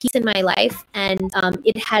immense peace in my life, and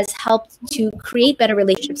it has helped to create better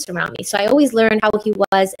relationships around me. So I always learn how he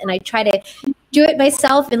was, and I try to do it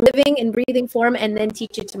myself in living and breathing form, and then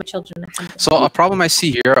teach it to my children. So a problem I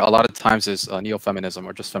see here a lot of times is neo-feminism,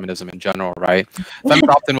 or just feminism in general, right? Feminists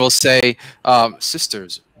often will say,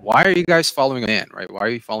 sisters, why are you guys following a man, right? Why are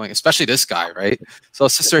you following, especially this guy, right? So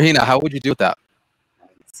Sister Hena, how would you deal with that?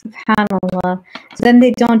 SubhanAllah. So then they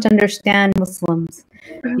don't understand Muslims.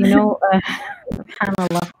 You know,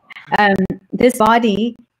 SubhanAllah. This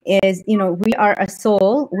body is, you know, we are a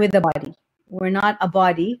soul with a body. We're not a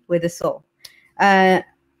body with a soul.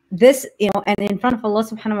 This, you know, and in front of Allah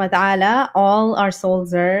subhanahu wa ta'ala, all our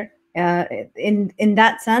souls are, in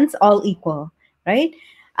that sense, all equal, right?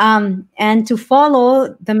 And to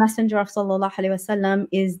follow the Messenger of Sallallahu Alaihi Wasallam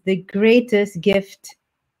is the greatest gift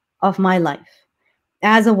of my life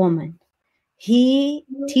as a woman. He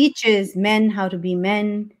teaches men how to be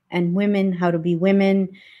men and women how to be women.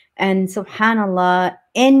 And subhanallah,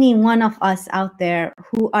 any one of us out there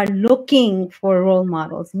who are looking for role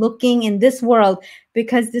models, looking in this world,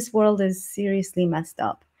 because this world is seriously messed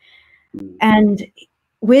up. And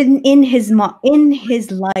in his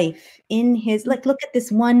life, like, look at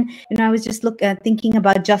this one, you know, I was just thinking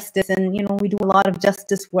about justice, and, you know, we do a lot of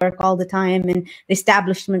justice work all the time, and the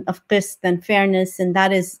establishment of qist and fairness, and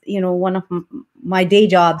that is, you know, one of my day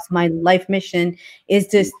jobs. My life mission is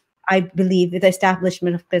just, I believe, the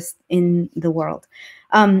establishment of qist in the world.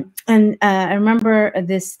 I remember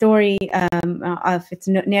this story it's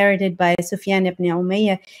narrated by Sufyan ibn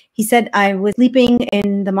Umayyah. He said, I was sleeping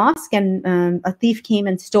in the mosque, and a thief came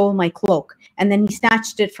and stole my cloak, and then he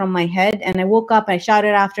snatched it from my head, and I woke up, I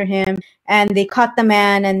shouted after him, and they caught the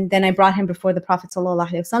man, and then I brought him before the Prophet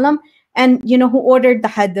ﷺ, and, you know, who ordered the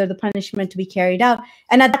hadd, the punishment, to be carried out.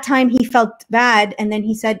 And at that time he felt bad, and then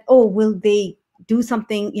he said, oh, will they do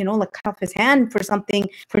something, you know, like cut off his hand for something,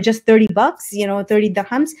 for just 30 bucks, you know, 30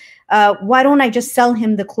 dirhams. Why don't I just sell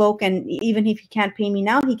him the cloak, and even if he can't pay me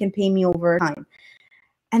now, he can pay me over time.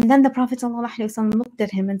 And then the Prophet ﷺ looked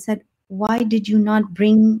at him and said, why did you not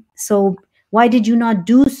do so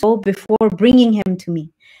before bringing him to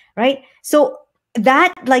me? Right? So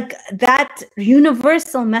that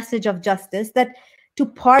universal message of justice, that to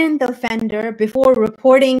pardon the offender before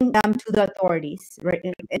reporting them to the authorities, right?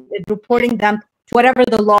 Reporting them to whatever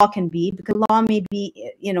the law can be, because law may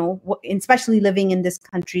be, you know, especially living in this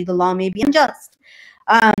country, the law may be unjust.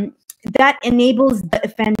 That enables the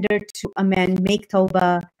offender to amend, make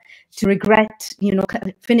tawbah, to regret, you know,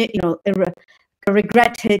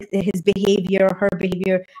 regret his behavior, her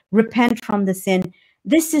behavior, repent from the sin.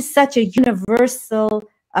 This is such a universal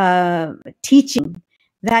teaching.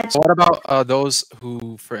 So what about those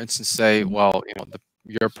who, for instance, say, well, you know,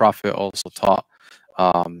 your prophet also taught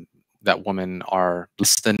that women are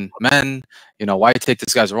less than men. You know, why take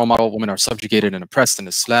this guy as a role model? Women are subjugated and oppressed in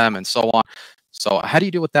Islam, and so on. So how do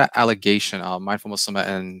you deal with that allegation? Mindful Muslimah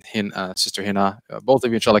and Sister Hena, both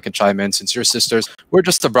of you, inshallah, can chime in. Since you're sisters, we're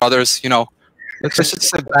just the brothers, you know. Let's just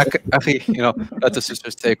sit back, you know, let the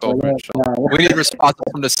sisters take over. We need responses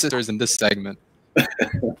from the sisters in this segment.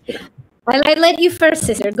 I let you first,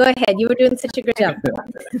 sister. Go ahead. You were doing such a great job.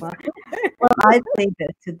 Well, I'd say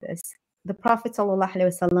this. The Prophet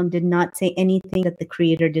ﷺ did not say anything that the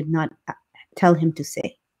Creator did not tell him to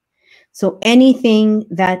say. So anything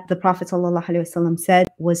that the Prophet ﷺ said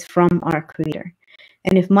was from our Creator.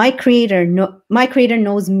 And if my Creator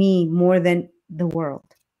knows me more than the world,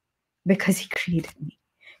 because he created me,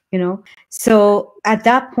 you know. So at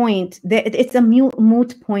that point, it's a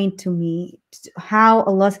moot point to me how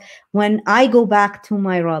Allah, when I go back to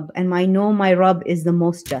my Rabb, and I know my Rabb is the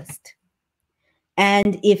most just,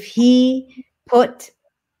 and if he put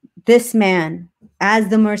this man as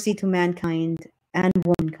the mercy to mankind and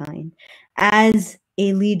womankind, as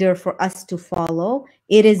a leader for us to follow,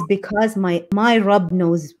 it is because my Rabb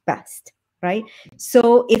knows best, right?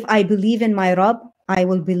 So if I believe in my Rabb, I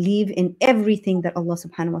will believe in everything that Allah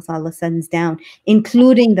subhanahu wa ta'ala sends down,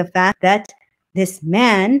 including the fact that this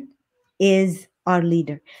man is our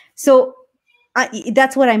leader. So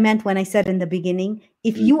that's what I meant when I said in the beginning,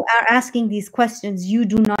 if you are asking these questions, you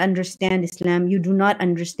do not understand Islam, you do not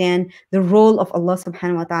understand the role of Allah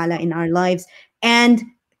subhanahu wa ta'ala in our lives, and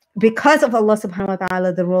because of Allah subhanahu wa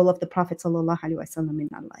ta'ala, the role of the Prophet sallallahu alaihi wasallam in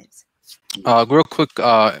our lives. Real quick,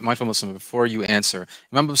 mindful Muslim, before you answer,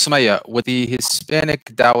 remember Sumaya, with the Hispanic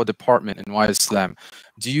Dawah department in Why Islam,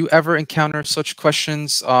 do you ever encounter such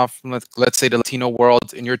questions from, let's say, the Latino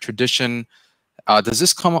world in your tradition? Does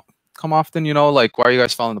this come often, you know, like, why are you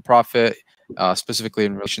guys following the Prophet, specifically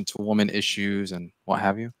in relation to woman issues and what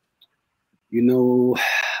have you? You know,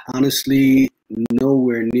 honestly,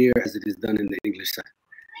 nowhere near as it is done in the English side.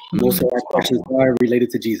 Most of our questions are related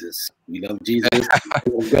to Jesus. We love Jesus.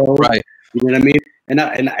 Go, right. You know what I mean?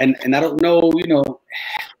 And I don't know, you know,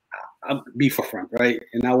 I'll be forefront, right?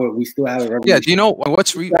 And now we still have a do you know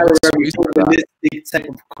what's the reason for that? This type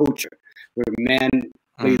of culture where man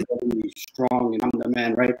plays really strong and I'm the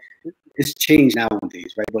man, right? It's changed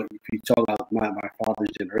nowadays, right? But if you talk about my father's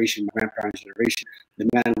generation, my grandparents' generation, the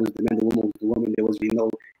man was the man, the woman was the woman. There was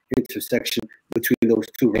no intersection between those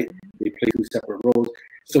two, right? They play two separate roles.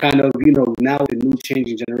 So kind of, you know, now the new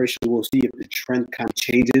changing generation, we'll see if the trend kind of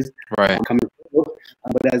changes. Right. Coming forward.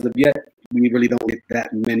 But as of yet, we really don't get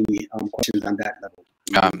that many questions on that level.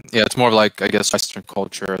 Yeah, it's more of like, I guess, Western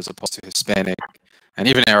culture as opposed to Hispanic and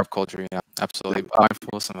even Arab culture. Yeah, absolutely. Mindful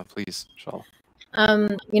Muslim, please, inshallah.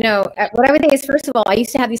 You know, what I would think is, first of all, I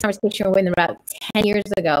used to have these conversations with women about 10 years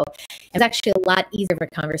ago. It's actually a lot easier of a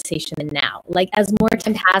conversation than now. Like, as more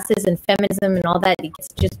time passes and feminism and all that, it gets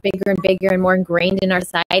just bigger and bigger and more ingrained in our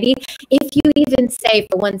society. If you even say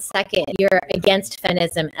for 1 second you're against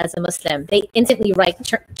feminism as a Muslim, they instantly write,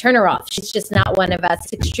 turn her off. She's just not one of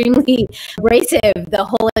us. It's extremely abrasive, the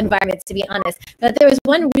whole environment, to be honest. But there was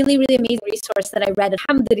one really, really amazing resource that I read,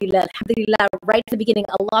 alhamdulillah, right from the beginning.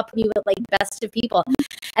 Allah put me with like best of people.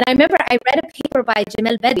 And I remember I read a paper by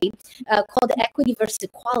Jamel Bedi called Equity versus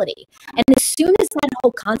Equality. And as soon as that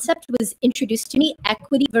whole concept was introduced to me,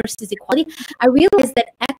 equity versus equality, I realized that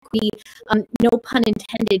equity, no pun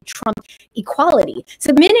intended, trumped equality. So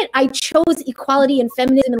the minute I chose equality and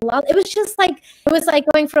feminism and law, it was like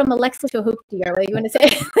going from Alexa to a hoopty, or what you want to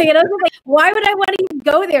say. You know, like, why would I want to even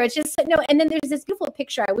go there? It's just, no. And then there's this beautiful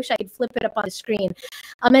picture. I wish I could flip it up on the screen.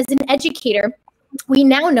 As an educator, we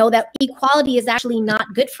now know that equality is actually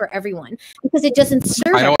not good for everyone because it doesn't serve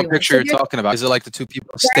everyone. I know what picture you're talking about. Is it like the two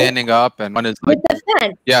people standing up and one is like with the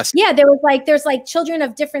fence? Yes. Yeah, there's like children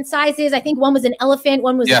of different sizes. I think one was an elephant,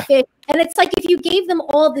 one was a fish. And it's like, if you gave them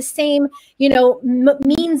all the same, you know,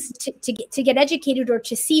 means to get educated or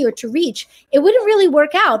to see or to reach, it wouldn't really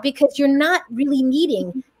work out because you're not really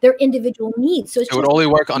meeting their individual needs. So it would only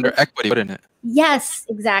work under equity, wouldn't it? Yes,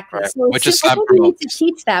 exactly. Right. So Which is I think we need to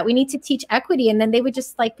teach that. We need to teach equity, and then they would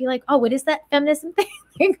just like be like, "Oh, what is that feminism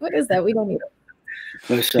thing? What is that? We don't need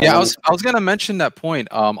it." Yeah, I was gonna mention that point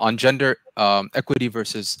on gender equity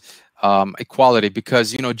versus equality,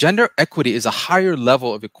 because, you know, gender equity is a higher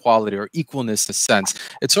level of equality or equalness in a sense.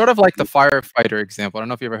 It's sort of like the firefighter example. I don't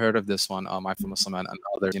know if you ever heard of this one, I'm from Muslim and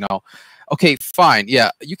others, you know. Okay, fine. Yeah,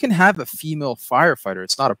 you can have a female firefighter.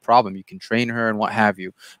 It's not a problem. You can train her and what have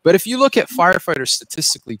you. But if you look at firefighters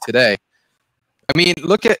statistically today, I mean,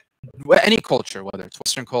 look at any culture, whether it's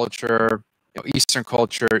Western culture, you know, Eastern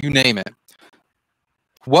culture, you name it.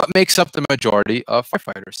 What makes up the majority of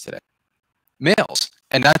firefighters today? Males.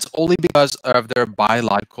 And that's only because of their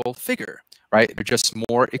biological figure, right? They're just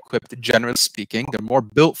more equipped, generally speaking. They're more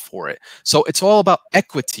built for it. So it's all about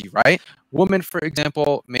equity, right? Women, for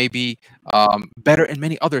example, may be better in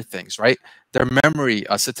many other things, right? Their memory,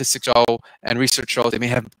 statistics show and research shows they may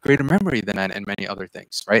have greater memory than men in many other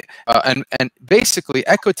things, right? And basically,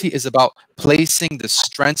 equity is about placing the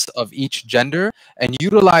strengths of each gender and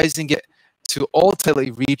utilizing it to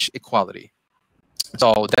ultimately reach equality.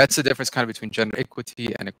 So that's the difference kind of between gender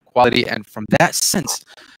equity and equality. And from that sense,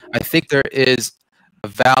 I think there is a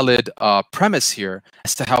valid premise here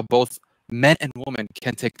as to how both men and women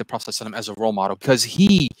can take the Prophet ﷺ as a role model, because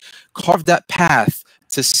he carved that path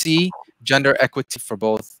to see gender equity for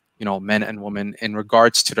both, you know, men and women in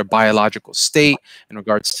regards to their biological state, in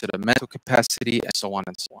regards to the mental capacity, and so on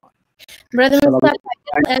and so on. Brother Mustafa,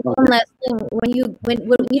 and one last thing. When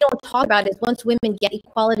we don't talk about it, once women get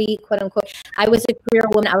equality, quote unquote, I was a career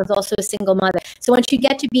woman, I was also a single mother. So once you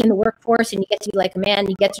get to be in the workforce and you get to be like a man,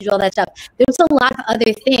 you get to do all that stuff, there's a lot of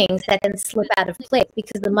other things that can slip out of place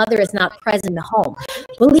because the mother is not present in the home.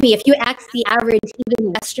 Believe me, if you ask the average,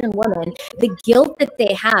 even Western woman, the guilt that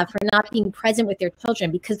they have for not being present with their children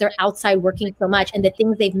because they're outside working so much and the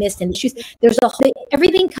things they've missed and issues, there's a whole,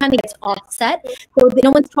 everything kind of gets offset. So no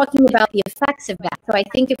one's talking about the effects of that. So I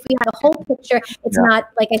think if we have a whole picture, it's not,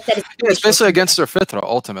 like I said, it's basically against their fitra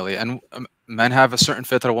ultimately. And men have a certain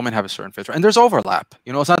fitra, women have a certain fitra, and there's overlap.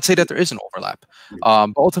 You know, it's not to say that there isn't overlap.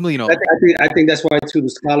 But ultimately, you know, I think that's why too the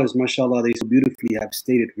scholars, mashallah, they so beautifully have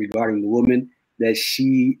stated regarding the woman that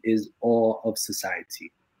she is all of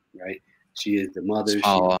society, right? She is the mother, she is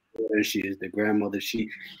the daughter, she is the grandmother.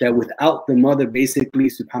 That without the mother, basically,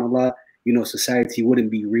 subhanallah, you know, society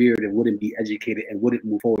wouldn't be reared and wouldn't be educated and wouldn't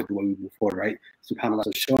move forward the way we move forward, right? SubhanAllah.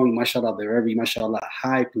 So showing, mashallah, the very, mashallah,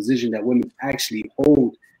 high position that women actually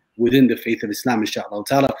hold within the faith of Islam, inshallah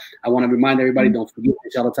ta'ala. I want to remind everybody, don't forget,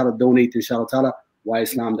 inshallah ta'ala, donate, inshallah ta'ala,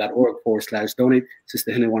 yislam.org/donate.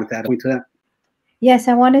 Sister Hena, wanted to add a point to that? Yes,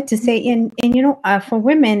 I wanted to say, in you know, for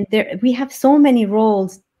women, we have so many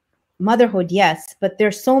roles. Motherhood, yes, but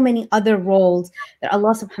there's so many other roles that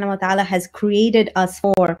Allah subhanahu wa ta'ala has created us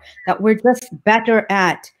for that we're just better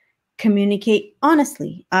at communicate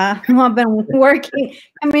honestly. I've been working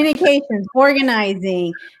communications,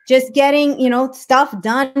 organizing, just getting, you know, stuff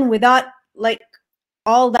done without like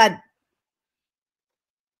all that.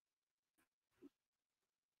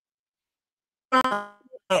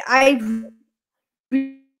 I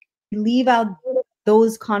leave out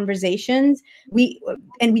those conversations, we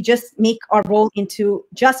just make our role into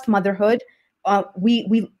just motherhood.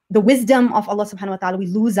 The wisdom of Allah subhanahu wa ta'ala, we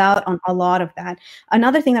lose out on a lot of that.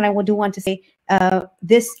 Another thing that I do want to say,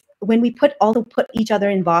 when we put each other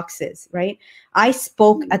in boxes, right? I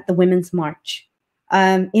spoke at the Women's March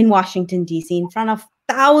in Washington, D.C. in front of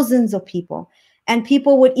thousands of people, and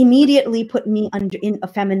people would immediately put me in a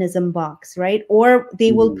feminism box, right? Or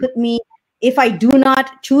they will put me, if I do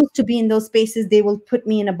not choose to be in those spaces, they will put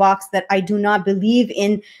me in a box that I do not believe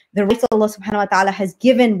in the rights Allah subhanahu wa ta'ala has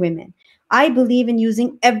given women. I believe in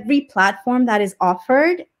using every platform that is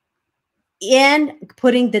offered and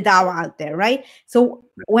putting the dawah out there, right? So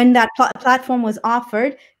when that platform was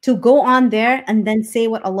offered, to go on there and then say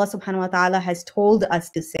what Allah subhanahu wa ta'ala has told us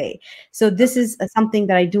to say. So this is something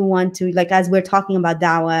that I do want to, like, as we're talking about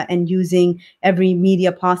dawah and using every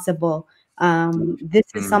media possible, this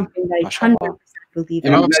is something that I 100% believe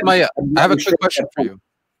in. I have a quick question for you.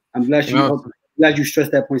 I'm glad you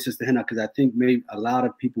stressed that point, Sister Hena, because I think maybe a lot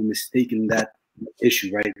of people mistaken that issue,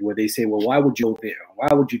 right? Where they say, well, why would you go there? Why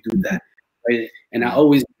would you do that? Right? And I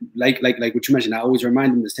always, like what you mentioned, I always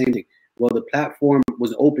remind them the same thing. Well, the platform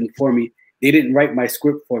was open for me. They didn't write my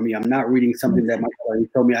script for me. I'm not reading something that my father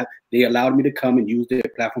told me. They allowed me to come and use their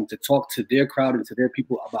platform to talk to their crowd and to their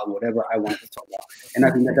people about whatever I wanted to talk about. And I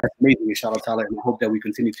think that's amazing, inshallah ta'ala, and I hope that we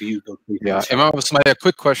continue to use those things. Yeah, Imam Ismail, a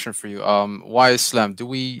quick question for you. Why Islam? Do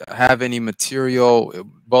we have any material,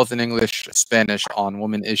 both in English and Spanish, on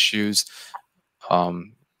women issues,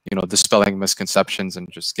 you know, dispelling misconceptions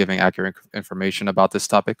and just giving accurate information about this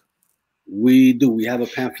topic? We do. We have a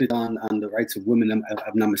pamphlet on the rights of women, if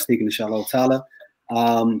I'm not mistaken, inshallah ta'ala.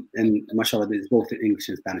 And mashallah, it's both in English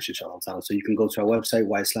and Spanish, inshallah ta'ala. So you can go to our website,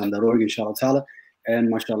 yislam.org, inshallah ta'ala. And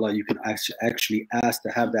mashallah, you can actually ask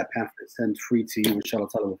to have that pamphlet sent free to you, inshallah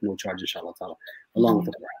ta'ala, with no charge, inshallah ta'ala, along with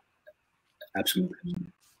the Qur'an. Absolutely.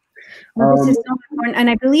 Well, this is so important, and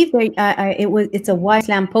I believe it's a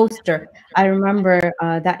Islam poster. I remember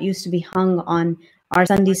that used to be hung on our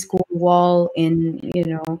Sunday school wall and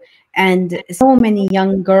so many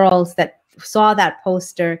young girls that saw that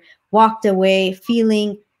poster walked away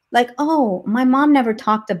feeling like, oh, my mom never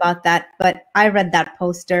talked about that, but I read that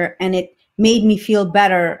poster and it made me feel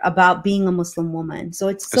better about being a Muslim woman. So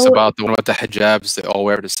it's about the one with the hijabs. They all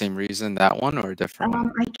wear the same reason. That one or a different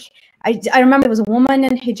one? I remember there was a woman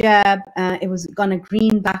in hijab. It was on a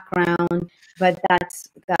green background, but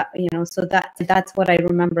so that's what I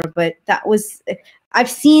remember. But that was I've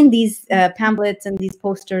seen these pamphlets and these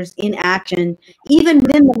posters in action, even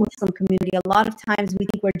within the Muslim community. A lot of times we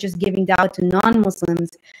think we're just giving dawah to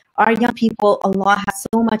non-Muslims. Our young people, Allah has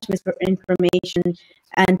so much misinformation,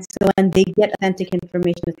 and so when they get authentic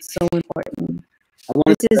information, it's so important.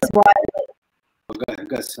 This is why. Oh, go ahead,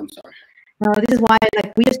 I'm sorry. No, this is why,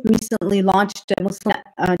 like, we just recently launched a Muslim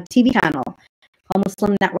TV channel called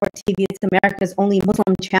Muslim Network TV. It's America's only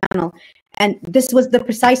Muslim channel. And this was the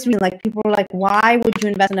precise reason, like, people were like, why would you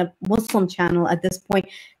invest in a Muslim channel at this point?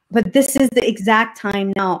 But this is the exact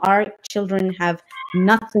time now. Our children have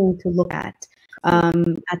nothing to look at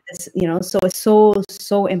this, you know, so it's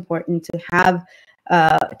so important to have,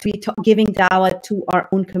 to be giving dawah to our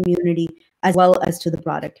own community as well as to the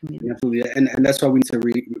broader community. Absolutely, and that's why we need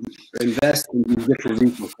to invest in these different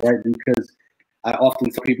resources, right? Because I often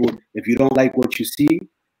tell people, if you don't like what you see,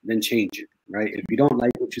 then change it, right? If you don't like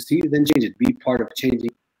what you see, then change it. Be part of changing,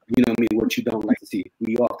 you know what I mean, what you don't like to see.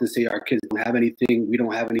 We often say our kids don't have anything, we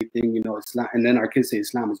don't have anything, you know, Islam, and then our kids say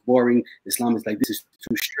Islam is boring, Islam is like, this is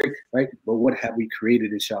too strict, right? But what have we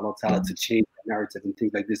created, inshallah ta'ala, to change the narrative, and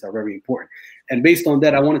things like this are very important. And based on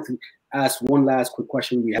that, I wanted to ask one last quick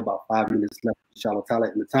question. We have about 5 minutes left, inshallah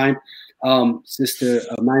ta'ala, in the time. Sister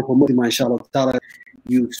Mindful Muslimah, inshallah ta'ala,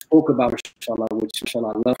 you spoke about, inshallah, which,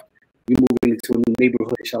 inshallah, I love. You moving into a new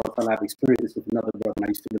neighborhood, inshallah ta'ala. I've experienced this with another brother, and I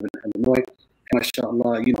used to live in Illinois. And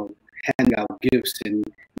mashallah, you know, handing out gifts and,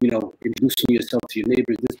 you know, introducing yourself to your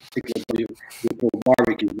neighbors. This particular brother, you go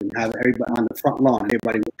barbecue and have everybody on the front lawn, and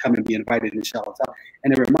everybody would come and be invited, inshallah ta'ala.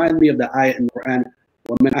 And it reminded me of the ayah in the Qur'an,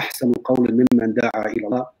 وَمَنْ أَحْسَنُ قَوْلًا مِمَّنْ دَعَى إِلَى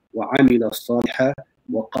اللَّهِ وَعَمِلَ صَالِحًا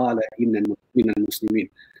وَقَالَ إِنَّ الْمُسْلِمِينَ.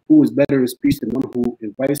 Who is better in speech than one who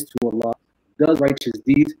invites to Allah, does righteous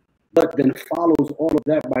deeds, but then follows all of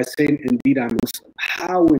that by saying, indeed, I'm Muslim.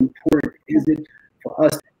 How important is it for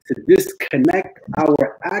us to disconnect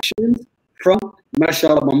our actions from,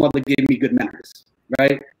 mashallah, my mother gave me good manners,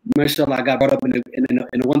 right? Mashallah, I got brought up in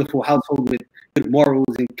a wonderful household with good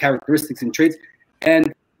morals and characteristics and traits,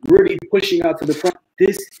 and really pushing out to the front.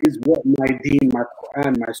 This is what my deen, my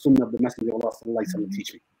Qur'an, my Sunnah of the Messenger of Allah sallallahu alaihi wasallam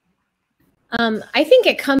teach me. I think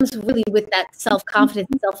it comes really with that self-confidence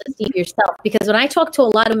and self-esteem of yourself, because when I talk to a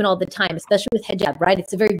lot of women all the time, especially with hijab, right,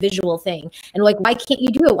 it's a very visual thing. And like, why can't you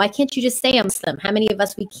do it? Why can't you just say I'm Muslim? How many of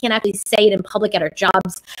us, we can't actually say it in public at our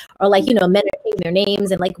jobs, or like, you know, men are taking their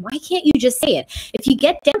names, and like, why can't you just say it? If you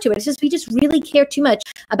get down to it, it's just, we just really care too much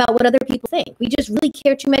about what other people think. We just really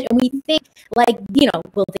care too much, and we think like, you know,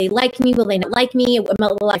 will they like me? Will they not like me?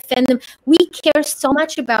 Will I offend them? We care so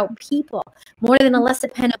much about people more than Allah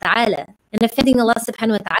subhanahu wa ta'ala, and offending Allah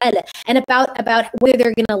subhanahu wa ta'ala, and about whether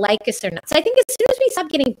they're going to like us or not. So I think as soon as we stop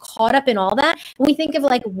getting caught up in all that, and we think of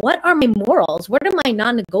like, what are my morals? What are my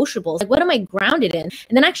non-negotiables? Like, what am I grounded in?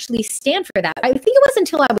 And then actually stand for that. I think it wasn't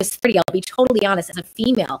until I was 30, I'll be totally honest, as a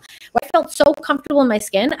female, where I felt so comfortable in my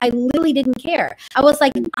skin, I literally didn't care. I was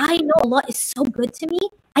like, I know Allah is so good to me.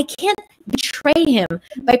 I can't betray him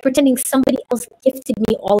by pretending somebody else gifted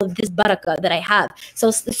me all of this barakah that I have. So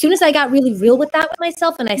as soon as I got really real with that with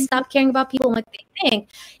myself, and I stopped caring about people and what they think,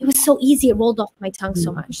 it was so easy. It rolled off my tongue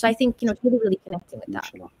so much. So I think, you know, really connecting with that.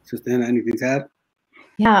 Sister Hena, anything to add?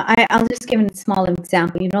 Yeah, I'll just give a small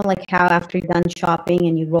example. You know, like how after you're done shopping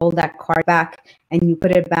and you roll that cart back and you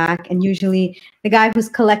put it back, and usually the guy who's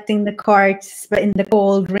collecting the carts in the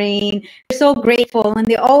cold rain, they're so grateful and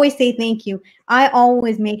they always say thank you. I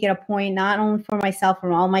always make it a point, not only for myself,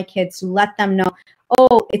 for all my kids, to let them know,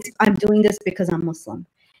 oh, I'm doing this because I'm Muslim.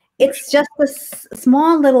 It's just a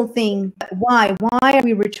small little thing. Why are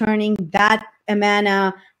we returning that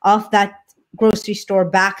amana of that grocery store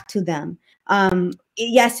back to them?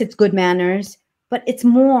 Yes, it's good manners, but it's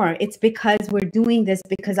more. It's because we're doing this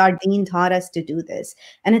because our deen taught us to do this.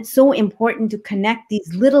 And it's so important to connect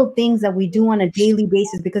these little things that we do on a daily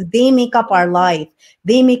basis, because they make up our life.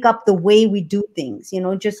 They make up the way we do things. You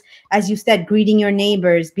know, just as you said, greeting your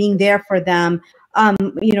neighbors, being there for them,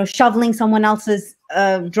 you know, shoveling someone else's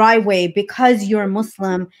driveway because you're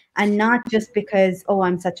Muslim, and not just because, oh,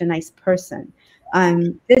 I'm such a nice person.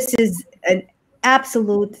 This is an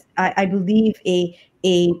absolute, I believe,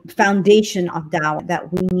 a foundation of dawah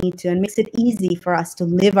that we need to, and makes it easy for us to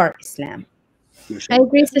live our Islam. I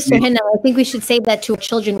agree, Sister Hena. I think we should say that to our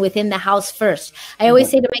children within the house first. I always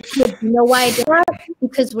say to my kids, you know why I do that?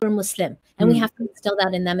 Because we're Muslim, and we have to instill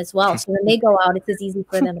that in them as well. So when they go out, it's as easy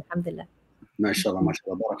for them, alhamdulillah. MashaAllah,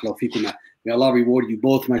 MashaAllah, barakallahu feekum. May Allah reward you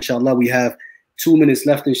both, MashaAllah. We have 2 minutes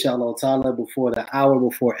left, inshallah ta'ala, before the hour,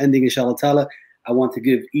 before ending, inshallah ta'ala. I want to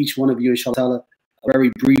give each one of you, inshallah ta'ala, a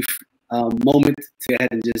very brief moment to go ahead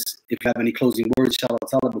and just, if you have any closing words, inshallah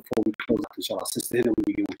ta'ala, before we close out, inshallah. Sister Hena, we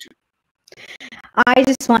begin with you. I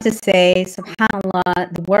just want to say,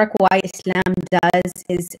 subhanAllah, the work why Islam does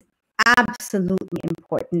is absolutely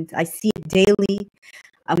important. I see it daily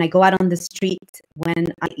when I go out on the street,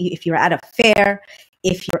 if you're at a fair,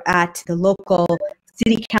 if you're at the local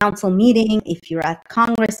city council meeting, if you're at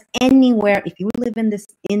Congress, anywhere, if you live in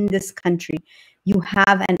this country, you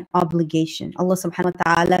have an obligation. Allah subhanahu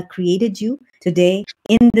wa ta'ala created you today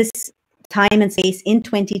in this time and space in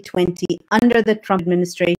 2020 under the Trump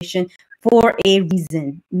administration for a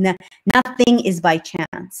reason. Nothing is by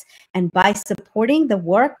chance. And by supporting the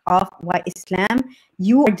work of Why Islam,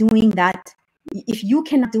 you are doing that. If you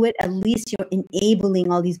cannot do it, at least you're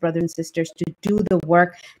enabling all these brothers and sisters to do the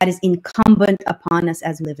work that is incumbent upon us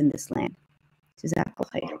as we live in this land.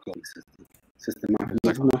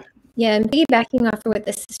 Yeah, and piggybacking off of what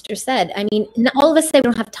the sister said, I mean, all of us say we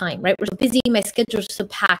don't have time, right? We're so busy, my schedule's so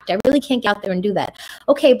packed, I really can't get out there and do that.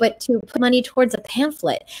 Okay, but to put money towards a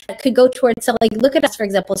pamphlet that could go towards, so like, look at us, for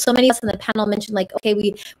example. So many of us on the panel mentioned, like, okay,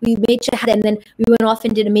 we made shahada, and then we went off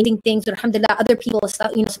and did amazing things. Alhamdulillah, other people,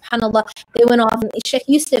 you know, subhanAllah, they went off, and Sheikh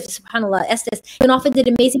Yusuf, subhanAllah, Estes, went off and did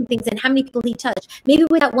amazing things, and how many people he touched? Maybe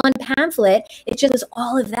with that one pamphlet, it just was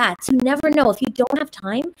all of that. So you never know. If you don't have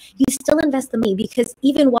time, you still invest the money, because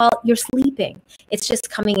even while you're sleeping, it's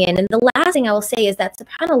just coming in. And the last thing I will say is that,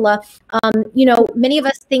 subhanAllah, you know, many of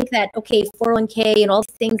us think that, okay, 401k and all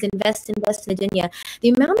these things, invest in the dunya. The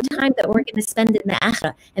amount of time that we're going to spend in the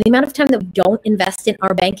akhirah, and the amount of time that we don't invest in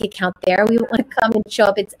our bank account there, we want to come and show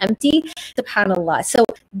up, it's empty, subhanAllah. So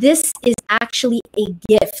this is actually a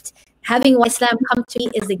gift. Having Why Islam come to me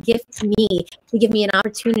is a gift to me, to give me an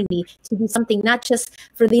opportunity to do something not just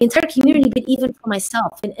for the entire community, but even for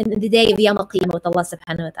myself in the day of Yawm al-Qiyamah with Allah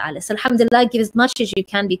subhanahu wa ta'ala. So alhamdulillah, give as much as you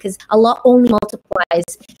can, because Allah only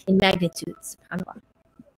multiplies in magnitudes. SubhanAllah.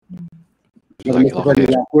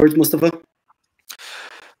 Words, Mustafa?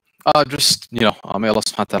 Just, you know, may Allah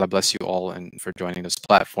subhanahu wa ta'ala bless you all and for joining this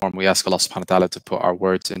platform. We ask Allah subhanahu wa ta'ala to put our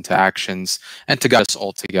words into actions and to guide us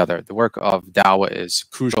all together. The work of dawah is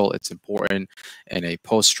crucial. It's important in a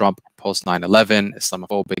post-Trump, post-9/11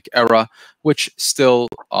 Islamophobic era, which still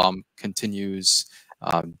continues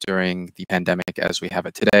during the pandemic as we have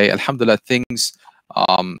it today. Alhamdulillah, things,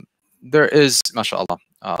 there is, mashallah,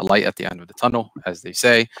 a light at the end of the tunnel, as they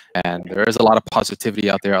say, and there is a lot of positivity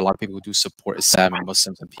out there. A lot of people who do support Islam and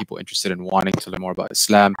Muslims, and people interested in wanting to learn more about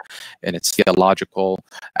Islam and its theological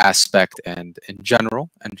aspect and in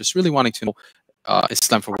general, and just really wanting to know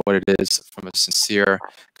Islam for what it is from a sincere,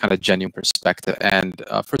 kind of genuine perspective. And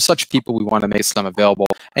for such people, we want to make Islam available,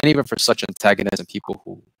 and even for such antagonists and people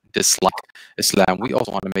who dislike Islam, we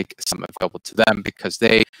also want to make Islam available to them, because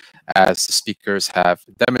they, as the speakers have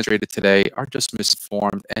demonstrated today, are just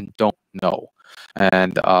misinformed and don't know.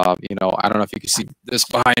 And you know, I don't know if you can see this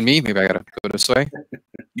behind me. Maybe I gotta go this way.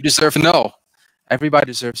 You deserve to know. Everybody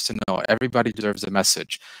deserves to know. Everybody deserves a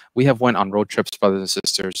message. We have went on road trips, brothers and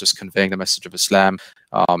sisters, just conveying the message of Islam.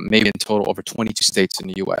 Maybe in total over 22 states in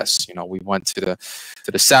the U.S. You know, we went to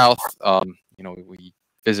the South. You know, we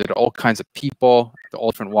visited all kinds of people,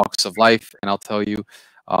 all different walks of life, and I'll tell you,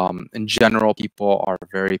 in general, people are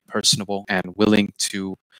very personable and willing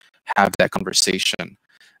to have that conversation.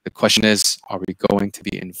 The question is, are we going to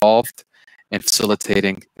be involved in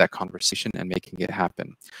facilitating that conversation and making it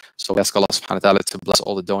happen? So we ask Allah subhanahu wa ta'ala to bless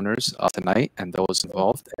all the donors tonight, and those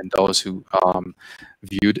involved, and those who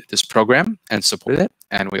viewed this program and supported it.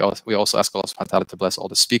 And we also ask Allah subhanahu wa ta'ala to bless all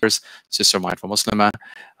the speakers, Sister Mindful Muslimah,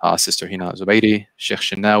 Sister Hena Zuberi, Sheikh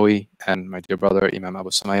ElShinawy, and my dear brother Imam Abu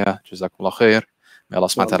Samaya. Jazakumullah khair. May Allah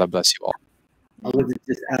subhanahu wa ta'ala bless you all. I want to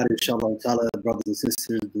just add, inshallah ta'ala, brothers and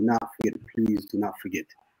sisters, do not forget, please do not forget,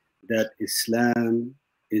 that Islam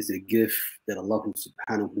is a gift that Allah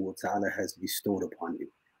subhanahu wa ta'ala has bestowed upon you.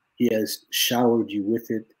 He has showered you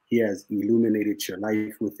with it. He has illuminated your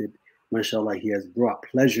life with it. MashaAllah, He has brought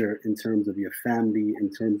pleasure in terms of your family, in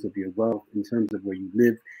terms of your wealth, in terms of where you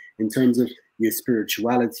live, in terms of your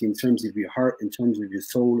spirituality, in terms of your heart, in terms of your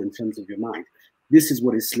soul, in terms of your mind. This is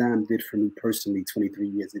what Islam did for me personally 23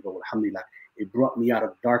 years ago, alhamdulillah. It brought me out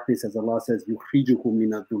of darkness, as Allah says, يُخْرِجُكُم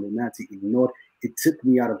مِّنَ الظُّلُمَاتِ إِلَى. It took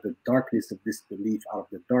me out of the darkness of disbelief, out of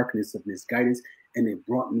the darkness of misguidance, and it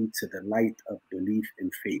brought me to the light of belief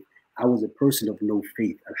and faith. I was a person of no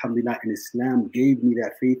faith, alhamdulillah, and Islam gave me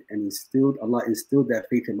that faith, and Allah instilled that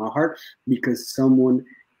faith in my heart, because someone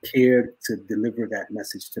cared to deliver that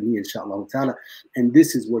message to me, inshallah ta'ala. And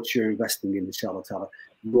this is what you're investing in, inshallah ta'ala.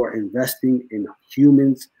 You are investing in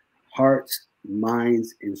humans' hearts,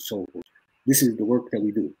 minds, and souls. This is the work that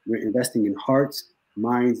we do. We're investing in hearts,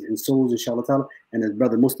 minds, and souls, inshallah ta'ala. And as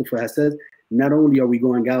Brother Mustafa has said, not only are we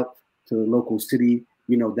going out to the local city,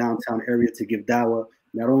 you know, downtown area to give dawah,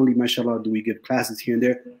 Not only, mashallah, do we give classes here and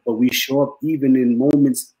there, but we show up even in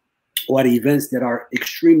moments or at events that are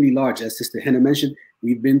extremely large. As Sister Hena mentioned,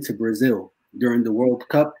 we've been to Brazil during the World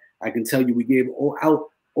Cup. I can tell you we gave out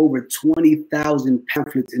over 20,000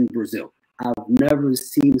 pamphlets in Brazil. I've never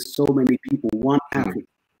seen so many people want pamphlet.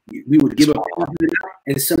 We would give a pamphlet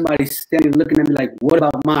and somebody standing looking at me like, what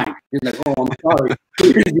about mine? It's like, oh, I'm sorry. As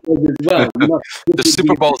well. You know, the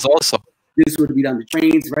Super Bowl is also. This would be on the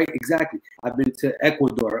trains, right? Exactly. I've been to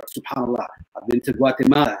Ecuador, subhanAllah. I've been to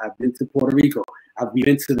Guatemala. I've been to Puerto Rico. I've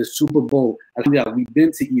been to the Super Bowl. Alhamdulillah, we've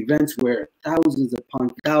been to events where thousands upon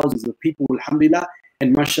thousands of people, alhamdulillah,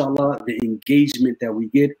 and mashallah, the engagement that we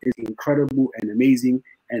get is incredible and amazing.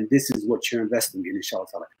 And this is what you're investing in,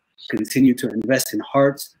 inshallah. Continue to invest in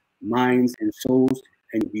hearts, minds, and souls,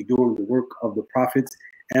 and be doing the work of the prophets.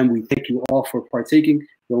 And we thank you all for partaking.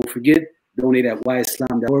 Don't forget, donate at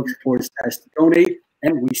yslam.org/donate.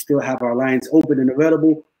 And we still have our lines open and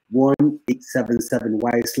available,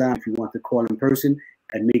 1-877-YISLAM if you want to call in person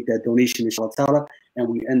and make that donation, inshallah. And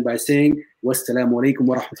we end by saying, wassalamu alaikum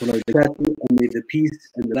wa rahmatullahi wa barakatuh, and may the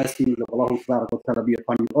peace and the blessings of Allah ta'ala be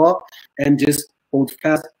upon you all. And just hold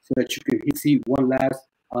fast so that you can see one last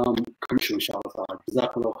commercial, inshallah.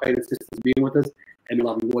 Jazakallah khairan, sisters, being with us, and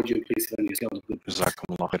Allah reward you and place it on yourselves good.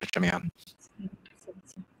 Jazakumullah khairan jami'an.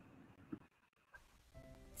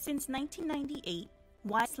 Since 1998,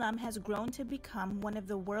 YIslam has grown to become one of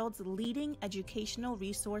the world's leading educational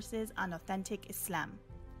resources on authentic Islam.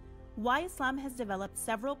 YIslam has developed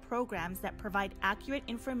several programs that provide accurate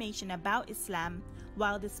information about Islam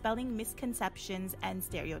while dispelling misconceptions and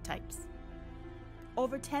stereotypes.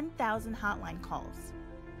 Over 10,000 hotline calls,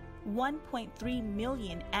 1.3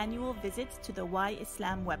 million annual visits to the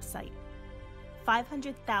YIslam website,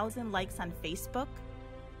 500,000 likes on Facebook,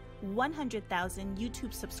 100,000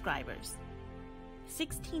 YouTube subscribers,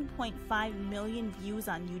 16.5 million views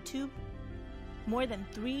on YouTube, more than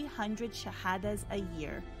 300 shahadas a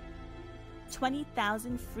year,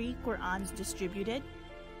 20,000 free Qur'ans distributed,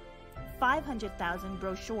 500,000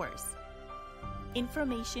 brochures,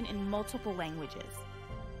 information in multiple languages,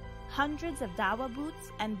 hundreds of dawah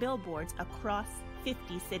booths and billboards across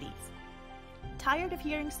 50 cities. Tired of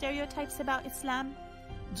hearing stereotypes about Islam?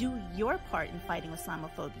 Do your part in fighting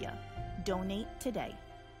Islamophobia. Donate today.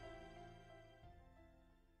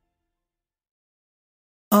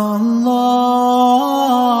 Allah